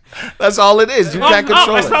 like, that's all it is. You can't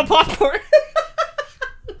control I smell it. popcorn.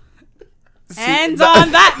 And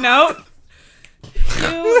on that note,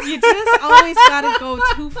 you just always gotta go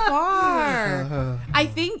too far. I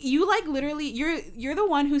think you like literally you're the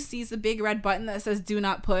one who sees the big red button that says "Do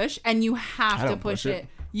not push," and you have I to don't push push it. it.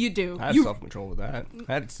 You do. I had You self-control with that.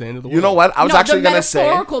 I had to stay into the You know world. what? I was no, actually the gonna say.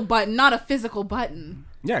 metaphorical button, not a physical button.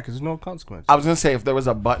 Yeah, because there's no consequence. I was gonna say if there was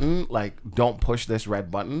a button like "Don't push this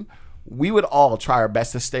red button," we would all try our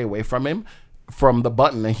best to stay away from him from the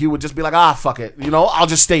button, and he would just be like, "Ah, fuck it, I'll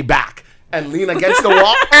just stay back and lean against the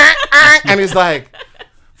wall." And he's like,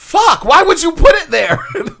 "Fuck, why would you put it there?"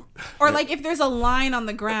 Or like if there's a line on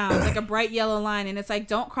the ground, like a bright yellow line, and it's like,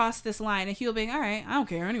 don't cross this line, and he'll be like, all right, I don't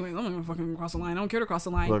care anyway, I'm not gonna fucking cross the line, I don't care to cross the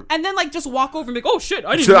line. Look. And then like just walk over and be like, oh shit,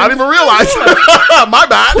 I didn't even realize. My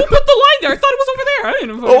bad. Who put the line there? I thought it was over there. I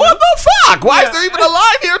didn't fucking What the fuck? Why is there even a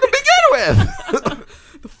line here to begin with?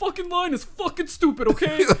 The fucking line is fucking stupid,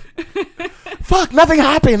 okay? Fuck, nothing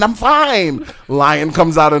happened. I'm fine. Lion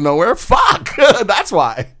comes out of nowhere. Fuck. That's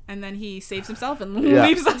why. And then he saves himself and Yeah.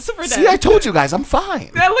 leaves us for dead. See, I told you guys, I'm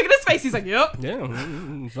fine. Yeah, look at his face. He's like, yep. Yeah,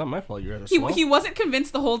 it's not my fault. You're at a He wasn't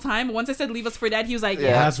convinced the whole time. Once I said leave us for dead, he was like, Yeah.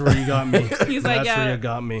 yeah. That's where you got me. He's like, That's yeah, where you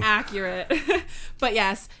got me. accurate. But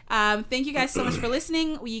yes, thank you guys so much for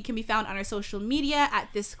listening. We can be found on our social media at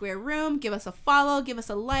This Square Room. Give us a follow, give us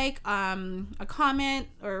a like, a comment,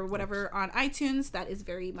 or whatever on iTunes. That is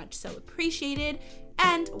very much so appreciated.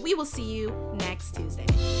 And we will see you next Tuesday.